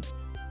extract,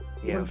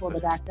 yeah, even of for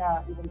the course.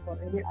 data, even for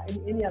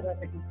any other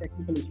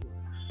technical issue.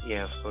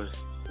 Yeah, of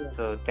course. Yeah.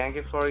 So thank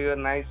you for your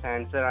nice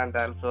answer, and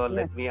also Yeah.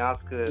 let me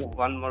ask Yeah.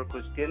 one more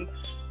question.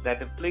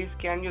 That please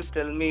can you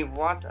tell me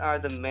what are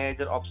the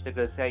major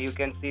obstacles? You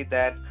can see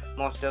that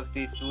most of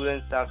the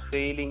students are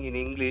failing in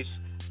English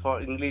for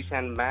English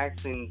and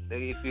Maths.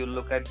 If you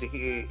look at the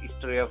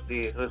history of the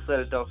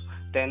result of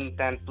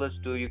 10 plus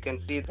 2, you can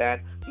see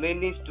that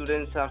many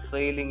students are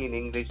failing in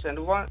English. And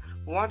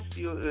what's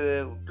you?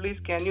 Please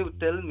can you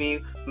tell me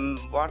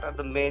what are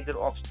the major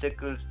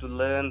obstacles to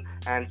learn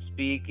and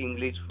speak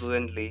English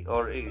fluently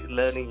or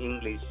learning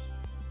English?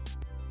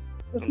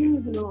 The thing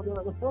is,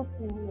 the first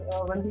thing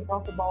when we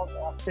talk about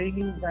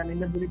failings and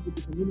inability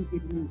to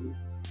communicate in English,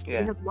 we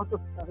Yeah, have lots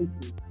of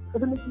issues.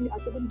 Definitely,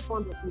 at the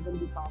point of view, when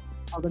we talk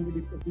or when we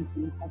discuss these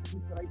things, I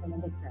think I can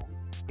understand.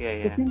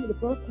 yeah, The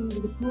first thing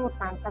is the pure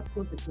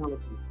transactional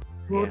technology,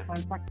 pure Yeah.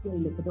 transactional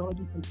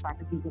methodologies and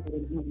strategies that are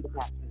included in the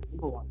classroom.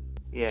 Number one.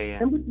 yeah, yeah,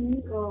 Number two,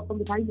 from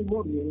the time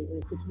immemorial,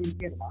 especially in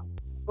Kerala,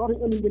 or in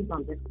Indian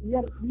context, we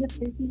are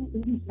taking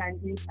English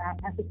language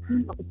as a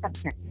theme of a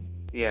subject.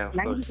 yeah, of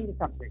Language course. is a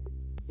subject.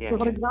 Yeah, So,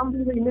 for yeah,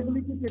 example, the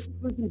inability to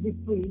express in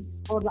history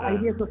or the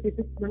ideas of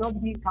physics may not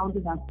be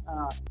counted as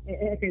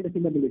a kind of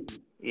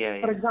inability. yeah,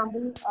 For yeah,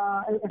 example,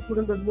 a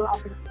student does not,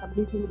 after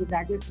completing the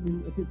graduate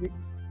in physics,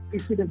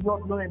 if she does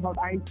not know about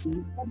Einstein,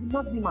 that will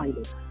not be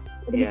minded.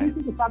 But in Yeah. the case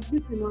of the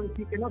subject, if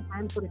you cannot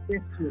answer a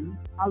question,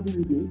 how do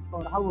you do,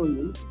 or how are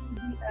you, it will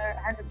be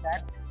handed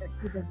that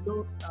she does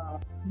not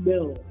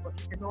know, or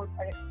she cannot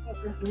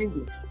express in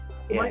English.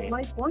 So Yeah, yeah.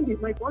 my point is,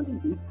 one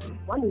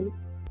is,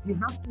 you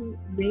have to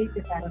make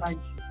a paradigm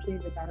shift,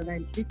 change the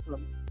paradigm shift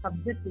from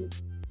subjective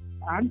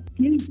and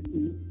skills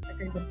to a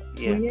kind of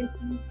Yeah.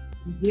 creative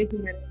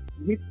engagement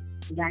with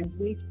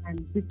language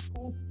and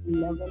discourse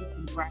level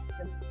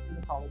interaction in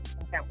the college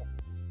and campus.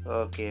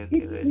 Okay, okay,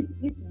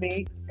 It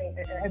makes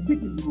a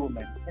big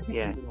improvement,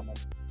 Yeah.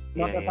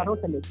 not Yeah, a yeah.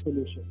 total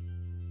solution.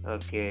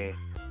 okay.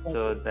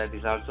 So that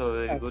is also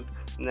very good.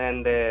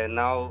 And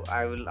now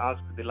I will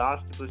ask the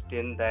last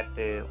question that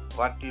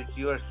what is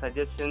your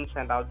suggestions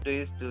and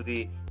advice to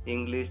the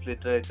English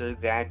literature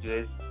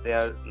graduates? They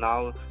are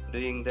now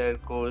doing their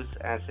course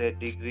as a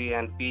degree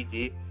and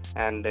PG,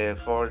 and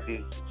for the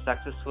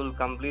successful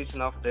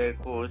completion of their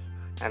course,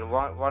 and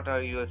what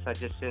are your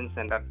suggestions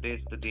and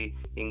advice to the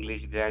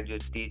English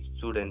graduate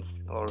students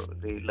or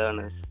the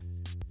learners?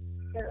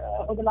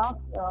 For the last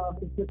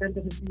 10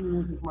 to 15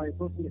 years of my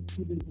personal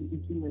experience in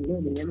teaching and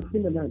learning, I'm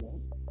still a learner.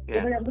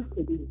 Yeah. What I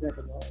understood is that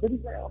there is,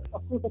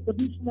 of course, a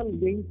traditional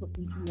ways of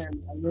teaching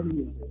and learning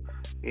in this.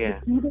 Yeah,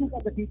 The students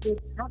and the teachers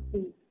have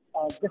to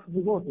just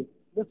reward it,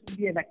 just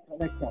be a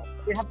lecture.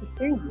 They have to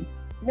change it.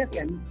 In a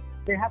sense,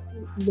 they have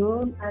to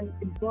learn and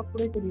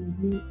incorporate it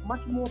into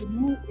much more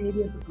new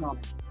areas of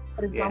knowledge.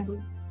 For example,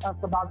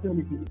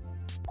 subalternity,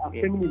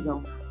 Yeah.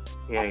 feminism,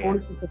 yeah, yeah,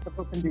 politics of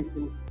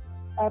representation.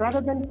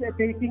 Rather than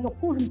taking, of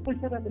course,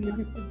 literature and the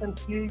linguistics and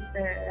skills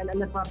and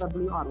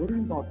LSRW are very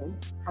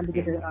important and to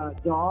get a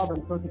job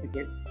and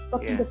certificate.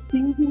 But Yeah. from the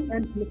thinking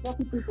and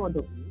philosophical point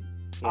of view,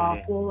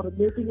 Yeah. For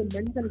making a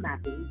mental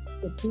mapping,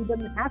 the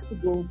student has to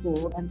go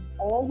for an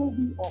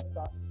overview of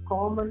the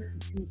common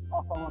issues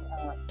of our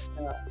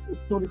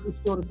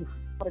historical.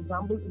 For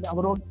example, in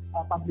our own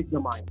public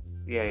domain.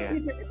 Yeah.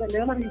 The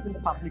learner is in the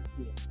public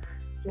sphere.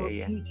 So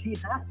Yeah. she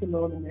has to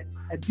learn in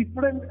a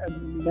different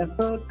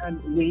method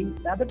and way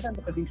rather than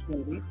the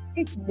traditional way.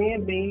 It may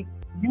make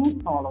new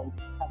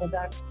tolerance other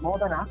than more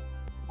than us,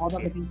 more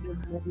than the teachers,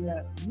 maybe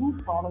a new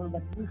tolerance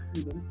that new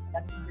students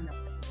that is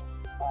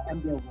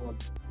in their world.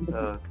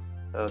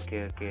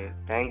 Okay.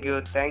 Thank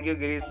you,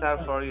 Girish sir,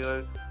 for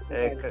your.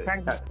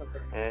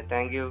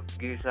 Thank you,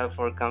 Girish sir,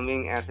 for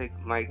coming as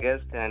my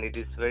guest, and it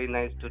is very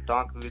nice to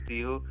talk with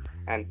you.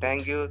 And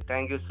thank you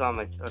so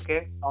much.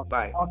 Okay.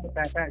 Bye. Okay.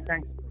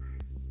 Thank you.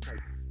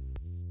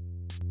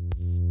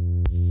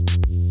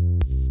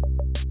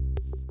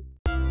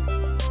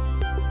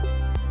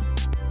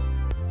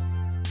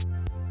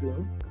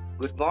 Hello.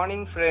 Good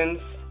morning,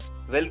 friends.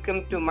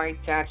 Welcome to my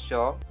chat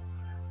show.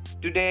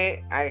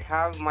 Today I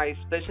have my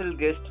special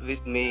guest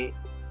with me,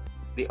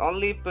 the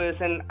only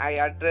person I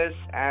address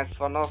as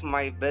one of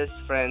my best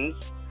friends,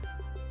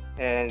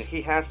 and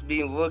he has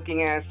been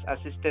working as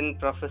assistant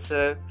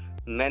professor,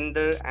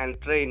 mentor and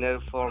trainer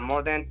for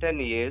more than 10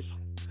 years.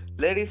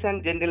 Ladies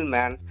and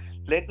gentlemen,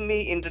 let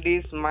me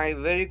introduce my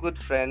very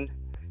good friend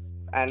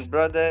and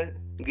brother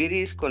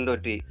Girish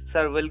Kondoti.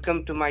 Sir,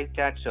 welcome to my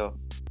chat show.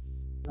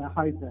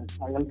 Hi sir,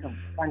 welcome.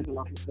 Thanks a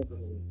lot for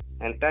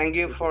and thank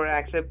you for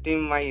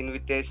accepting my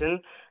invitation,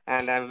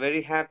 and I'm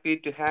very happy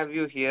to have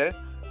you here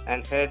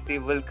and hearty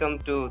welcome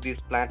to this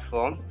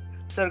platform.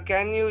 Sir,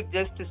 can you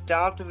just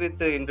start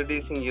with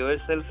introducing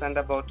yourself and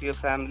about your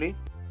family?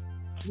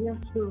 Yes,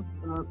 sure.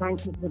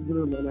 Thanks, Mr.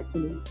 Guru.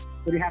 Actually,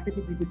 very happy to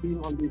be with you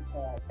on this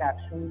chat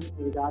show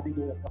regarding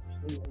your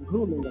professional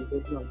grooming and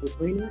personal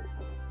training.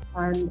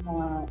 And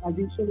as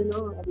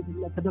usual, this is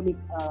an academic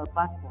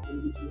platform in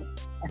which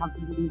I have to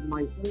introduce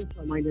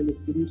myself. My name is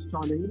Girish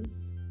Kondoti.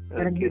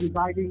 Currently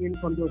residing in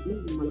Kondoti,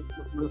 in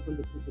Malappuram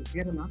district,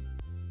 Kerala.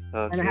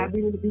 And I have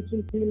been in the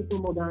teaching field for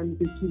more than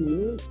 15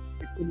 years.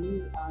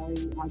 Actually,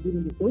 I have been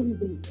in the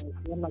service in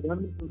Kerala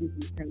government service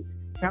in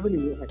 7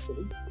 years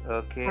actually.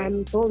 Okay.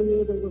 And 4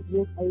 years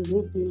I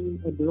worked in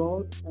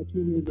abroad, 2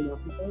 years in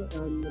Africa,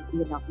 and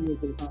 3.5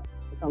 years in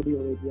Saudi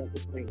Arabia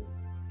as a trainer.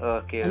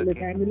 Okay. And my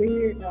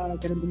family,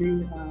 currently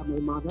my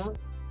mother,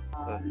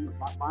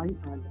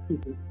 wife, and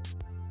sisters.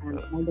 And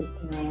I'm the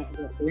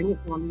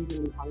youngest one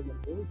in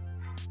Parliament.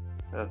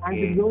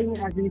 I'm growing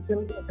as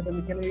usual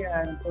academically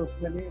and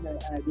personally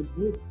with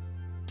you.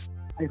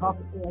 I hope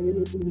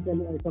you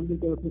can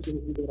complete your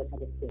questions with your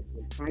academic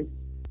questions.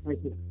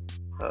 Thank you.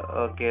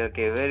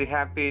 Okay. Very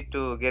happy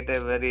to get a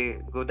very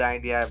good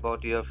idea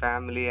about your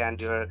family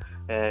and your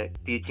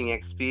teaching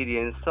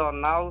experience. So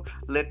now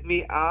let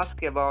me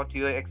ask about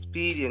your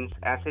experience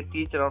as a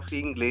teacher of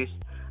English.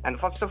 And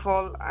first of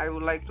all, I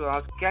would like to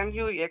ask, can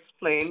you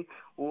explain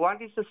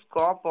what is the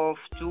scope of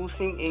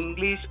choosing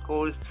English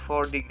course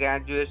for the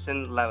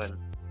graduation level?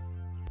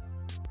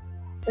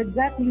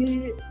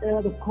 Exactly,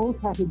 the course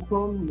has its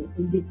own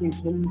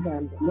indications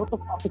and a lot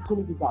of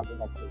opportunities are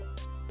there actually.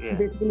 Yeah.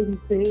 Basically, we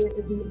say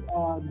the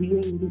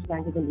BA English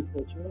Language and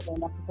Literature,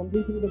 and after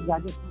completing the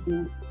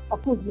graduation,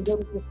 of course,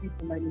 majority of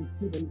people, like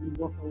students,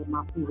 will go for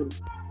masters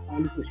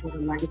in literature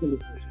and language and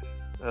literature.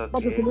 Okay.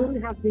 But the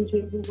scenario has been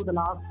changing for the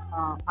last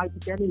 5 to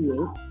 10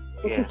 years,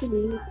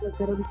 especially the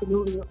current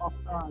scenario of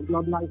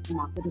globalized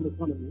market and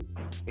economy.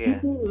 Yeah.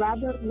 People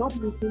rather not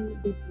using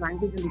this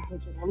language and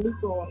literature only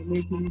for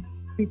making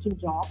teaching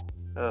jobs,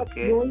 but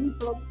going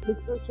from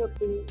literature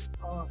to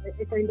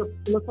a kind of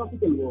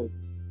philosophical world.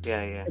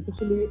 Yeah.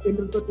 Especially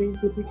interpreting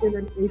critical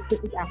and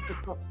aesthetic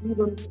aspects of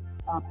even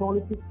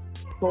politics,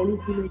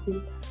 policy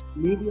making,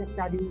 media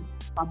studies,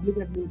 public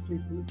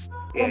administration,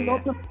 and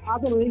lots of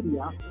other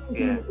areas,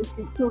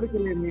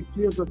 historical areas,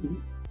 geography,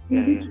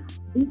 in which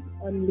this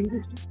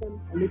linguistics and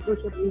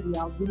literature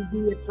area will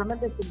be a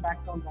tremendous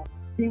impact on the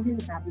thinking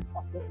habits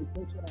of the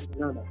researcher and the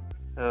learner.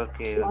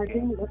 Okay. So I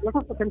think a lot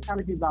of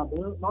potentialities are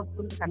there, not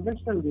in the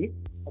conventional way,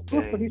 of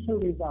course traditional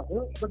ways are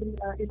there, but in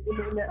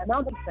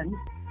another sense,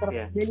 there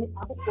are many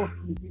other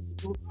possibilities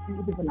to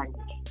use the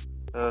language.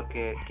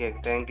 Okay.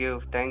 Thank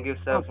you,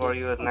 sir, for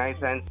your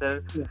nice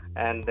answer. Yeah.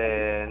 And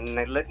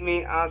let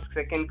me ask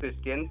second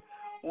question.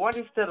 What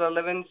is the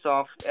relevance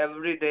of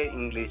everyday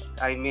English?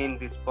 I mean,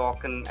 the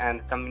spoken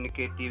and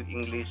communicative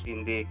English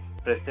in the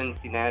present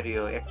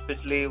scenario,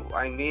 especially,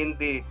 I mean,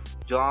 the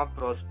job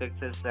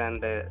prospects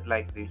and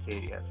like these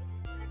areas.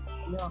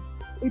 Yeah,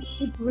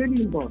 it's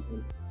really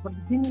important. But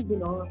the thing is,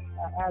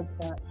 as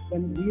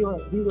when we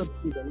were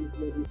students,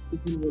 maybe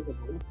 15 years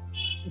ago,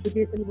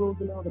 education was,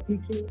 the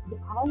teaching.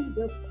 How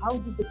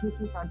did the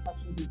teaching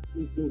transaction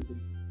is doing?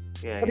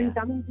 Yeah. But in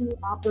coming to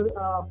after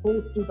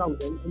post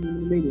 2000 in the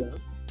millennium,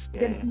 you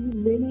can see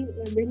many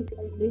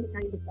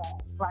kind of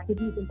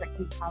strategies and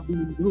techniques have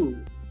been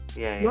improved.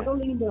 Not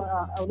only in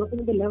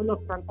the level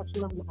of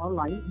transaction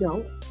online,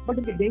 but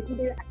in the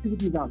day-to-day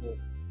activities are there.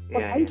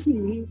 But I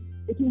see,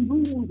 if you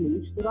improve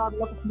English, there are a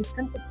lot of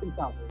misconceptions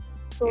out there.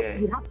 So Yeah.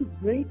 we have to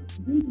break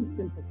these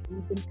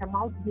misconceptions and come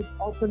out with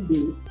open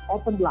way,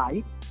 open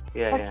light.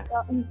 Yeah. But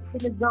Yeah.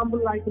 in example,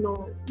 like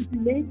if you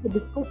make the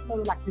discourse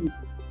level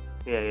activity,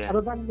 Yeah. Yeah.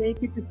 rather than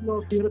make it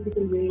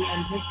theoretical way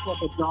and just for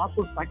the job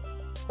effect,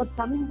 but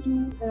coming to,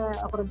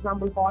 for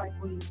example,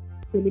 poetry,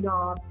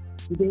 seminar,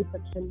 debate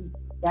section,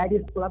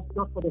 various clubs,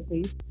 not for the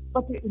face,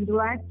 but to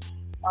interact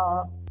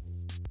uh,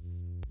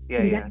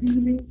 Yeah. Yeah.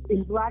 interactively,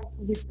 interact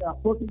with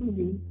possible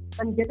means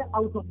and get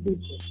out of this.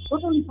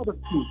 Not only for the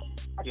school.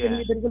 Actually,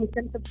 Yeah. there is a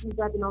misconception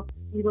that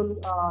even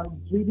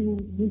reading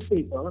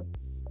newspaper,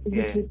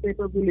 English Yeah.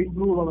 newspaper will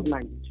improve our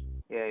language.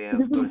 Yeah. Yeah. It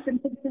Of is a course.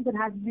 misconception that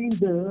has been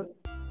there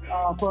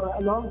for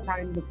a long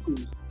time in the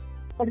schools.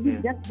 But it is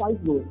Yeah. just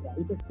vice versa.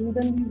 If a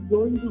student is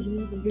going to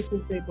read English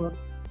newspaper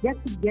just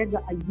to get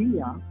the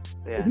idea,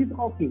 Yeah. it is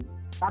okay.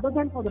 Rather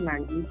than for the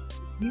language,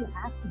 he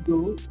has to go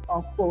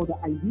for the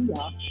idea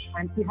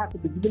and he has to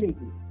disseminate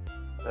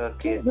it.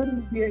 Okay. So there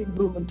will be an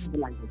improvement in the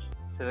language.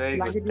 So very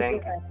good. Language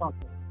Thank is you. a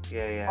process.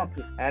 Yeah. Yeah.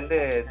 Okay.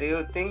 And do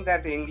you think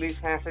that English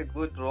has a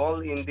good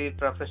role in the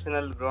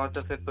professional growth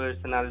of a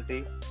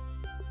personality?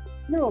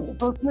 No,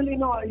 personally,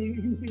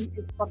 you see,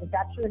 it's for the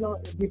capture,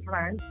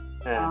 different.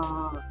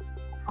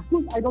 Of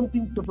course, I don't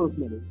think so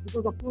personally,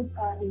 because of course,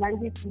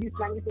 English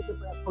language is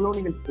a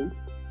colonial thing,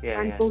 Yeah.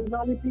 and Yeah.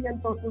 personality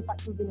and personal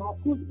factors,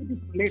 of course, it is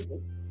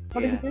related.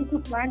 But in the case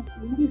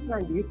of English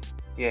language,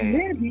 Yeah. Yeah.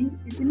 maybe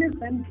in a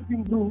sense it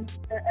improves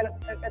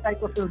a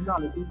type of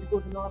personality,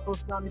 because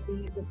personality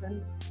in the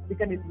sense we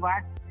can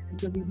interact,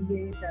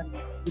 intermediate, and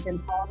we can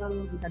follow,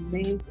 we can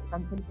make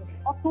content.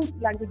 Of course,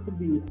 language will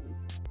be useful.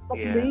 But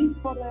Yeah. made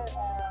for a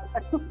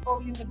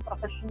success-oriented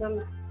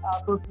professional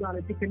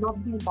personality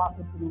cannot be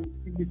imparted through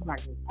English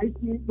language. I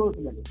feel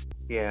personally.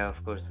 Yeah, of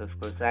course, of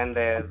course. And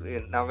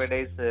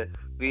nowadays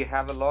we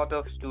have a lot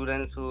of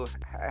students who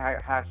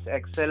has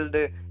excelled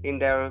in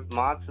their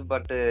marks,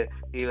 but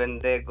even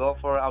they go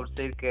for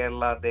outside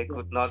Kerala, they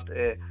could not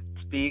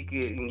speak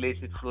English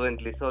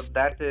fluently. So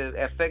that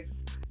affects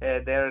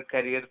their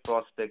career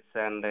prospects.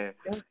 And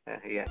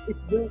yeah, It's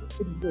there.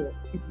 It's there.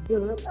 It's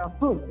there. Of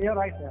course, you're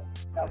right there.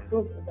 Of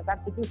course, that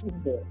situation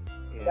is there.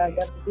 yeah,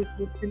 That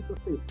situation is still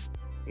persists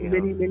in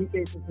yeah. many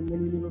cases, in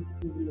many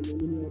universities, in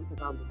many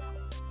universities around the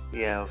world.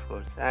 Yeah, of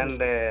course. And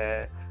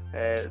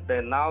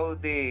now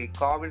the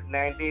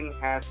COVID-19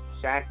 has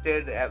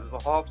shattered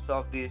hopes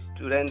of the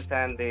students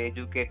and the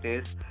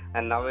educators.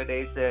 And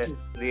nowadays,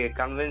 the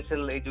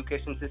conventional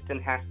education system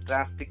has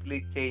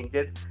drastically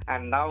changed.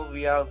 And now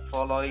we are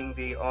following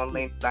the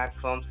online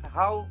platforms.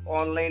 How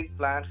online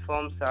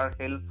platforms are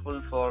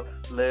helpful for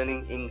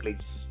learning English?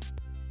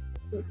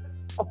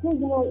 Of course,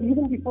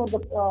 even before the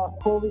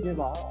COVID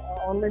era,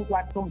 online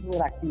platforms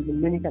were active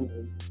in many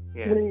countries.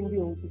 Yeah. Even in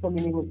India, some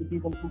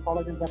universities and some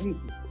colleges are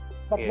using.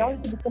 But Yeah. now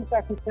it becomes,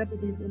 as you said,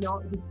 it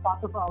is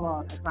part of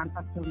our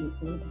transactional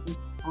network. It is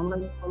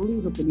online only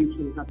the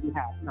solution that we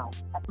have now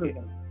at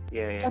present.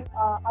 Yeah, yeah. But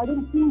I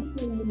don't think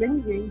so in many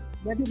ways,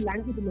 maybe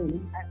language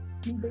learning,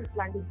 skill-based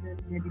language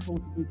learning may be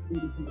possible through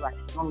this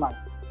interaction online.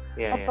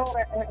 Yeah, But yeah.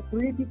 for a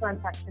creative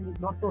transaction is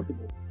not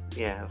possible.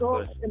 Yeah, of So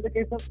course. in the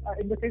case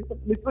of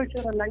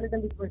literature and language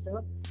and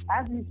literature,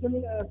 as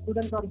usually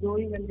students are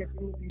going and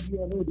getting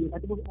video and audio,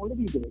 that was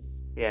already there.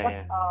 Yeah, But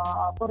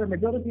yeah. for a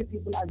majority of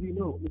people, as you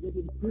know, majority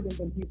of students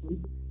and people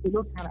do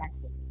not have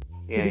access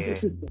Yeah, to yeah. the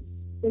system.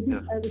 So it is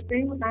Yeah. the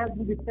same as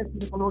we discussed in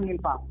the colonial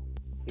past.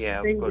 Yeah,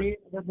 of Same course. way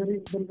that there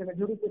is a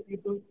majority of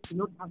people do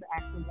not have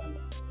access.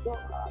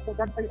 So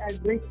that's a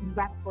great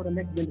impact for the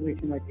next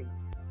generation, I think.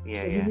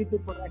 Yeah, So we yeah. need to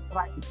for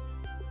extract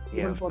Yeah,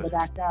 even of for the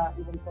course. data,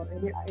 even for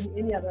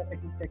any other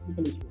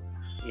technical issue.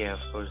 Yeah,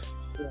 of course.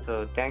 Yeah. So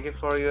thank you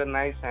for your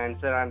nice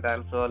answer, and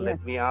also Yeah.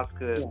 let me ask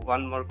Yeah.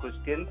 one more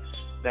question.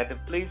 That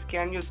please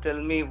can you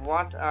tell me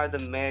what are the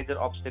major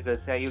obstacles?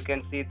 You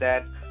can see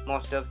that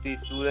most of the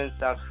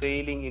students are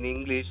failing in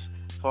English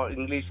for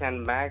English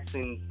and Maths.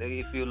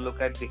 If you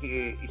look at the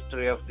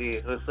history of the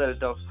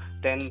result of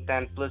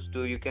 10 plus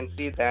 2, you can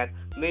see that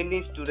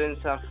many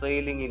students are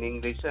failing in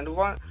English. And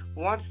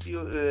what's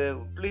you?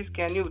 Please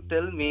can you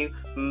tell me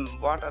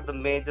what are the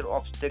major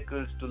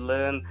obstacles to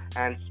learn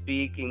and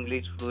speak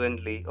English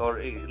fluently or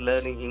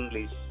learning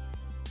English?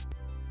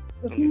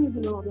 The thing is,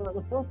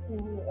 the first thing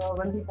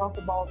when we talk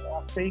about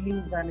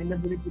failings and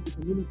inability to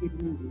communicate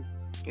in English,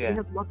 Yeah. we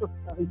have lots of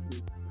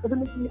issues.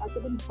 Definitely,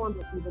 academic point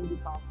of view, when we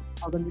talk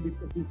or when we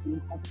discuss these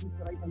things, I think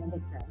I can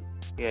understand.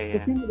 Yeah,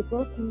 The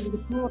first thing is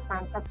the pure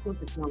transactional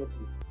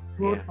technology,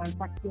 pure Yeah.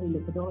 transactional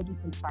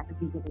methodologies and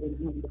strategies that are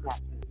involved in the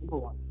classroom. Number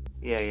one.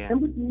 yeah, yeah,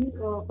 Number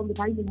two, from the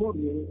time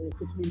immemorial,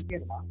 especially in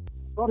Kerala,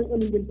 or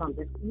in Indian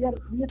context, we are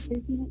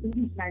taking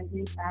English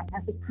language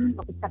as a theme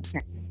of a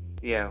subject.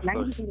 yeah, of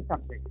Language course. is a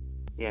subject.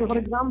 Yeah, So, for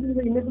yeah, example,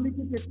 the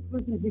inability to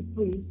express in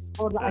history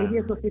or the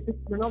ideas of physics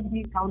may not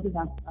be counted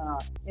as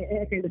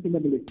a kind of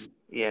inability.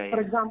 yeah, For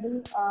yeah,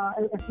 example,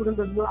 a student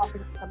does not, after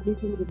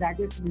completing the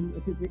graduate in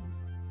physics,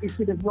 if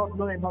she does not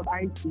know about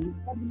Einstein,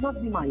 that will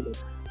not be minded.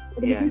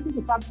 But in the case of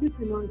the subject,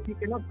 if you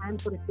cannot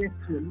answer a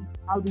question,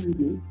 how do you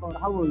do or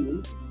how are you,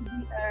 it will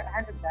be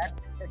handled that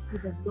she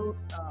does not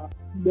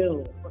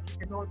know or she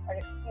cannot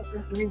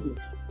express in English.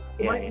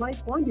 So my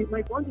point is,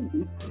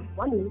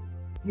 one is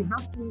you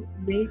have to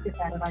make a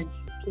paradigm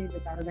shift, change the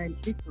paradigm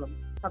shift from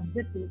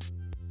subjective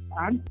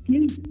and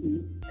skills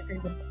to a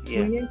kind of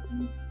creative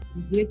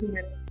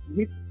engagement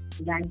with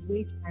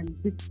language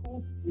and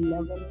discourse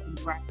level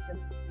interaction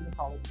in the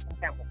college and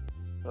campus.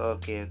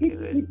 Okay.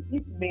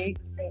 It makes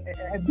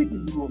a big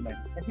improvement,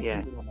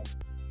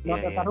 not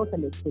a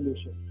total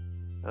solution.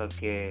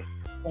 Okay,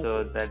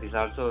 so that is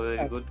also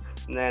very good.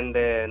 And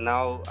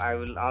now I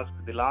will ask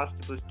the last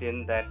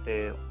question, that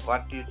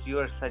what is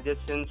your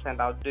suggestions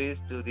and advice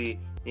to the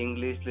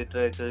English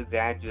literature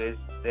graduates?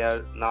 They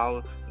are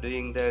now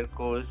doing their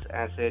course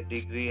as a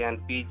degree and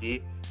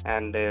PG,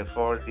 and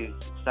for the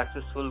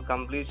successful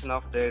completion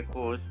of their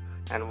course,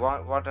 and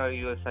what are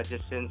your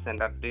suggestions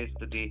and advice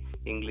to the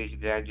English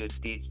graduate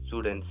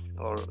students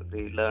or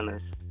the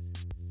learners?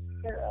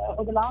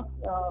 For the last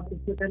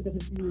 10 to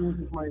 15 years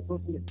of my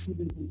personal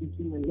experience in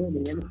teaching and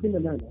learning, I'm still a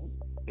learner.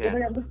 What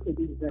I understood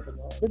is that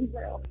there is,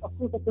 of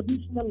course, a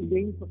traditional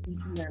ways of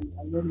teaching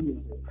and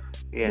learning.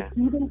 The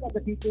students and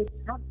the teachers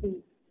have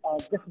to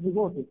just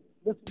reward it,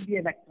 just be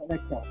a lecture.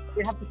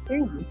 They have to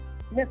change it.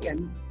 In a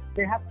sense,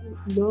 they have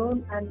to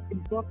learn and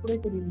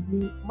incorporate it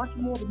into much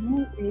more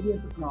new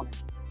areas of knowledge.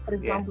 For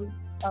example,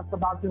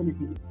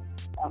 subalternity,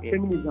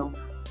 feminism,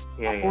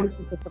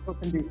 politics of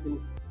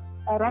representation.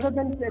 Rather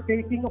than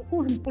taking, of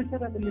course,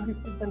 literature and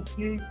linguistics and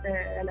skills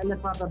and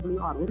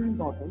LSRW are very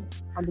important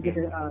and to get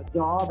a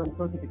job and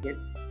certificate.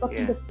 But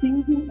in the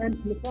thinking and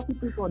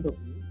philosophical point of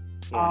view,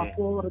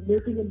 for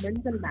making a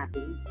mental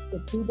mapping,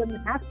 the student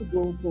has to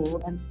go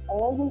for an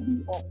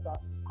overview of the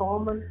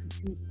common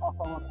issues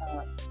of our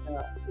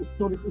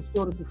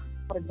historical.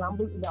 For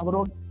example, in our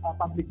own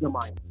public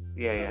domain.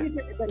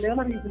 The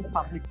learner is in the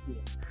public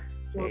sphere.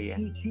 So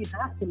she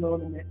has to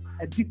learn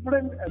a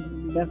different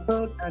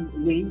method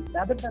and way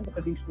rather than the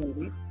traditional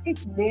way.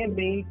 It may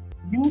make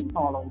new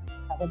scholars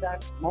rather than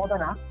more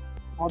than us,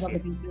 more than the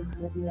teachers,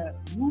 maybe a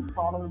new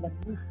scholar, that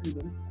new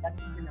students that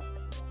is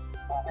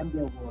in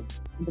their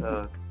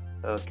world.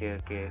 Okay.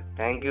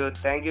 Thank you,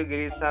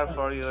 Girish sir,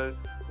 for your.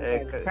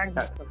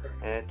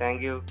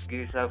 Thank you,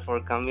 Girish sir,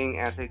 for coming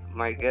as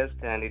my guest,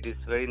 and it is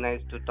very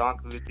nice to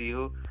talk with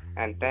you.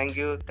 And thank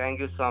you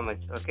so much.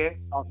 Okay.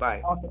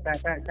 Bye. Okay.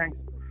 Thank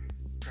you.